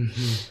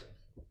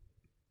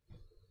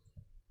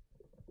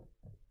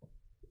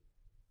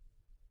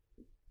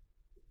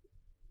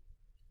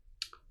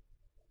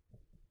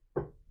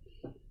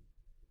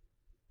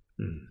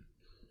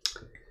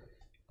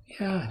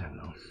yeah, I don't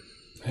know.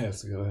 Yeah,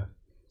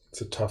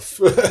 it's a tough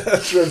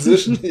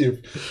transition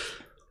you've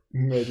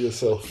made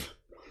yourself.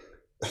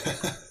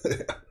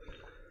 Yeah.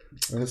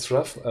 And it's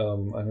rough.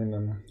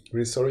 I'm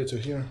really sorry to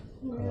hear,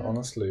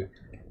 honestly.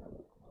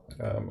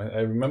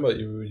 I remember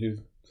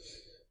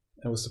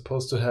I was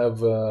supposed to have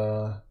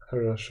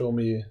her show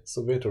me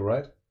Soweto,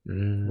 right?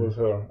 With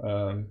her.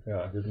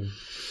 I didn't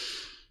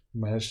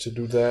manage to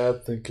do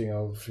that, thinking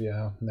of,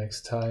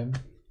 next time.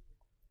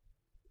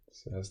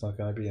 So it's not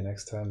going to be a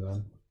next time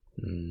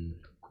then.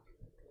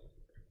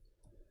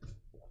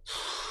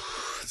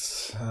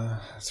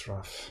 It's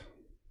rough.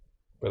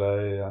 But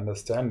I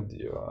understand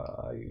you.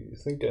 I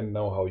think I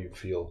know how you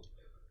feel.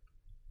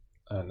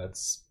 And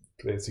that's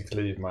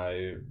basically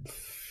my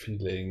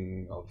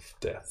feeling of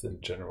death in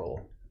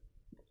general.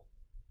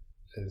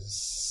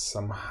 Is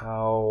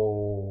somehow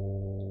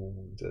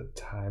the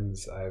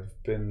times I've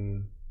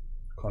been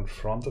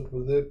confronted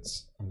with it,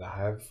 and I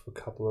have a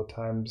couple of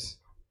times,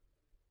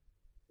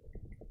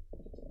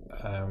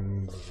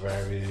 I'm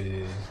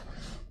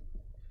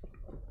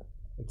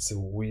it's a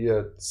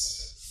weird,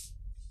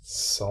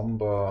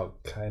 somber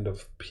kind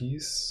of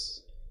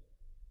peace,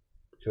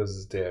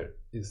 because there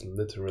is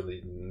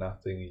literally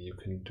nothing you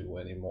can do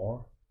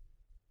anymore.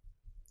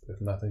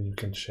 There's nothing you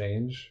can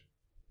change.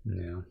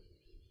 Yeah.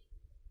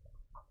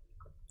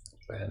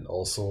 And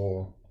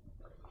also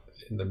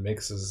in the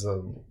mix is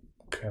a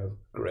kind of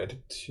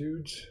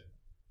gratitude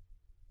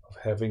of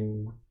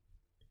having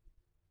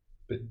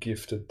been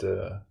gifted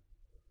the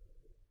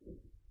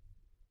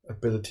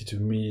ability to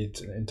meet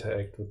and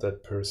interact with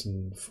that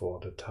person for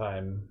the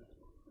time,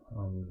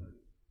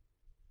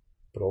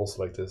 but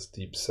also like this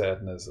deep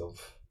sadness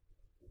of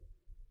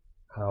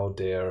how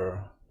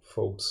their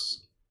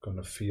folks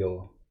gonna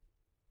feel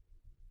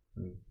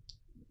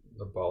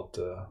about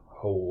the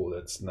hole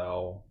that's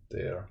now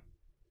there.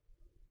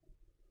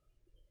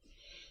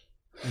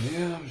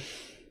 Yeah.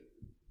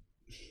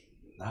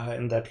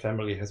 And that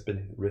family has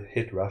been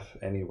hit rough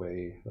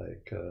anyway.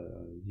 Like a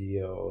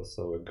year or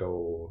so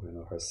ago,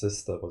 her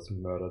sister was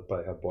murdered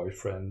by her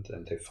boyfriend,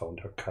 and they found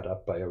her cut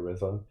up by a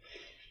river,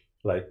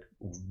 like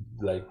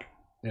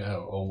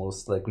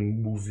almost like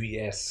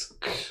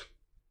movie-esque.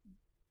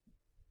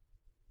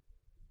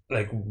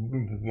 Like,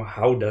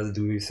 how do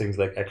these things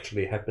like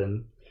actually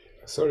happen?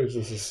 Sorry if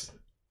this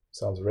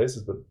sounds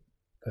racist, but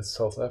that's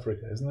South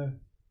Africa, isn't it?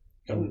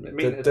 I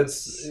mean,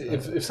 that's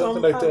if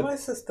something like that. My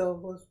sister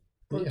was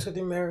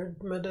brutally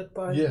murdered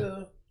by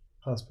the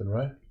husband,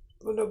 right?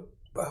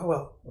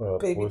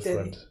 Baby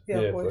boyfriend.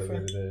 daddy.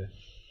 Boyfriend. Baby daddy.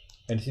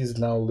 And he's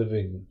now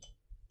living.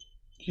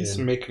 He's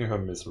making her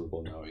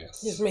miserable now.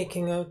 Yes. He's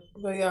making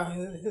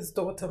his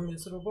daughter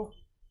miserable.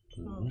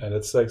 Mm-hmm. And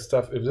it's like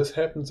stuff. If this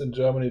happens in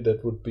Germany,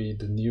 that would be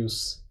the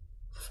news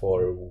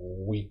for a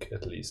week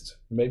at least,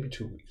 maybe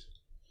 2 weeks.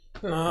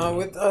 No,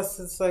 with us,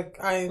 it's like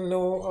I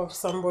know of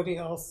somebody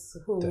else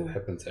that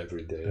happens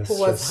every day. Who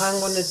was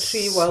hung on a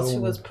tree while she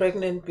was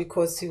pregnant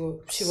because she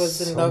was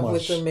in love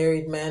with a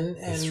married man,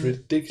 and it's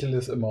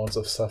ridiculous amounts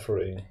of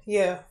suffering.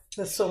 Yeah,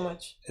 There's so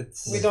much.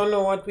 It's We don't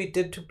know what we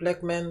did to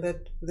black men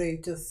that they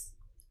just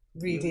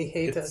really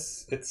hate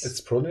us. It's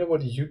probably not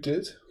what you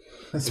did.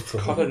 It's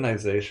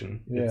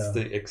colonization. Yeah. It's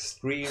the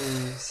extreme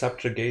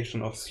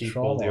subjugation of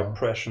people, the trauma.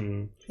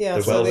 oppression, Yeah,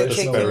 the so wealth they're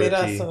taking it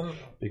disparity. us on.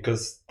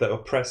 Because the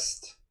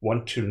oppressed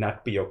want to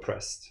not be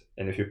oppressed.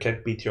 And if you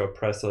can't beat your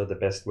oppressor, the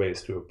best way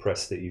is to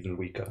oppress the even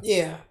weaker.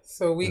 Yeah,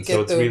 so we And get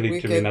so it's the really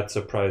we to get be not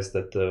surprised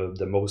that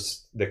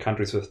the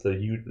countries with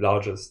the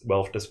largest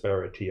wealth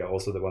disparity are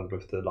also the ones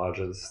with the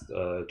largest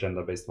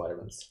gender-based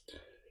violence,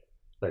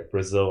 like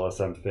Brazil or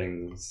some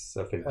things.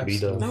 I think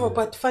Absolutely. Grida. no,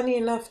 but funny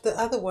enough, the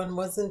other one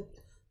wasn't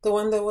the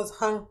one that was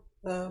hung.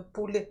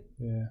 Pule.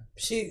 Yeah.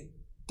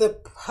 The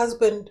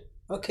husband.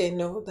 Okay,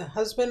 no, the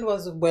husband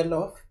was well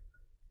off,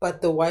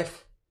 but the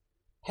wife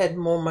had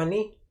more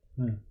money.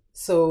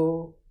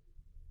 So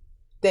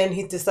then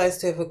he decides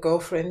to have a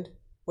girlfriend.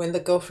 When the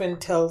girlfriend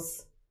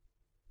tells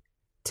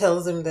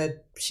him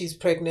that she's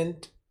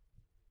pregnant,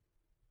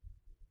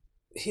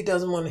 he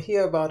doesn't want to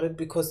hear about it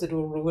because it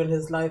will ruin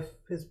his life,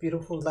 his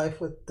beautiful life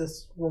with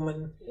this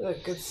woman.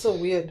 Like, it's so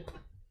weird.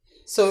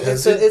 So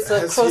Has it's he-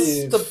 across has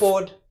he- the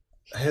board.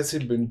 Has he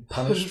been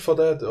punished for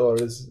that, or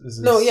is this...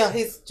 No, yeah,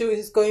 he's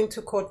going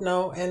to court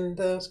now, and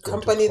the going to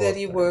company that court,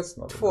 he that's worked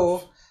not for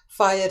enough.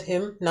 fired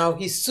him. Now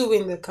he's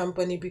suing the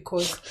company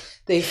because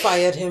they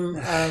fired him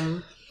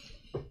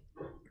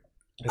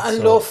It's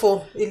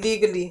unlawful,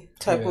 illegally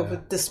type of a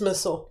Yeah.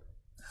 dismissal.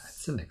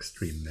 It's an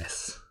extreme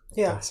mess.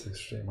 Yeah, That's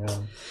extreme, yeah.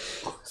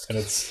 And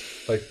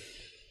it's like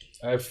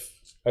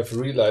I've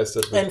realized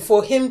that and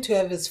for him to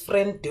have his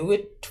friend do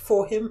it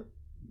for him,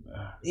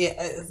 yeah,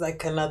 it's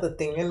like another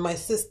thing. And my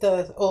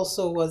sister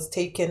also was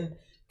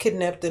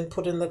kidnapped and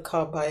put in the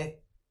car by,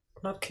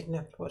 not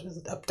kidnapped, what is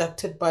it,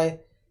 abducted by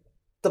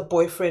the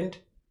boyfriend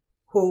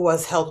who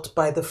was helped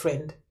by the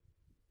friend.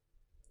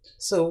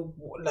 So,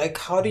 like,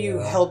 how do you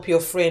Yeah. help your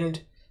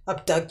friend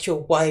abduct your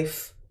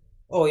wife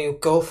or your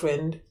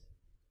girlfriend?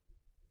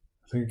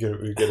 I think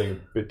we're getting a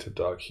bit too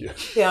dark here.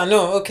 Yeah,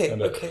 no, okay,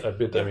 And okay. a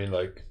bit, I mean,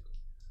 like,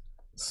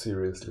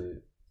 seriously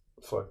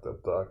fucked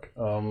up dark.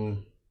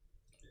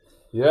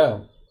 Yeah.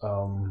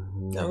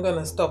 I'm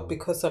gonna stop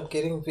because I'm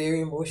getting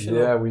very emotional.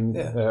 Yeah,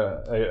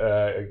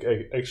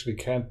 I actually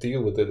can't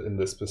deal with it in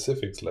the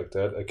specifics like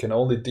that. I can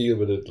only deal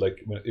with it like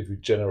if we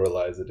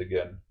generalize it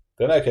again.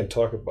 Then I can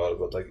talk about it,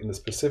 but like in the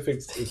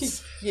specifics,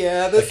 it's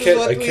Yeah, I this is can't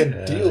what I we.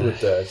 can't deal with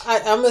that.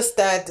 I'm a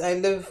stat. I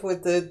live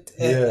with it.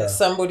 Yeah.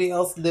 Somebody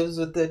else lives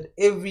with it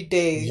every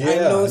day. I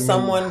Yeah, know I mean,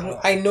 someone.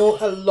 I know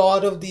a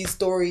lot of these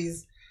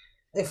stories.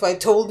 If I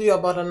told you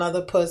about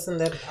another person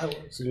that I would,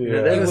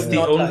 Yeah, That I is would the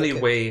not only like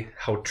it. way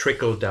how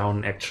trickle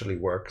down actually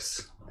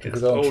works. It's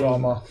Without only-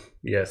 trauma.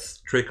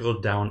 Yes, trickle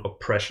down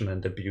oppression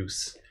and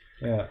abuse.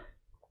 Yeah,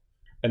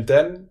 and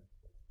then,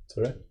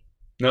 sorry.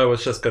 No, I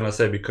was just gonna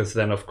say, because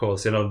then of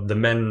course, the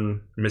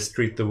men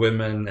mistreat the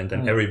women, and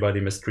then everybody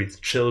mistreats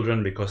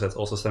children, because that's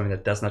also something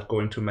that does not go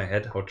into my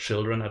head, how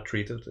children are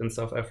treated in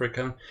South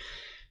Africa.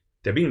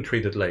 They're being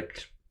treated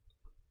like,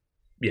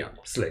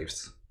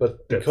 slaves.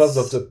 But because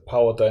of the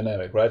power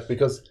dynamic, right?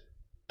 Because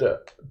the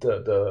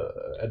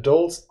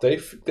adults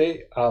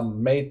they are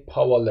made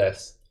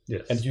powerless,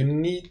 Yes. and you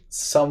need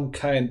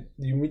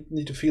you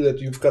need to feel that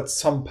you've got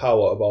some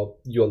power about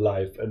your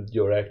life and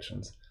your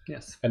actions.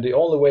 Yes. And the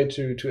only way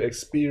to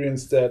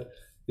experience that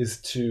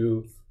is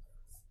to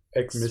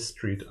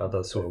Mistreat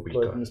others who are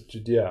weaker.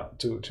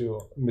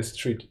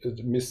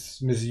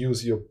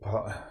 misuse your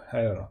power.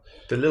 I don't know.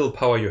 The little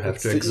power you have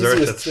It's to the exert.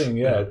 easiest thing,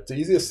 yeah. The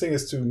easiest thing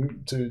is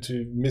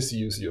to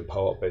misuse your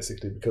power,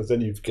 basically, because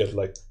then you get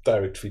like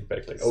direct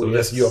feedback, like, So oh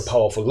yes, that's- you are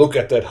powerful. Look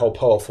at that, how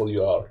powerful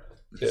you are.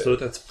 Yeah. So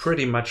that's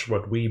pretty much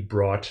what we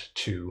brought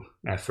to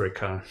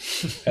Africa.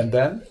 And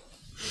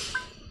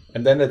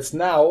then it's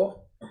now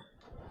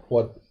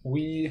what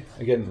we,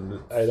 again,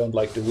 I don't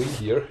like the we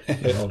here,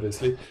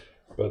 obviously,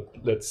 but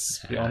let's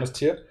be honest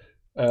here.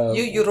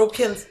 You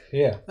Europeans.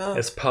 Yeah.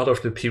 As part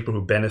of the people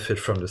who benefit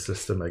from the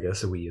system, I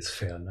guess we is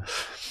fair enough.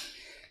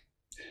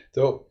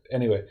 So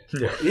anyway,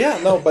 Yeah.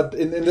 no, but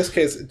in this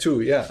case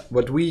too, yeah,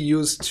 what we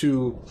use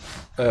to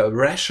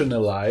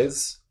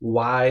rationalize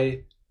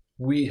why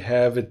we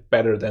have it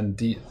better than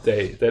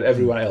than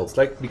everyone else,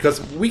 like,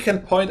 because we can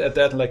point at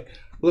that and like,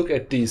 look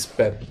at these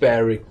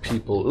barbaric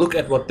people, look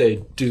at what they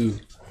do.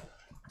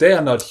 They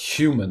are not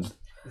human.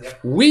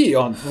 We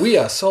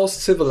are so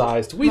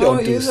civilized. We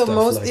don't do you're stuff the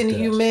most like that.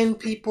 inhumane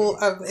people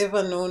I've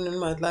ever known in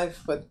my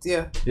life. But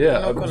yeah, Yeah,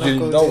 I'm not gonna you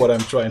go know there. what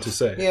I'm trying to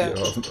say. Yeah.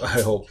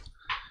 I hope.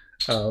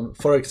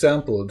 For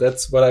example,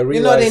 that's what I You're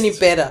realized. not any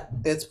better.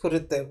 Let's put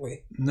it that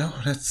way. No,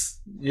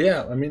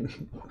 I mean,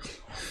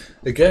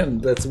 again,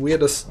 that's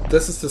weird.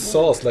 This is the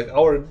source. Like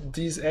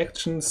these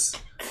actions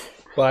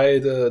by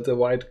the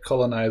white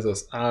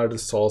colonizers are the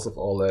source of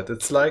all that.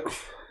 It's like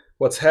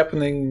what's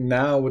happening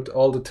now with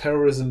all the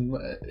terrorism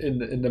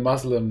in the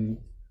Muslim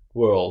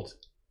world.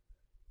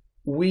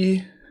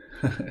 We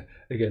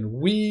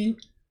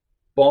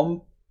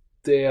bomb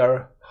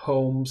their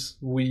homes.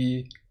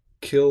 We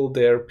kill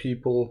their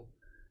people.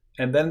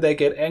 And then they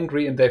get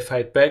angry and they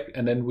fight back,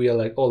 and then we are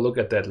like, oh, look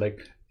at that, like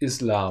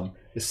Islam.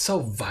 is so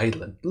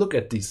violent. Look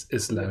at these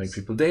Islamic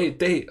people.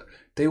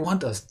 They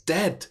want us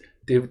dead.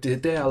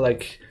 They are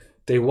like,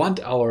 they want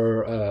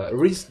our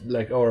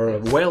our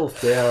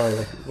wealth. They are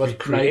like, we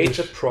create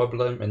a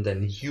problem and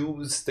then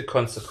use the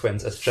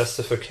consequence as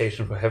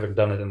justification for having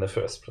done it in the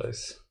first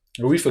place.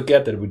 We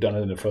forget that we've done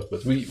it in the first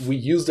place. We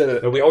use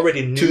that. We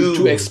already knew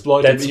to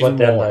exploit that's them even what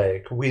they're more.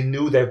 like. We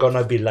knew they're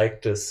gonna be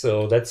like this,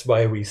 so that's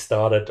why we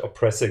started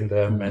oppressing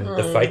them and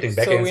the fighting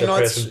back against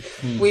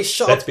oppression. We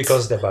shot. That's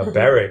because they're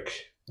barbaric.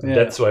 Yeah.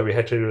 That's why we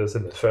had to do this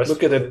in the first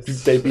Look place. at it.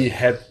 They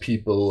behead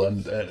people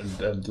and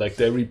like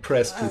they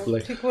repress people.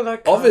 Like people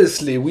are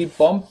obviously we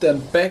bombed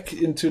them back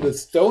into the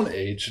Stone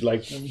Age.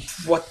 Like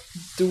what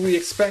do we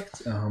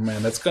expect? Oh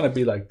man, that's gonna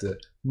be like the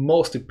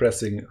most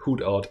depressing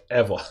hoot out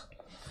ever.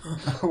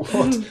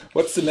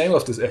 What's the name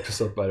of this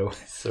episode, by the way?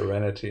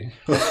 Serenity.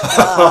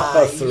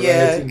 Serenity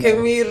yeah, now.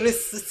 can we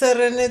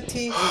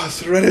Serenity?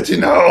 Serenity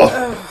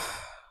now.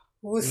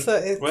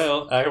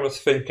 Well, I was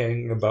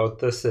thinking about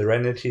the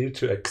serenity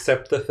to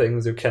accept the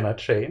things you cannot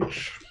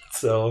change.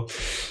 So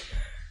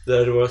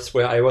that was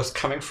where I was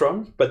coming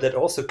from, but that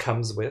also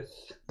comes with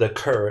the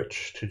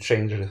courage to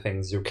change the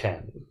things you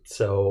can.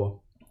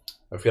 So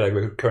I feel like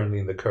we're currently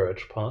in the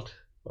courage part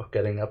of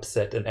getting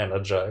upset and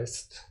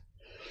energized.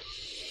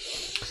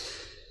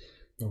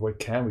 What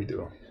can we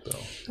do? So.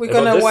 We're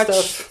gonna watch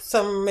stuff,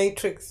 some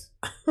Matrix.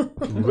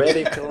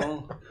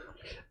 Radical.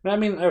 I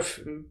mean,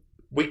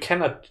 we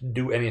cannot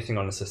do anything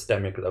on a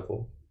systemic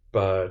level,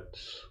 but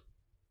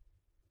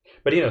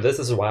this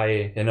is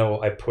why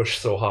I push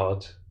so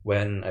hard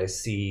when I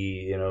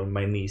see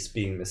my niece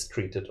being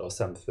mistreated or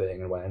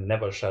something, and why I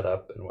never shut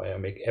up, and why I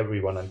make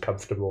everyone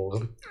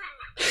uncomfortable.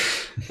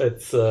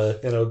 It's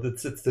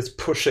it's this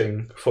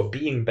pushing for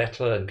being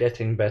better and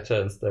getting better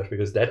and stuff,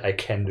 because that I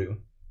can do.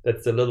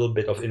 That's a little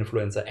bit of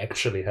influence I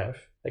actually have.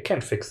 I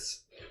can't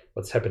fix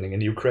what's happening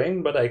in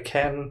Ukraine, but I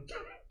can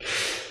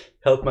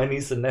help my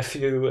niece and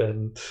nephew,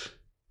 and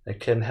I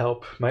can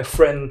help my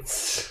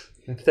friends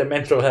with their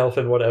mental health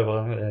and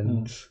whatever.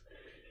 And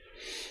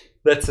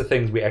that's the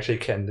things we actually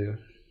can do,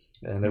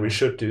 and that we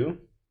should do.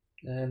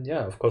 And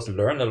yeah, of course,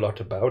 learn a lot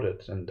about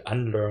it and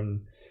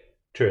unlearn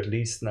to at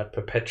least not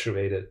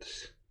perpetuate it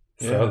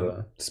further.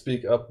 Yeah.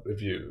 Speak up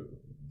if you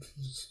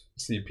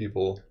see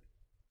people.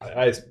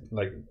 I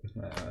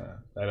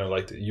don't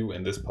like the you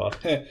in this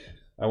part.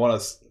 I want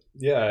to.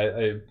 Yeah,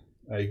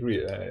 I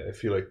agree. I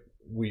feel like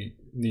we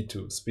need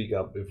to speak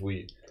up if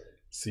we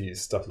see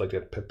stuff like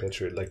that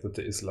perpetuate, like with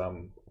the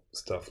Islam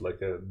stuff. Like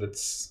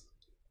that's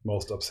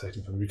most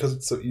upsetting for me, because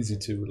it's so easy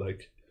to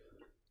like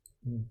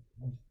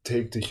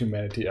take the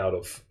humanity out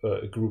of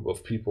a group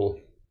of people.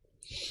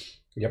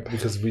 Yep.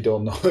 Because we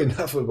don't know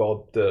enough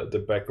about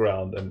the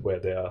background and where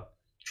their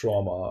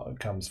trauma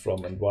comes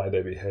from and why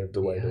they behave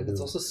the way they do.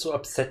 It's also so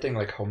upsetting,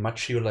 like how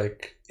much you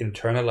like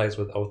internalize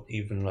without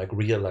even like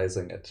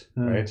realizing it,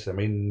 right? I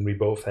mean, we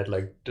both had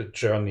like the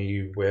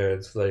journey where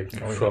it's like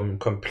from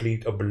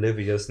complete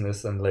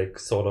obliviousness and like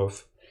sort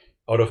of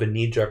out of a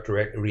knee-jerk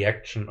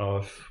reaction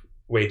of,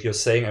 wait, you're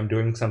saying I'm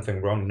doing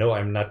something wrong? No,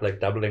 I'm not, like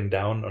doubling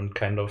down on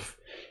kind of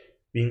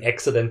being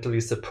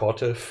accidentally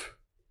supportive.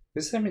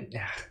 Because I mean,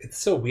 it's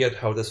so weird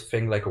how this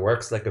thing like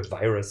works like a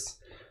virus.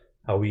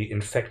 How we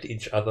infect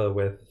each other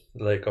with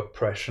like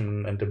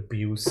oppression and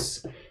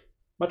abuse,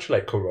 much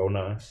like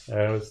Corona.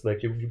 It's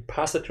like you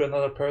pass it to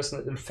another person,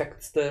 it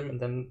infects them, and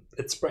then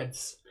it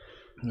spreads.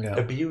 Yeah.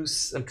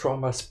 Abuse and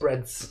trauma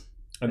spreads.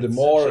 And the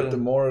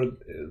more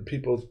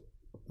people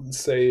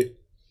say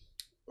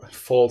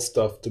false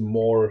stuff, the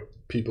more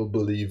people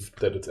believe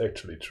that it's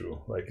actually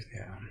true. Like,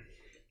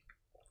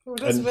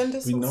 and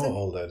we know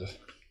all that.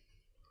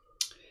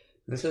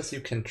 This is, you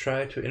can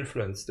try to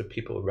influence the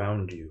people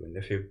around you, and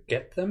if you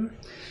get them,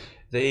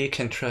 they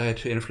can try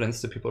to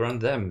influence the people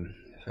around them.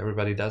 If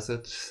everybody does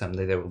it,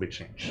 someday there will be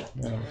change.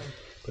 Yeah.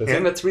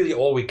 And that's really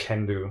all we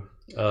can do.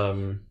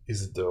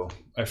 Is it though?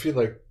 I feel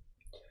like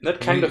that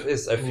kind of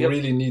is. I feel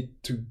really need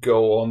to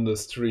go on the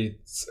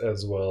streets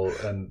as well,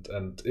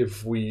 and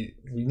if we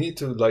need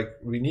to, like,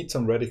 we need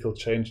some radical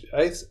change.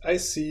 I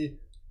see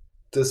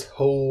this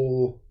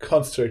whole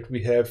construct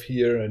we have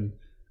here in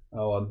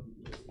our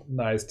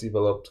nice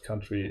developed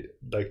country,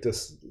 like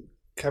this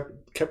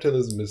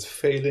capitalism is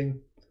failing,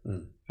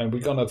 and we're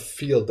gonna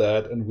feel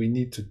that, and we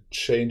need to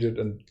change it,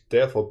 and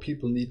therefore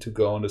people need to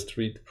go on the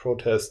street,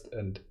 protest,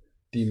 and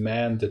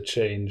demand the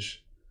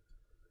change.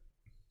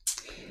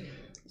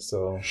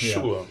 So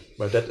sure,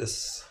 but that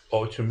is,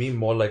 or to me,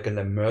 more like an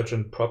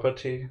emergent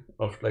property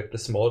of like the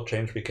small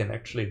change we can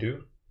actually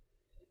do.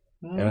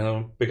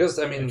 Because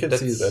I mean, I can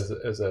see it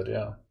as that,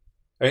 yeah.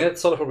 I mean,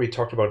 that's sort of what we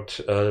talked about,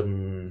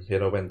 when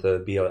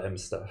the BLM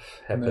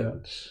stuff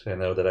happened.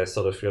 Yeah. That I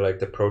sort of feel like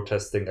the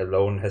protesting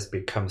alone has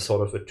become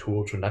sort of a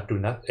tool to not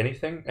do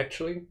anything,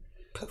 actually.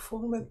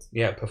 Performance.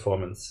 Yeah,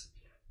 performance.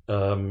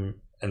 And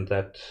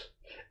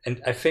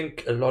I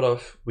think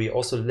we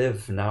also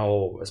live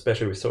now,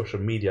 especially with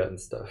social media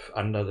and stuff,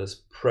 under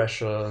this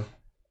pressure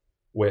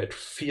where it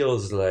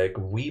feels like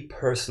we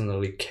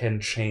personally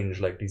can change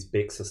like these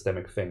big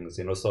systemic things,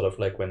 sort of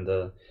like when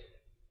the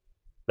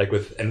like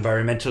with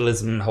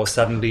environmentalism, how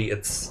suddenly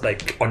it's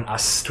like on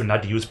us to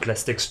not use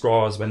plastic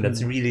straws when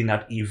that's really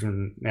not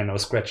even,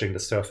 scratching the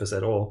surface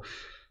at all.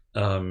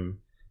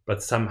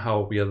 But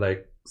somehow we are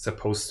like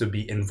supposed to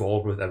be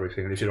involved with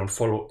everything. If you don't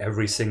follow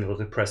every single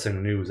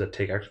depressing news that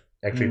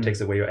actually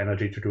takes away your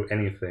energy to do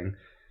anything,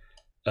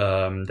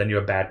 then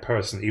you're a bad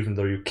person, even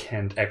though you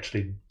can't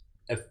actually.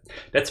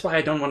 That's why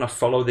I don't want to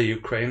follow the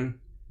Ukraine.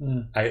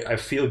 I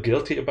feel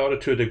guilty about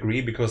it to a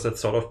degree, because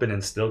that's sort of been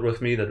instilled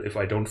with me that if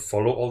I don't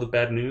follow all the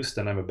bad news,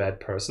 then I'm a bad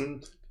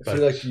person. I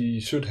feel like you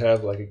should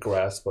have like a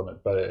grasp on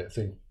it, but I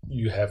think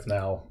you have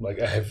now. Like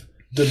I have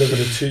delivered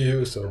it to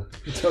you, so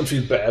don't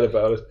feel bad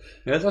about it.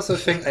 Yeah, that's also the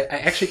thing. I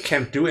actually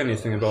can't do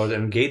anything about it.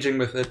 Engaging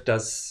with it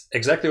does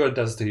exactly what it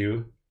does to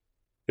you.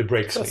 It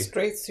breaks me.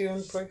 Frustrates you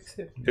and breaks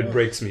you. It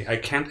breaks me. I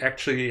can't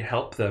actually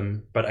help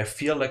them, but I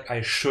feel like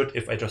I should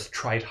if I just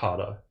tried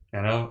harder,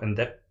 And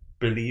that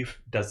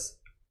belief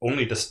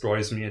only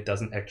destroys me. It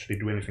doesn't actually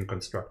do anything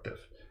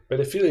constructive.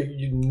 But I feel like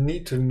you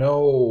need to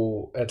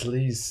know at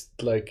least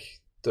like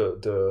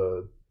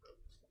the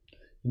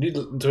you need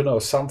to know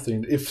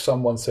something. If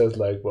someone says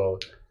like, well,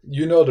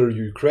 the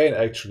Ukraine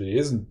actually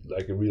isn't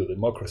like a real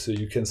democracy,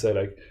 you can say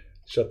like,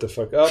 shut the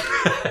fuck up.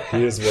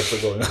 Here's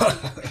what's going on.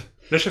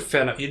 That's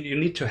fair enough. You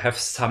need to have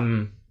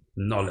some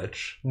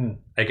knowledge.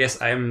 I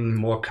guess I'm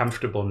more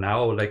comfortable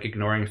now, like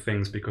ignoring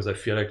things, because I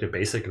feel like the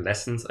basic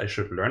lessons I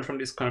should learn from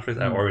these conflicts,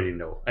 I already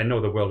know. I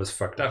know the world is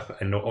fucked up.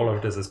 I know all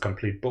of this is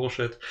complete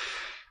bullshit.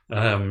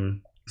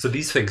 So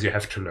these things you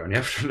have to learn. You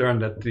have to learn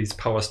that these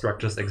power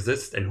structures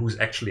exist and who's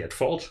actually at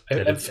fault.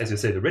 As you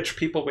say, the rich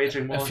people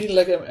waging war. I feel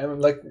like I'm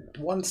like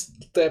one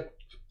step.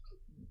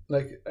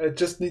 Like I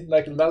just need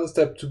like another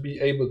step to be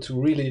able to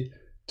really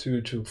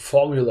to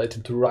formulate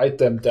and to write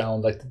them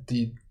down, like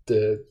the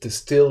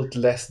distilled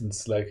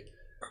lessons. Like,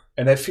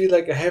 and I feel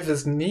like I have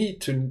this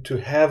need to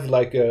have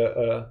like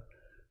a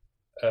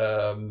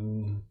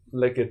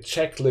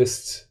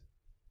checklist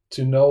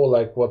to know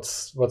like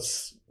what's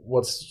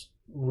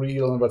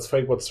real and what's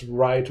fake, what's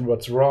right and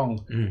what's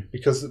wrong,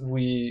 because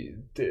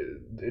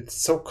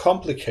it's so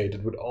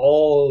complicated with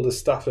all the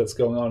stuff that's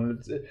going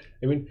on.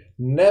 I mean,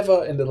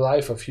 never in the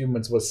life of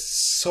humans was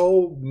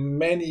so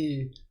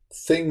many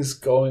things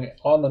going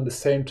on at the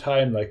same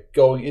time, like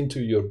going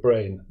into your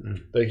brain.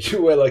 Like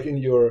you were like in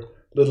your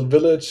little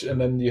village, and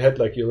then you had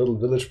like your little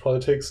village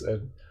politics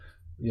and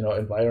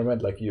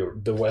environment, like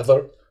the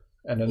weather.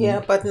 And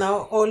then but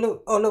now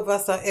all of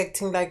us are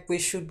acting like we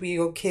should be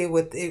okay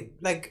with it.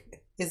 Like,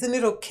 isn't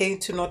it okay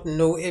to not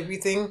know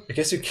everything? I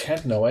guess you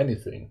can't know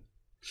anything.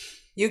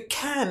 You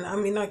can. I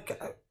mean,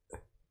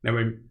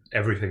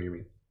 everything, you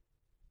mean?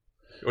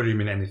 Or do you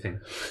mean anything?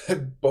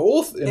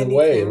 Both in a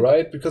way,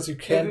 right? Because you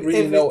can't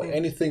really know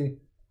anything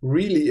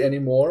really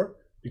anymore,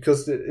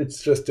 because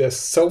it's just there's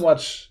so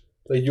much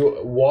that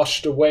you're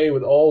washed away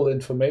with all the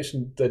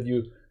information that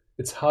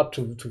it's hard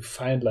to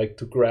find, like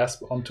to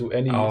grasp onto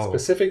any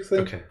specific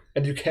thing. Okay.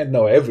 And you can't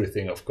know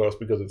everything, of course,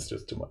 because it's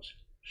just too much.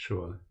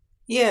 Sure.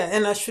 Yeah,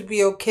 and I should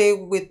be okay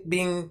with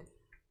being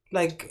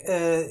like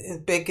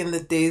back in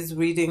the days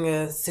reading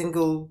a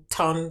single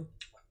town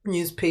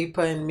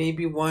newspaper and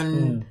maybe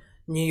one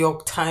New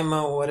York Timer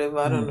or whatever,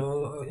 I don't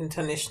know,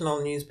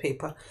 international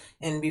newspaper,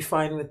 and be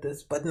fine with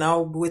this. But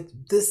now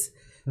with this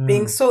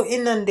being so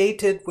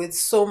inundated with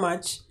so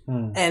much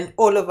and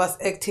all of us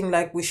acting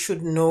like we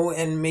should know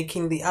and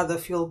making the other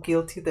feel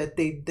guilty that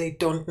they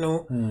don't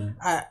know.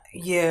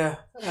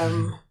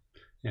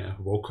 Yeah,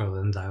 woker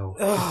than thou.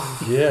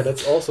 Yeah,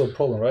 that's also a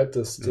problem, right?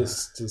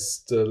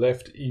 The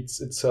left eats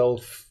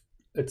itself.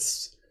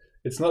 It's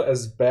not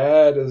as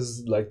bad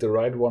as like the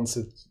right wants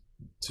it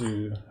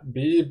to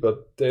be,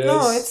 but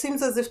it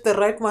seems as if the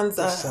right ones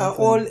are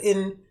all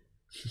in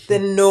the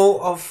know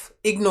of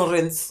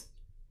ignorance,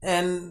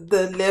 and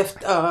the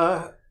left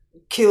are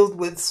killed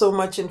with so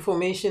much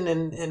information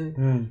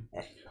and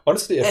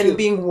honestly,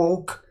 being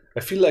woke. I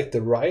feel like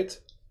the right,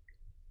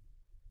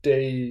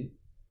 they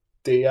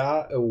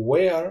are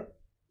aware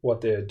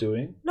what they're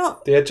doing. No,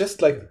 they are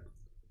just like,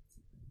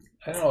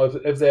 I don't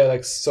know if they're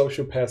like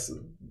sociopaths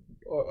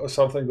or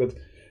something, but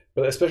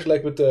especially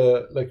like with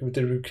the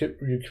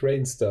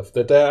Ukraine stuff,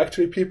 that there are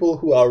actually people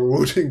who are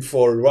rooting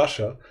for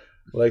Russia,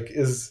 like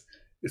is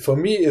for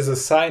me is a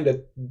sign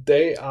that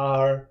they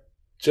are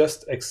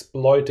just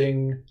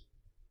exploiting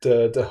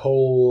the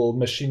whole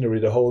machinery,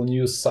 the whole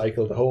news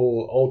cycle, the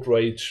whole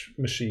outrage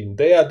machine.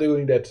 They are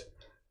doing that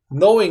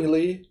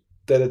knowingly,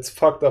 that it's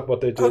fucked up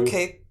what they do.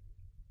 Okay.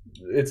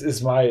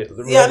 It's my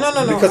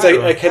no because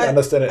I can't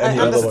understand it any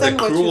other way. The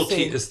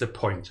cruelty is the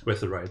point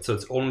with the right, so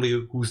it's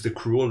only who's the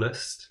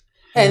cruelest.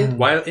 And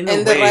while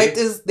the right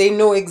is they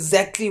know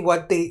exactly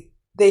what they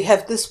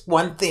have, this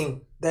one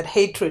thing, that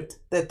hatred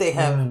that they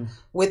have.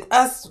 With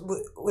us,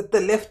 with the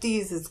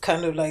lefties, it's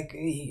kind of like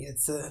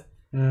it's a.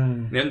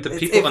 And the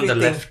people on the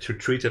left who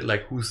treat it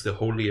like who's the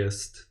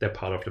holiest, they're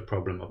part of the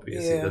problem.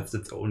 Obviously, that's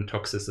its own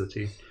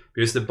toxicity.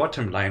 Because the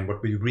bottom line,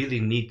 what we really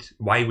need,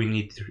 why we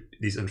need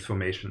this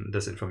information,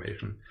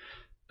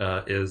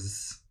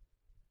 is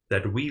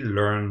that we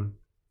learn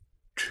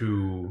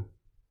to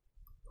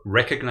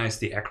recognize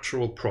the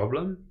actual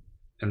problem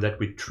and that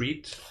we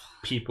treat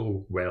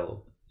people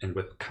well and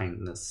with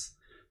kindness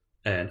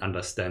and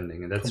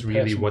understanding. And that's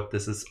really what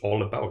this is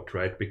all about,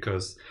 right?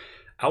 Because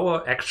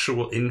our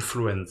actual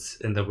influence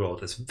in the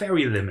world is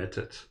very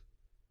limited.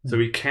 So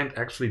we can't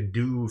actually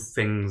do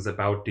things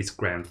about these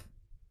grand,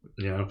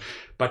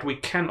 but we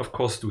can, of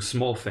course, do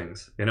small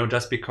things.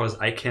 Just because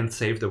I can't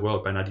save the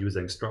world by not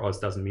using straws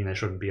doesn't mean I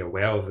shouldn't be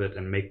aware of it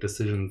and make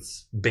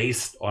decisions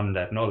based on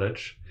that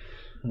knowledge.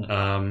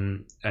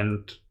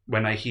 And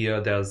when I hear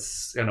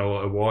there's,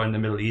 a war in the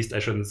Middle East, I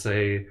shouldn't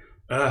say,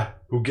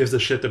 who gives a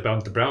shit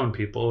about the brown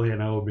people,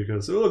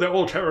 because, they're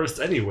all terrorists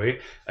anyway.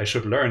 I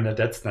should learn that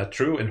that's not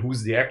true and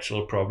who's the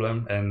actual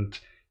problem and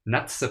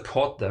not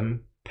support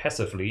them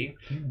passively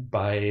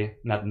by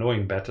not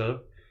knowing better.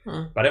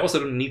 But I also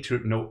don't need to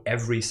know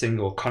every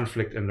single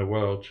conflict in the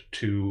world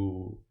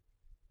to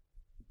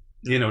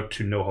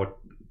know how.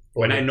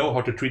 When I know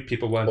how to treat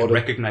people well, to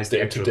recognize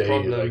the actual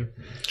problem,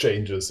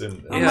 changes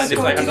in. If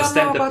I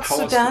understand the power.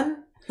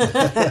 Sudan?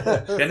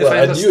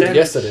 I knew it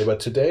yesterday, but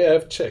today I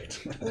have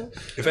checked.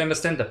 If I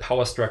understand the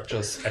power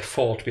structures at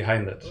fault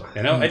behind it,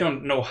 I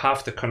don't know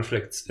half the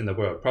conflicts in the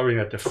world, probably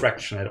not a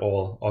fraction at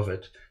all of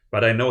it.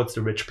 But I know it's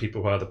the rich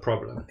people who are the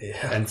problem.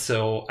 Yeah. And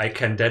so I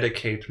can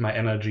dedicate my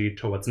energy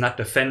towards not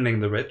defending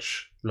the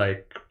rich,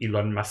 like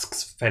Elon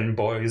Musk's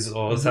fanboys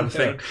or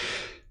something,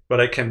 but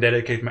I can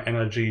dedicate my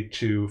energy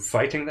to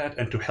fighting that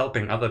and to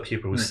helping other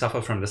people who suffer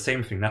from the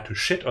same thing, not to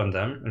shit on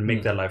them and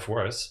make their life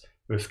worse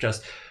with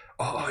just,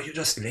 you're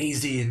just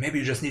lazy and maybe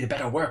you just need a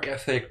better work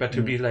ethic, but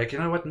to be like, you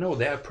know what, no,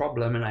 they're a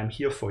problem and I'm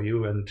here for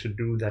you, and to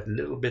do that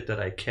little bit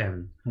that I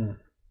can.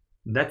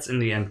 That's in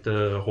the end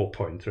the whole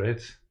point, right?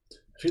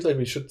 I feel like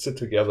we should sit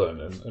together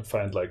and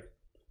find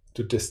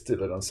to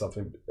distill it on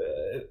something.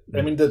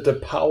 I mean, the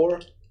power,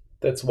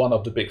 that's one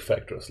of the big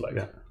factors.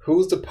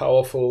 Who's the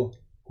powerful,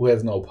 who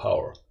has no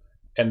power?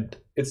 And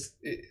it's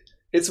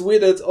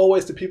weird that it's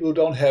always the people who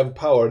don't have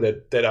power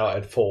that are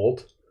at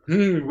fault.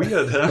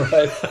 Weird, huh?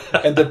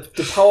 Right? And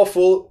the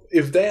powerful,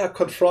 if they are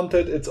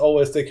confronted,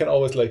 they can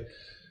always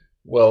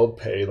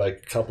pay a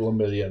couple of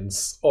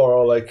millions,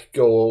 or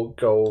go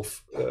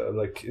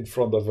in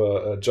front of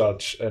a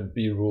judge and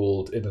be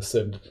ruled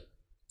innocent.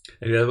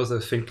 And that was I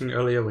thinking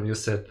earlier when you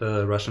said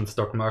the Russian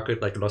stock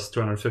market lost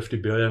 250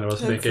 billion. I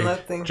was thinking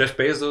Jeff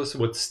Bezos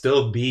would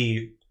still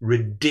be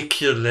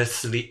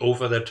ridiculously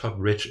over the top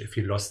rich if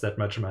he lost that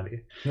much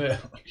money. Yeah,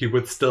 he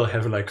would still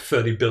have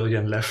 30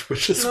 billion left,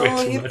 which is way too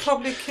much. No, he'd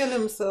probably kill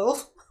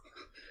himself.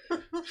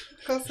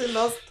 Because he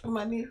lost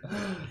money.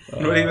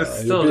 No, he was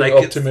still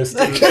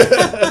optimistic.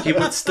 He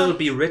would still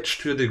be rich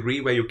to a degree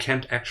where you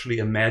can't actually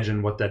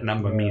imagine what that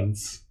number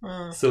means.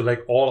 So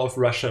all of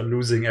Russia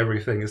losing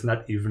everything is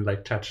not even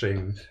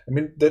touching. I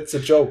mean, that's a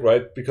joke,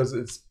 right? Because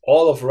it's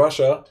all of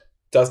Russia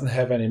doesn't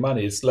have any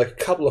money. It's a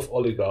couple of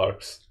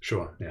oligarchs.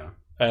 Sure, yeah.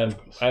 And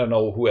I don't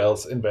know who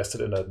else invested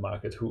in that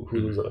market.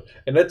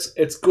 And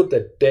it's good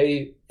that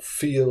they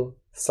feel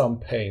some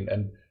pain,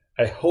 and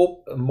I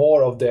hope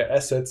more of their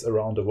assets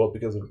around the world,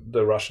 because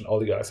the Russian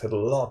oligarchs had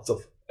lots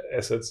of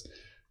assets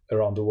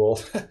around the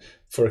world.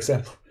 For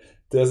example,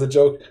 there's a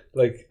joke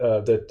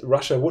that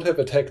Russia would have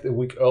attacked a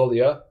week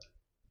earlier,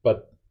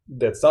 but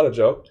that's not a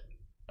joke.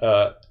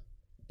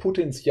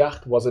 Putin's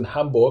yacht was in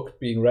Hamburg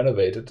being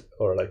renovated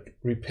or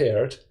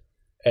repaired,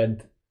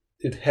 and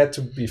it had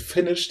to be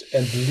finished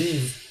and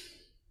leave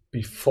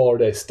before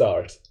they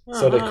start.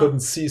 So they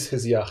couldn't seize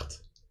his yacht.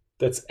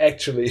 That's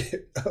actually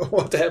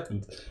what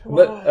happened.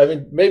 Wow. I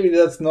mean, maybe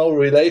that's no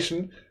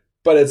relation,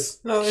 but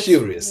it's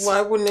curious. Why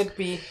wouldn't it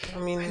be? I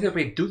mean, by the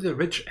way, do the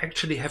rich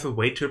actually have a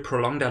way to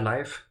prolong their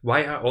life?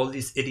 Why are all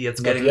these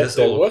idiots Not getting yet, this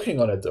they're old? working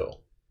on it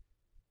though.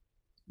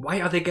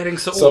 Why are they getting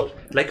so old?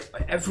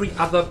 Every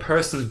other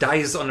person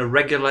dies on a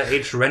regular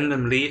age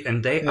randomly,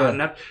 and they are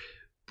not.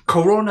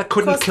 Corona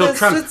couldn't kill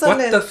Trump.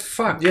 What the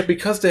fuck? Yeah,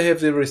 because they have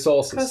the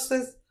resources.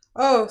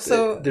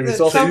 The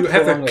resources. So you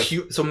have a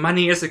cure. So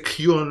money is a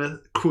cure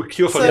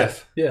for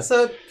death. Yeah.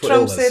 So For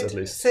Trump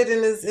illness, said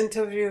in his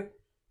interview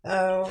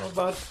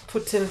about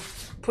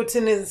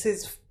Putin is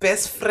his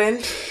best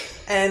friend,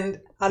 and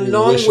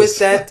along with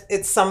that,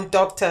 it's some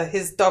doctor,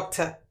 his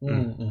doctor.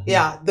 Mm-hmm.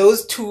 Yeah,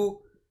 those two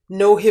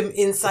know him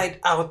inside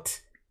out.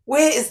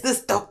 Where is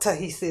this doctor?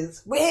 He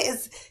says.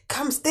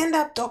 Come stand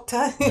up,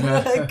 doctor.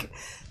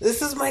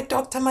 This is my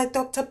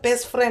doctor,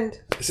 best friend.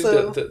 See,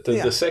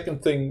 the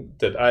second thing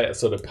that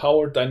the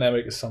power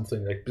dynamic is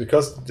something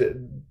because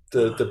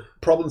the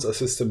problems are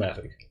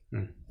systematic.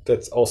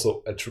 That's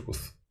also a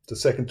truth. The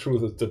second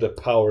truth is that the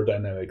power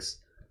dynamics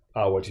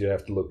are what you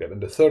have to look at.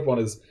 And the third one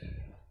is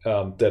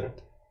that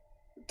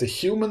the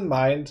human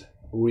mind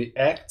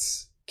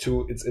reacts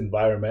to its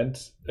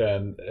environment.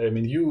 And I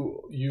mean,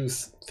 you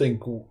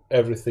think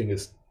everything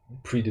is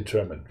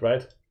predetermined,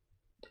 right?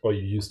 Or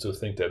you used to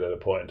think that at a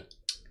point.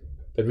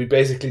 That we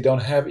basically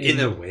don't have in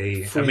a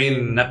way. I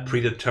mean, not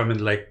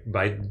predetermined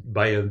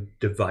by a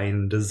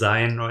divine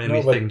design or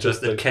anything.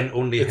 Just it can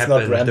only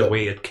happen the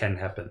way it can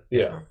happen.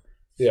 Yeah.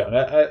 And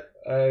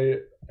I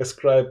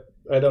ascribe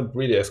I don't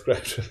really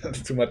ascribe to that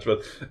too much,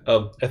 but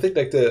I think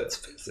like It's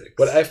physics.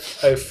 what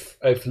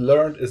I've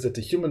learned is that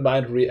the human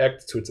mind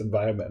reacts to its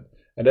environment,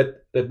 and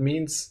that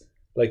means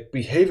like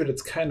behavior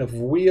that's kind of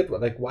weird.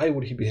 Like why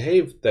would he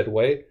behave that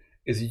way?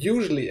 Is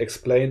usually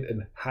explained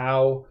in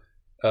how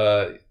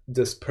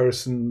this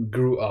person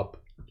grew up,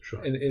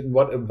 Sure. in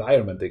what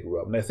environment they grew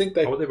up, and I think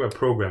like How they were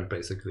programmed,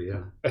 basically.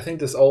 Yeah. I think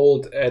this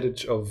old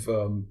adage of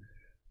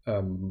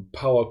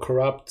power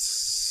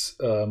corrupts,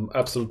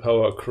 absolute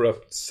power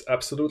corrupts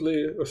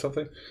absolutely, or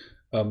something.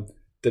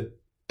 That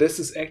this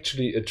is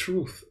actually a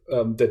truth.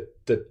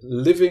 That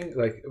living,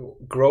 like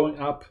growing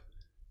up,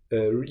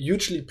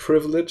 hugely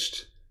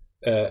privileged,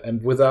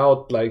 and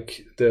without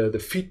like the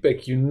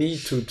feedback you need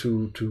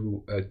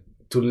to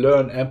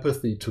learn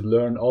empathy, to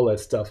learn all that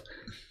stuff,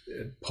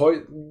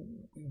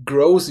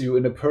 grows you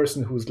in a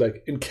person who's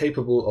like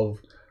incapable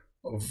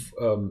of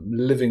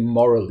living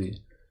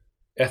morally,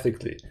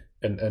 ethically,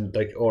 and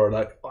like, or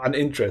like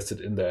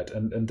uninterested in that,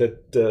 and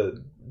that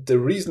the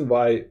reason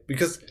why,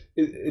 because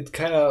it's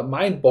kind of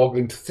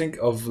mind-boggling to think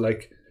of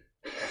like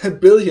a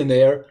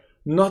billionaire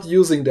not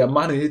using their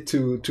money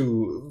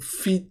to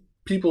feed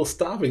people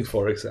starving,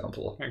 for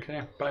example.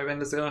 Okay. Bye,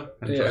 Venezuela.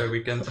 Enjoy Yeah. your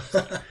weekend.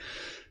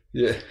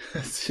 Yeah.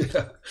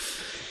 Yeah.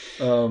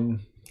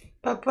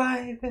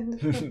 Bye-bye.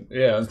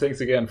 Yeah, and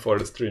thanks again for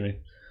the streaming.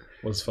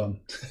 It was fun.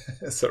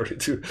 Sorry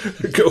to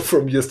go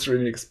from your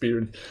streaming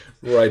experience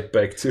right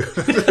back to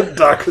the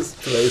darkest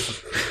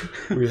places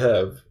we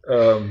have.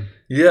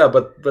 Yeah,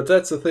 but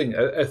that's the thing.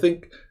 I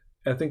think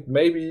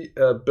maybe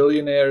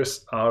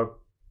billionaires are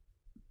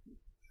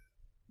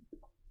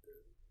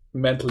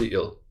mentally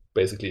ill,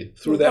 basically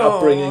through their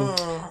upbringing.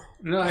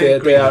 No, I They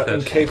agree with are that.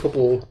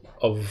 incapable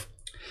of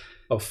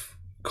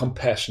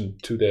compassion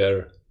to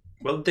their.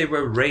 Well, they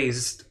were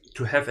raised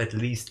to have at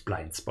least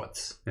blind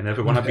spots. And if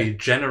we want to be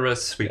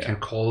generous, we can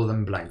call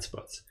them blind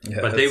spots.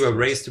 Yeah, but they that's- were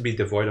raised to be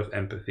devoid of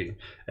empathy.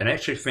 And I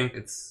actually think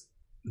it's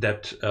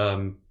that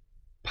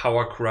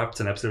power corrupts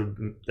and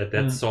absolute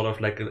that sort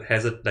of like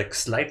has it like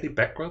slightly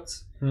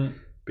backwards.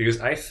 Because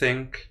I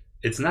think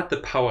it's not the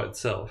power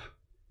itself.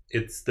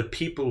 It's the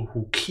people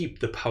who keep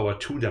the power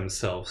to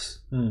themselves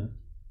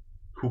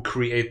who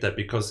create that.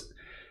 Because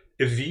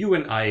if you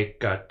and I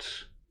got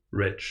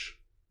rich,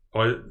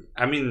 or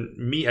I mean,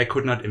 me, I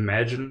could not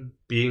imagine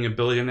being a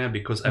billionaire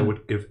because I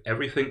would give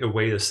everything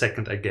away the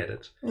second I get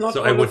it. Not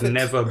So all I of would it.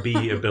 never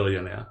be a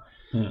billionaire.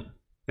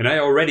 And I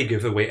already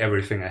give away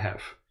everything I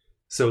have.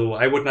 So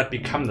I would not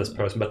become this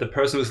person. But the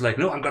person who's like,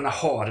 no, I'm going to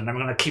hoard and I'm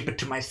going to keep it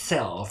to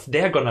myself.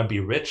 They're going to be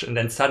rich. And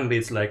then suddenly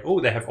it's like, oh,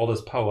 they have all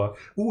this power.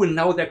 Ooh, and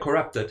now they're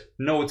corrupted.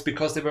 No, it's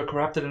because they were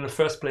corrupted in the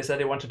first place that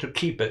they wanted to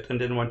keep it and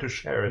didn't want to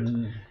share it.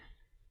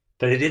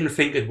 That they didn't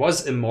think it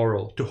was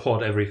immoral to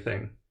hoard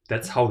everything.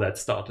 That's how that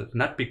started.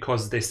 Not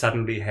because they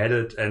suddenly had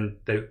it and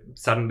they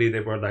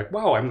were like,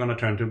 wow, I'm going to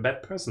turn into a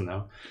bad person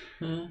now.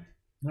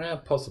 Yeah,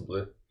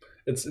 possibly.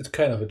 It's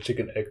kind of a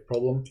chicken egg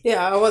problem.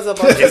 Yeah, I was about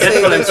to That's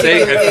say what I'm the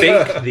saying. chicken I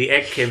egg. think the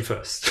egg came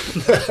first.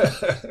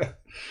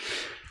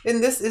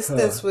 In this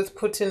instance with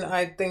Putin,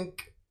 I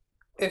think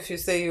if you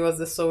say he was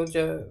a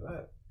soldier,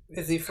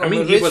 is he from a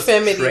he rich was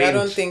family? I trained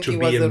don't think to he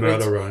be was a a rich.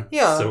 murderer.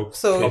 Yeah,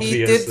 so he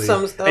did obviously-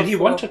 some stuff. and he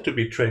for- wanted to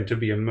be trained to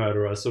be a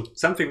murderer. So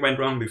something went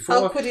wrong before.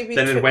 How could he be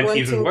then it went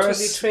wanting even worse.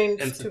 to be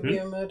trained and- to be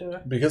a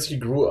murderer? Because he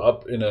grew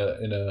up in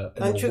a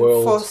Aren't you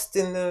world forced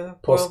in the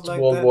post world like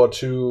World that? War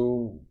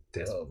II.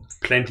 There's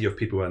plenty of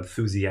people who are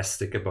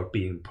enthusiastic about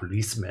being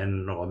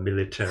policemen or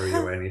military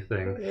or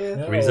anything.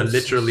 Yeah. I mean, so Oh,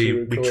 literally,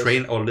 serial we killers.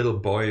 train our little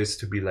boys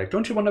to be like,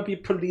 don't you want to be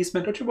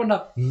policemen? Don't you want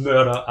to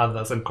murder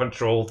others and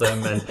control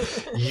them? And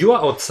you're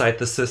outside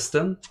the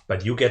system,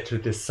 but you get to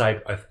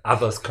decide if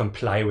others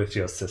comply with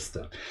your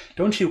system.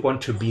 Don't you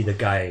want to be the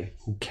guy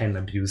who can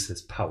abuse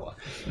his power?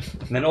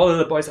 And then all of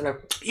the boys are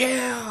like,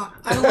 yeah,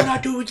 I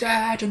want to do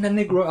that. And then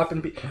they grow up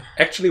and be...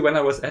 Actually, when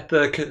I was at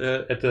the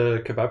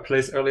kebab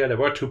place earlier, there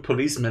were two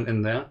policemen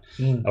in there.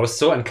 I was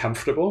so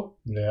uncomfortable.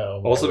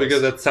 Yeah. Also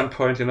because at some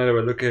point, they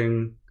were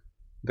looking,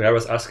 the guy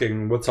was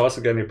asking, what sauce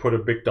again? He put a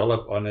big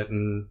dollop on it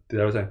and the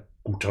guy was like,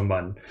 guter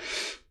Mann,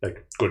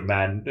 like good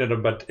man,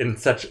 but in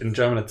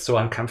German it's so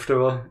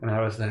uncomfortable. And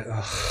I was like,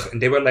 ugh.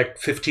 And they were like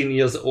 15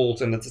 years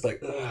old and it's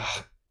like,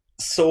 ugh,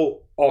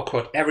 so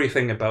awkward,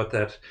 everything about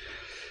that.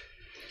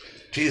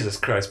 Jesus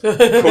Christ,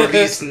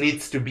 police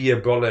needs to be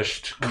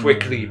abolished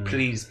quickly,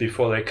 please,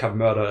 before they come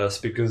murder us,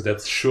 because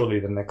that's surely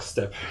the next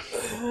step.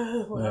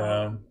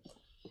 Yeah.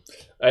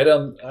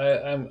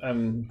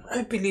 I'm.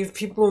 I believe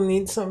people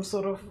need some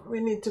sort of.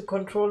 We need to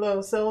control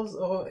ourselves,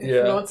 or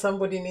if not,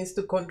 somebody needs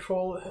to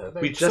control.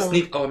 We just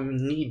need our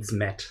needs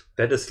met.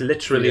 That is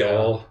literally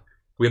all.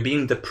 We're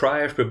being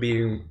deprived. We're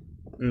being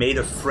made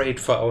afraid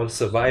for our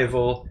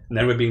survival, and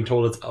then we're being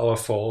told it's our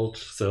fault.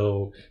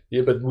 So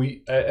yeah, but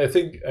I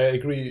think I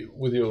agree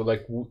with you.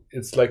 Like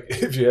it's like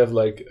if you have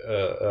like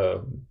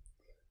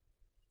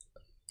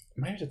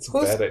maybe that's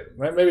bad.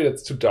 Maybe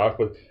that's too dark.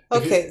 But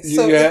if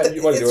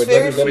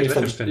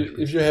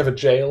you have a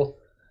jail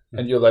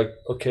and you're like,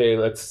 okay,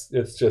 let's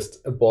just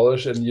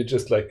abolish, and you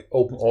just like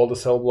open all the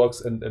cell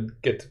blocks and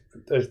get.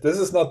 This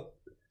is not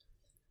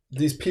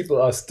these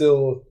people are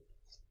still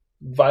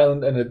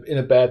violent and in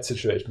a bad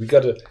situation. We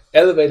got to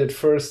elevate it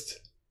first,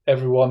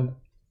 everyone,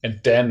 and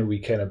then we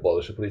can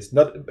abolish the police.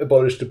 Not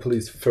abolish the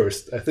police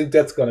first. I think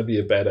that's going to be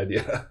a bad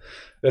idea.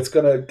 That's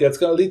gonna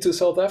lead to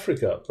South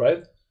Africa,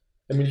 right?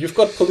 I mean, you've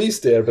got police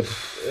there, but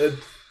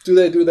do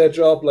they do their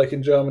job like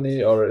in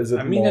Germany, or is it?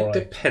 I mean, more it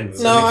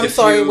depends. No, I mean, I'm if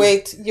sorry.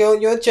 Wait,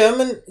 your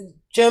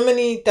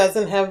Germany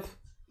doesn't have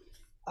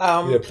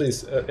yeah,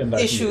 please enlighten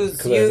me, issues.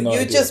 because I have no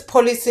You're idea. just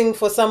policing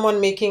for someone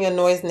making a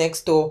noise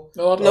next door.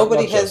 No,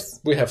 Nobody not has.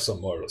 just. We have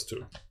some murders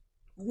too.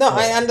 No,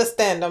 I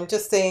understand. I'm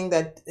just saying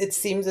that it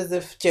seems as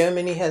if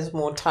Germany has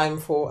more time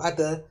for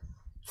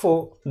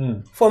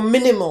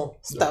minimal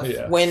stuff.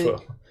 Yeah, when for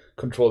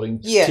controlling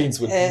Yeah, teens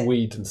with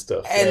weed and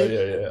stuff. and-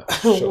 Yeah.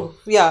 Sure.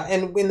 yeah,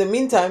 and in the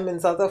meantime, in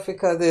South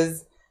Africa,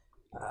 there's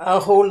a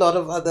whole lot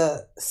of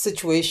other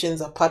situations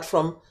apart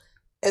from,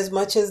 as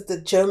much as the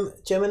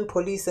German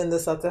police and the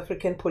South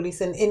African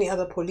police and any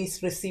other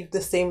police receive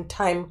the same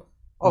time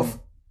of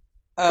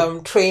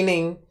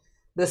training,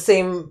 the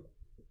same,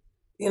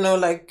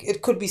 like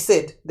it could be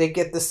said, they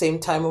get the same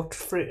time of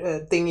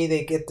thingy,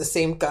 they get the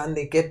same gun,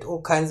 they get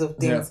all kinds of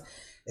things.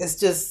 It's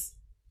just,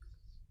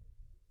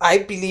 I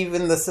believe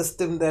in the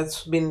system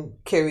that's been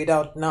carried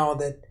out now,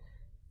 that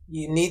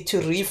you need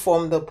to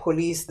reform the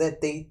police,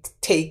 that they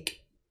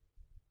take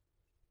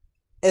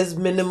as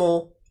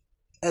minimal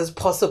as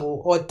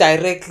possible or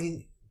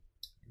directly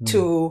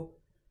to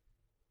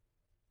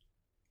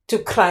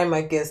crime,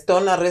 I guess.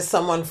 Don't arrest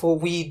someone for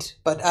weed,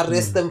 but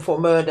arrest them for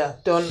murder.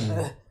 Don't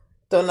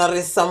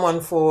arrest someone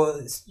for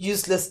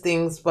useless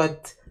things,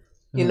 but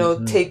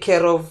take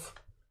care of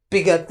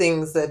bigger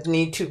things that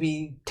need to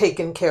be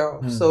taken care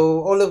of.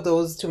 So all of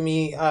those, to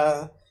me,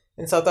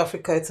 in South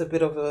Africa, it's a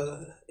bit of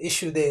a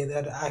issue there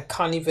that I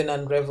can't even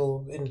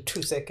unravel in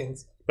 2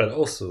 seconds. But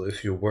also,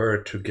 if you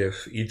were to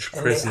give each And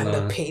they're prisoner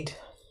underpaid.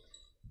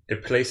 a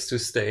place to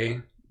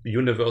stay,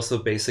 universal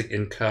basic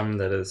income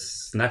that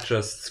is not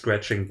just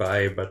scratching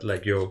by, but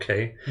like you're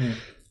okay,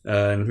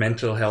 and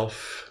mental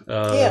health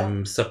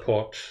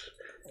support,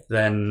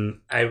 then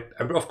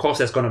of course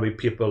there's going to be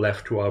people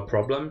left who are a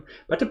problem,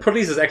 but the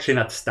police is actually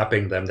not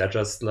stopping them. They're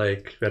just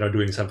like, they're not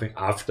doing something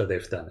after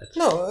they've done it.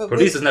 No,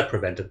 Police is not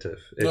preventative.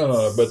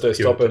 No, but they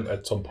stop punitive. him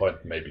at some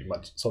point, maybe,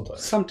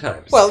 sometimes.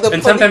 Sometimes. Well,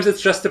 and sometimes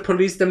it's just the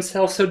police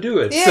themselves who do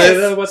it.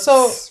 Yes, What's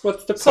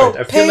the so point?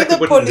 I feel pay like we the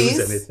wouldn't police.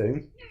 lose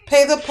anything.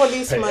 Pay the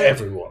policeman.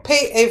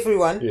 Pay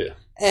everyone. Yeah.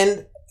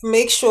 And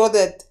make sure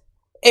that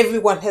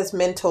everyone has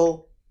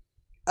mental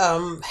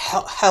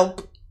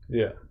help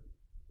Yeah.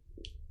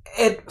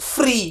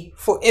 free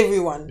for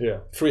everyone. Yeah.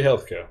 Free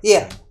healthcare.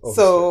 Yeah. Obviously.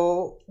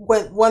 So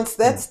once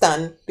that's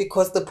done,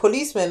 because the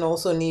policeman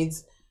also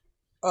needs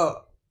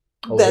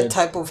that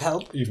type of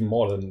help. Even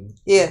more than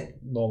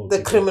normal The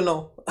people.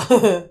 criminal.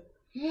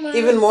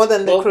 Even more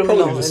than the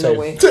criminal probably the in same. a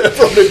way.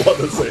 Probably not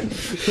the same.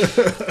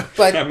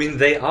 But I mean,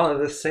 they are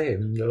the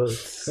same.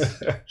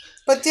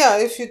 But yeah,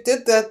 if you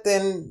did that,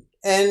 then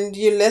and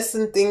you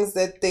lessen things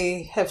that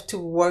they have to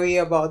worry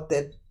about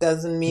that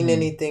doesn't mean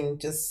anything,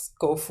 just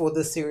go for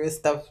the serious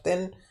stuff,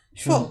 then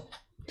sure.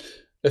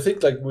 I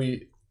think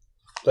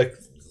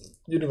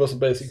universal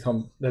basic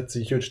income, that's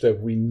a huge step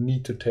we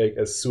need to take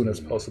as soon as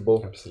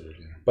possible.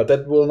 Absolutely. But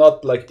that will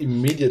not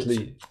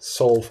immediately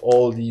solve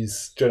all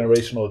these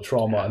generational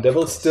trauma, and there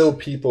will still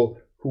people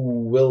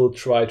who will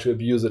try to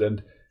abuse it,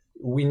 and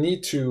we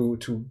need to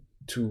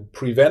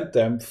prevent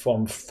them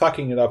from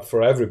fucking it up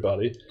for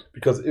everybody.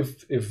 Because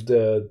if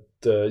the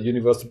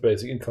universal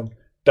basic income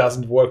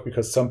doesn't work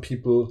because some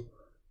people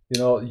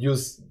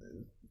use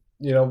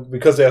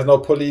because there's no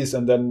police,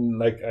 and then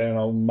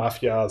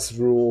mafias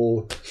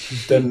rule,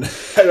 then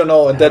I don't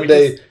know, and then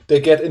they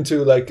get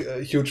into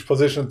huge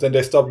positions, then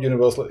they stop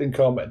universal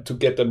income to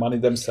get the money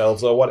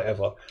themselves or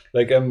whatever.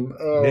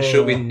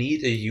 Sure, we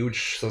need a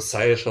huge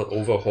societal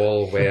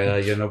overhaul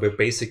where we're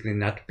basically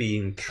not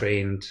being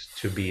trained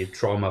to be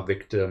trauma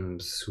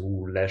victims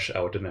who lash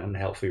out in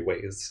unhealthy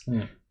ways,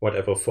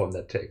 whatever form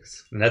that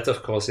takes. And that's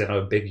of course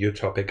a big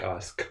utopic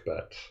ask,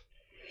 but.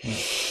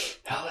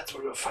 Hell, that's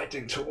what we're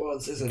fighting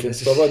towards, isn't it?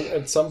 So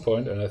at some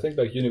point, and I think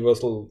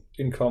universal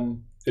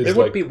income is it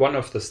would be one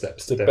of the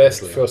steps. The definitely.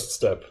 best first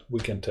step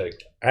we can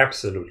take.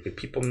 Absolutely.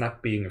 People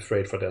not being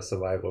afraid for their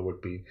survival would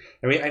be...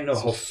 I mean, I know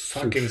how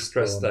fucking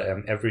stressed I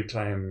am every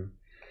time.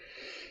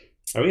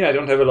 I mean, I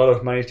don't have a lot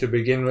of money to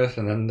begin with,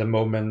 and then the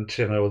moment,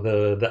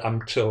 the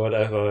Amt or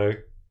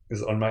whatever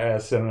is on my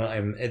ass, and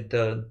I'm at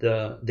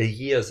the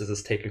years this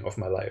is taking off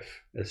my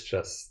life. It's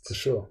just... For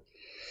sure.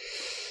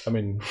 I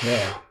mean,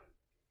 yeah.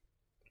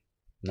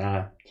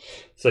 Nah.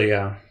 So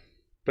yeah.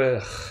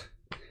 But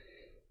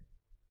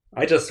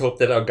I just hope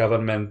that our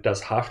government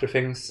does half the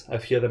things I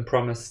hear them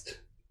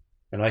promised.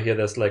 And I hear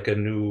there's a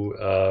new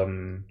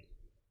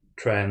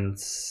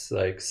trans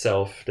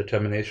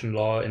self-determination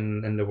law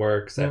in the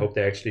works. I hope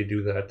they actually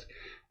do that.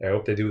 I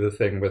hope they do the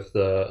thing with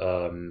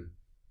the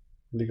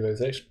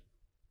legalization.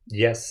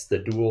 Yes, the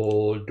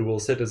dual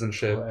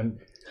citizenship.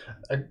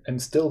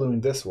 And still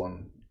doing this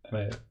one.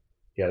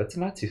 Yeah, that's a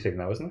Nazi thing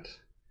now, isn't it?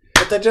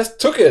 But they just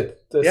took it.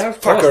 Yeah,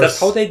 of course. That's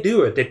how they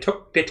do it.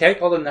 They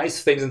take all the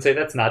nice things and say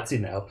that's Nazi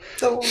now.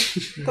 The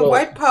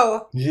white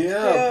power.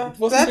 Yeah.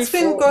 That's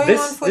been going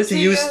on for 2 years. This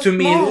used to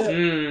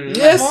mean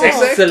yes,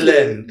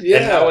 excellent. Yeah.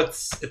 And now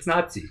it's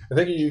Nazi. I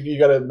think you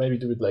gotta maybe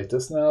do it like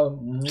this now.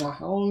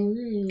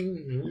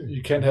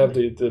 You can't have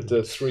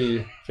the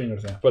 3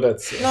 fingers now. But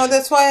that's no.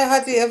 That's why I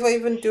hardly ever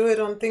even do it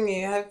on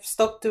thingy. I've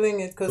stopped doing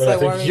it because I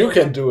think you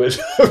can do it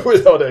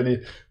without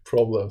any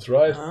problems,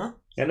 right?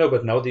 Yeah, no,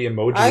 but now the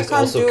emoji is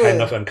also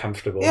kind of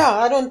uncomfortable. Yeah,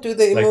 I don't do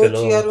the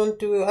emoji. Like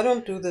I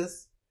don't do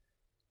this.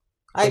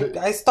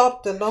 I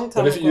stopped a long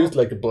time ago. But if you use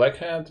like a black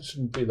hand, it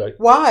shouldn't be like...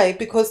 Why?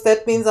 Because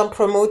that means I'm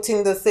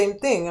promoting the same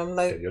thing. I'm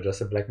like... You're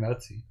just a black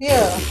Nazi.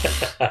 Yeah.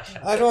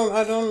 I don't...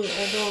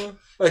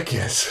 I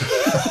guess.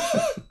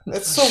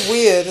 It's so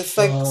weird. It's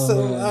like...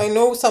 I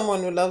know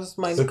someone who loves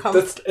my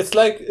Kampf.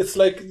 It's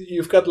like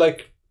you've got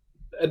like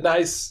a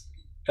nice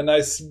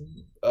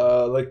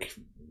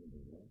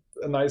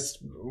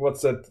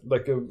what's that,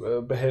 like a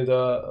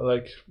Behälter,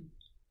 like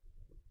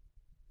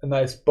a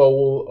nice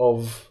bowl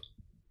of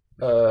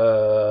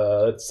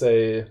let's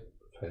say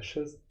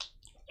precious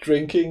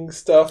drinking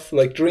stuff,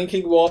 like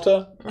drinking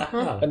water,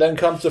 and then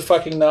comes the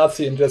fucking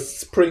Nazi and just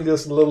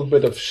sprinkles a little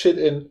bit of shit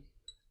in,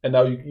 and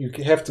now you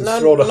have to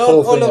throw the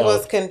whole thing out. Not all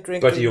of us can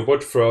drink but you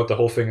would throw out the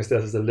whole thing if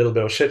there's a little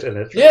bit of shit in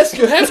it. Yes,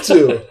 you have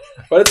to.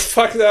 But it's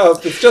fucked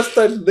up. It's just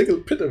that little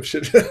bit of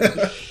shit.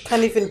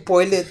 Can't even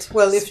boil it.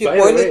 Well, if you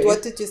boil it,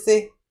 what did you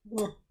say?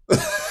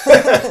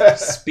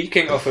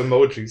 Speaking of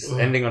emojis,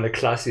 ending on a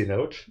classy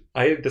note,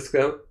 I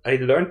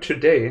learned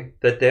today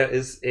that there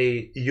is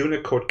a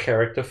Unicode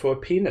character for a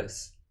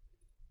penis.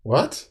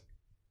 What?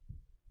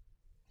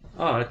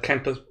 Oh, it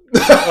can't just...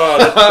 Oh,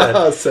 that's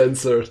bad.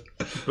 Censored.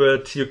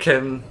 But you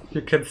can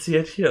see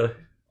it here.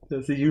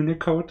 There's a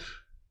Unicode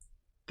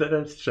that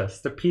is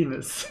just a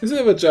penis. Is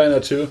it a vagina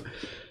too?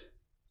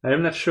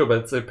 I'm not sure, but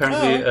it's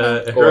apparently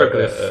a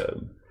hieroglyph.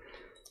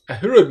 A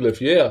hieroglyph,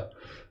 yeah.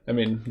 I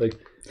mean, like,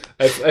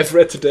 I've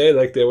read today,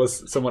 like, there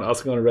was someone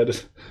asking on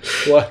Reddit,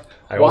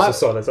 I also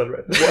saw this on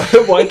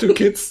Reddit. Why do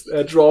kids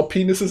draw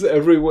penises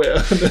everywhere?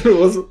 And then it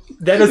was...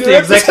 That is the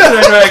exact thread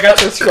where I got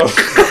this from.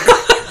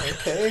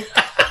 Okay.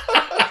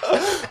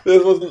 There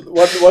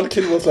was one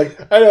kid was like,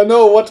 I don't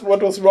know what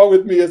was wrong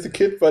with me as a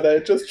kid, but I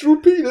just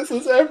drew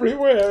penises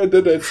everywhere, and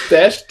then I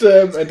stashed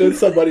them, and then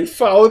somebody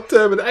found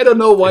them, and I don't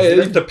know why.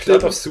 Isn't the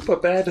plot of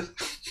Superbad?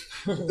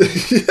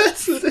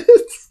 Yes, it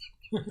is.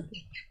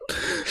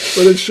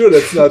 But I'm sure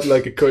that's not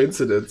like a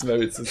coincidence.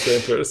 Maybe it's the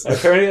same person.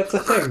 Apparently that's a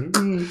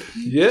thing.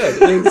 Yeah,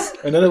 it is.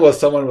 And then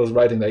someone was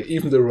writing like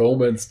even the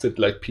Romans did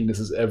like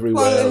penises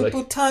everywhere. Well, in like,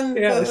 Bhutan,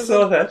 yeah, I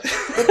saw that.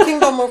 The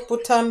Kingdom of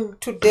Bhutan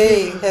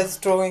today has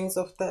drawings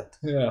of that.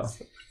 Yeah.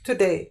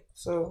 Today,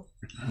 so.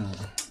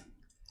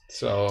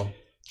 So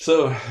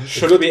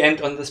should we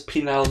end on this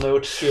penile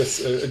note? Yes,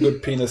 a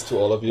good penis to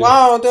all of you.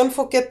 Wow! Don't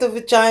forget the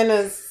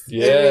vaginas.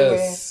 Yes,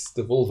 everywhere.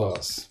 the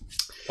vulvas,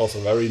 also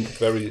very,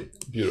 very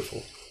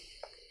beautiful.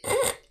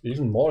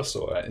 Even more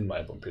so, in my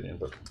opinion.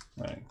 But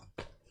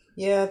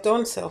yeah,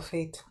 don't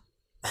self-hate.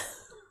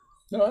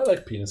 No, I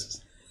like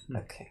penises.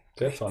 Okay,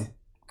 They're fun.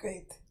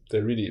 Great.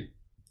 They're really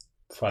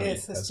funny.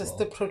 Yes, it's just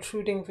the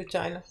protruding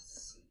vagina.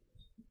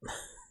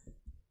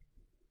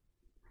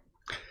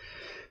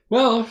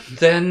 Well,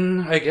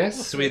 then I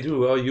guess we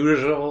do our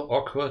usual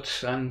awkward,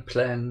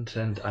 unplanned,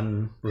 and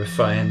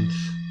unrefined.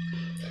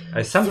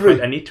 At some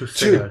point, I need to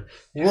figure.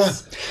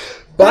 Yes.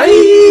 Bye!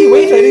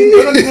 Wait,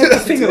 I don't have the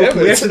finger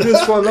open. We have to do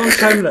this for a long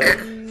time now.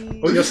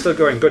 Oh, you're still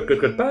going.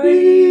 Good.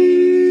 Bye!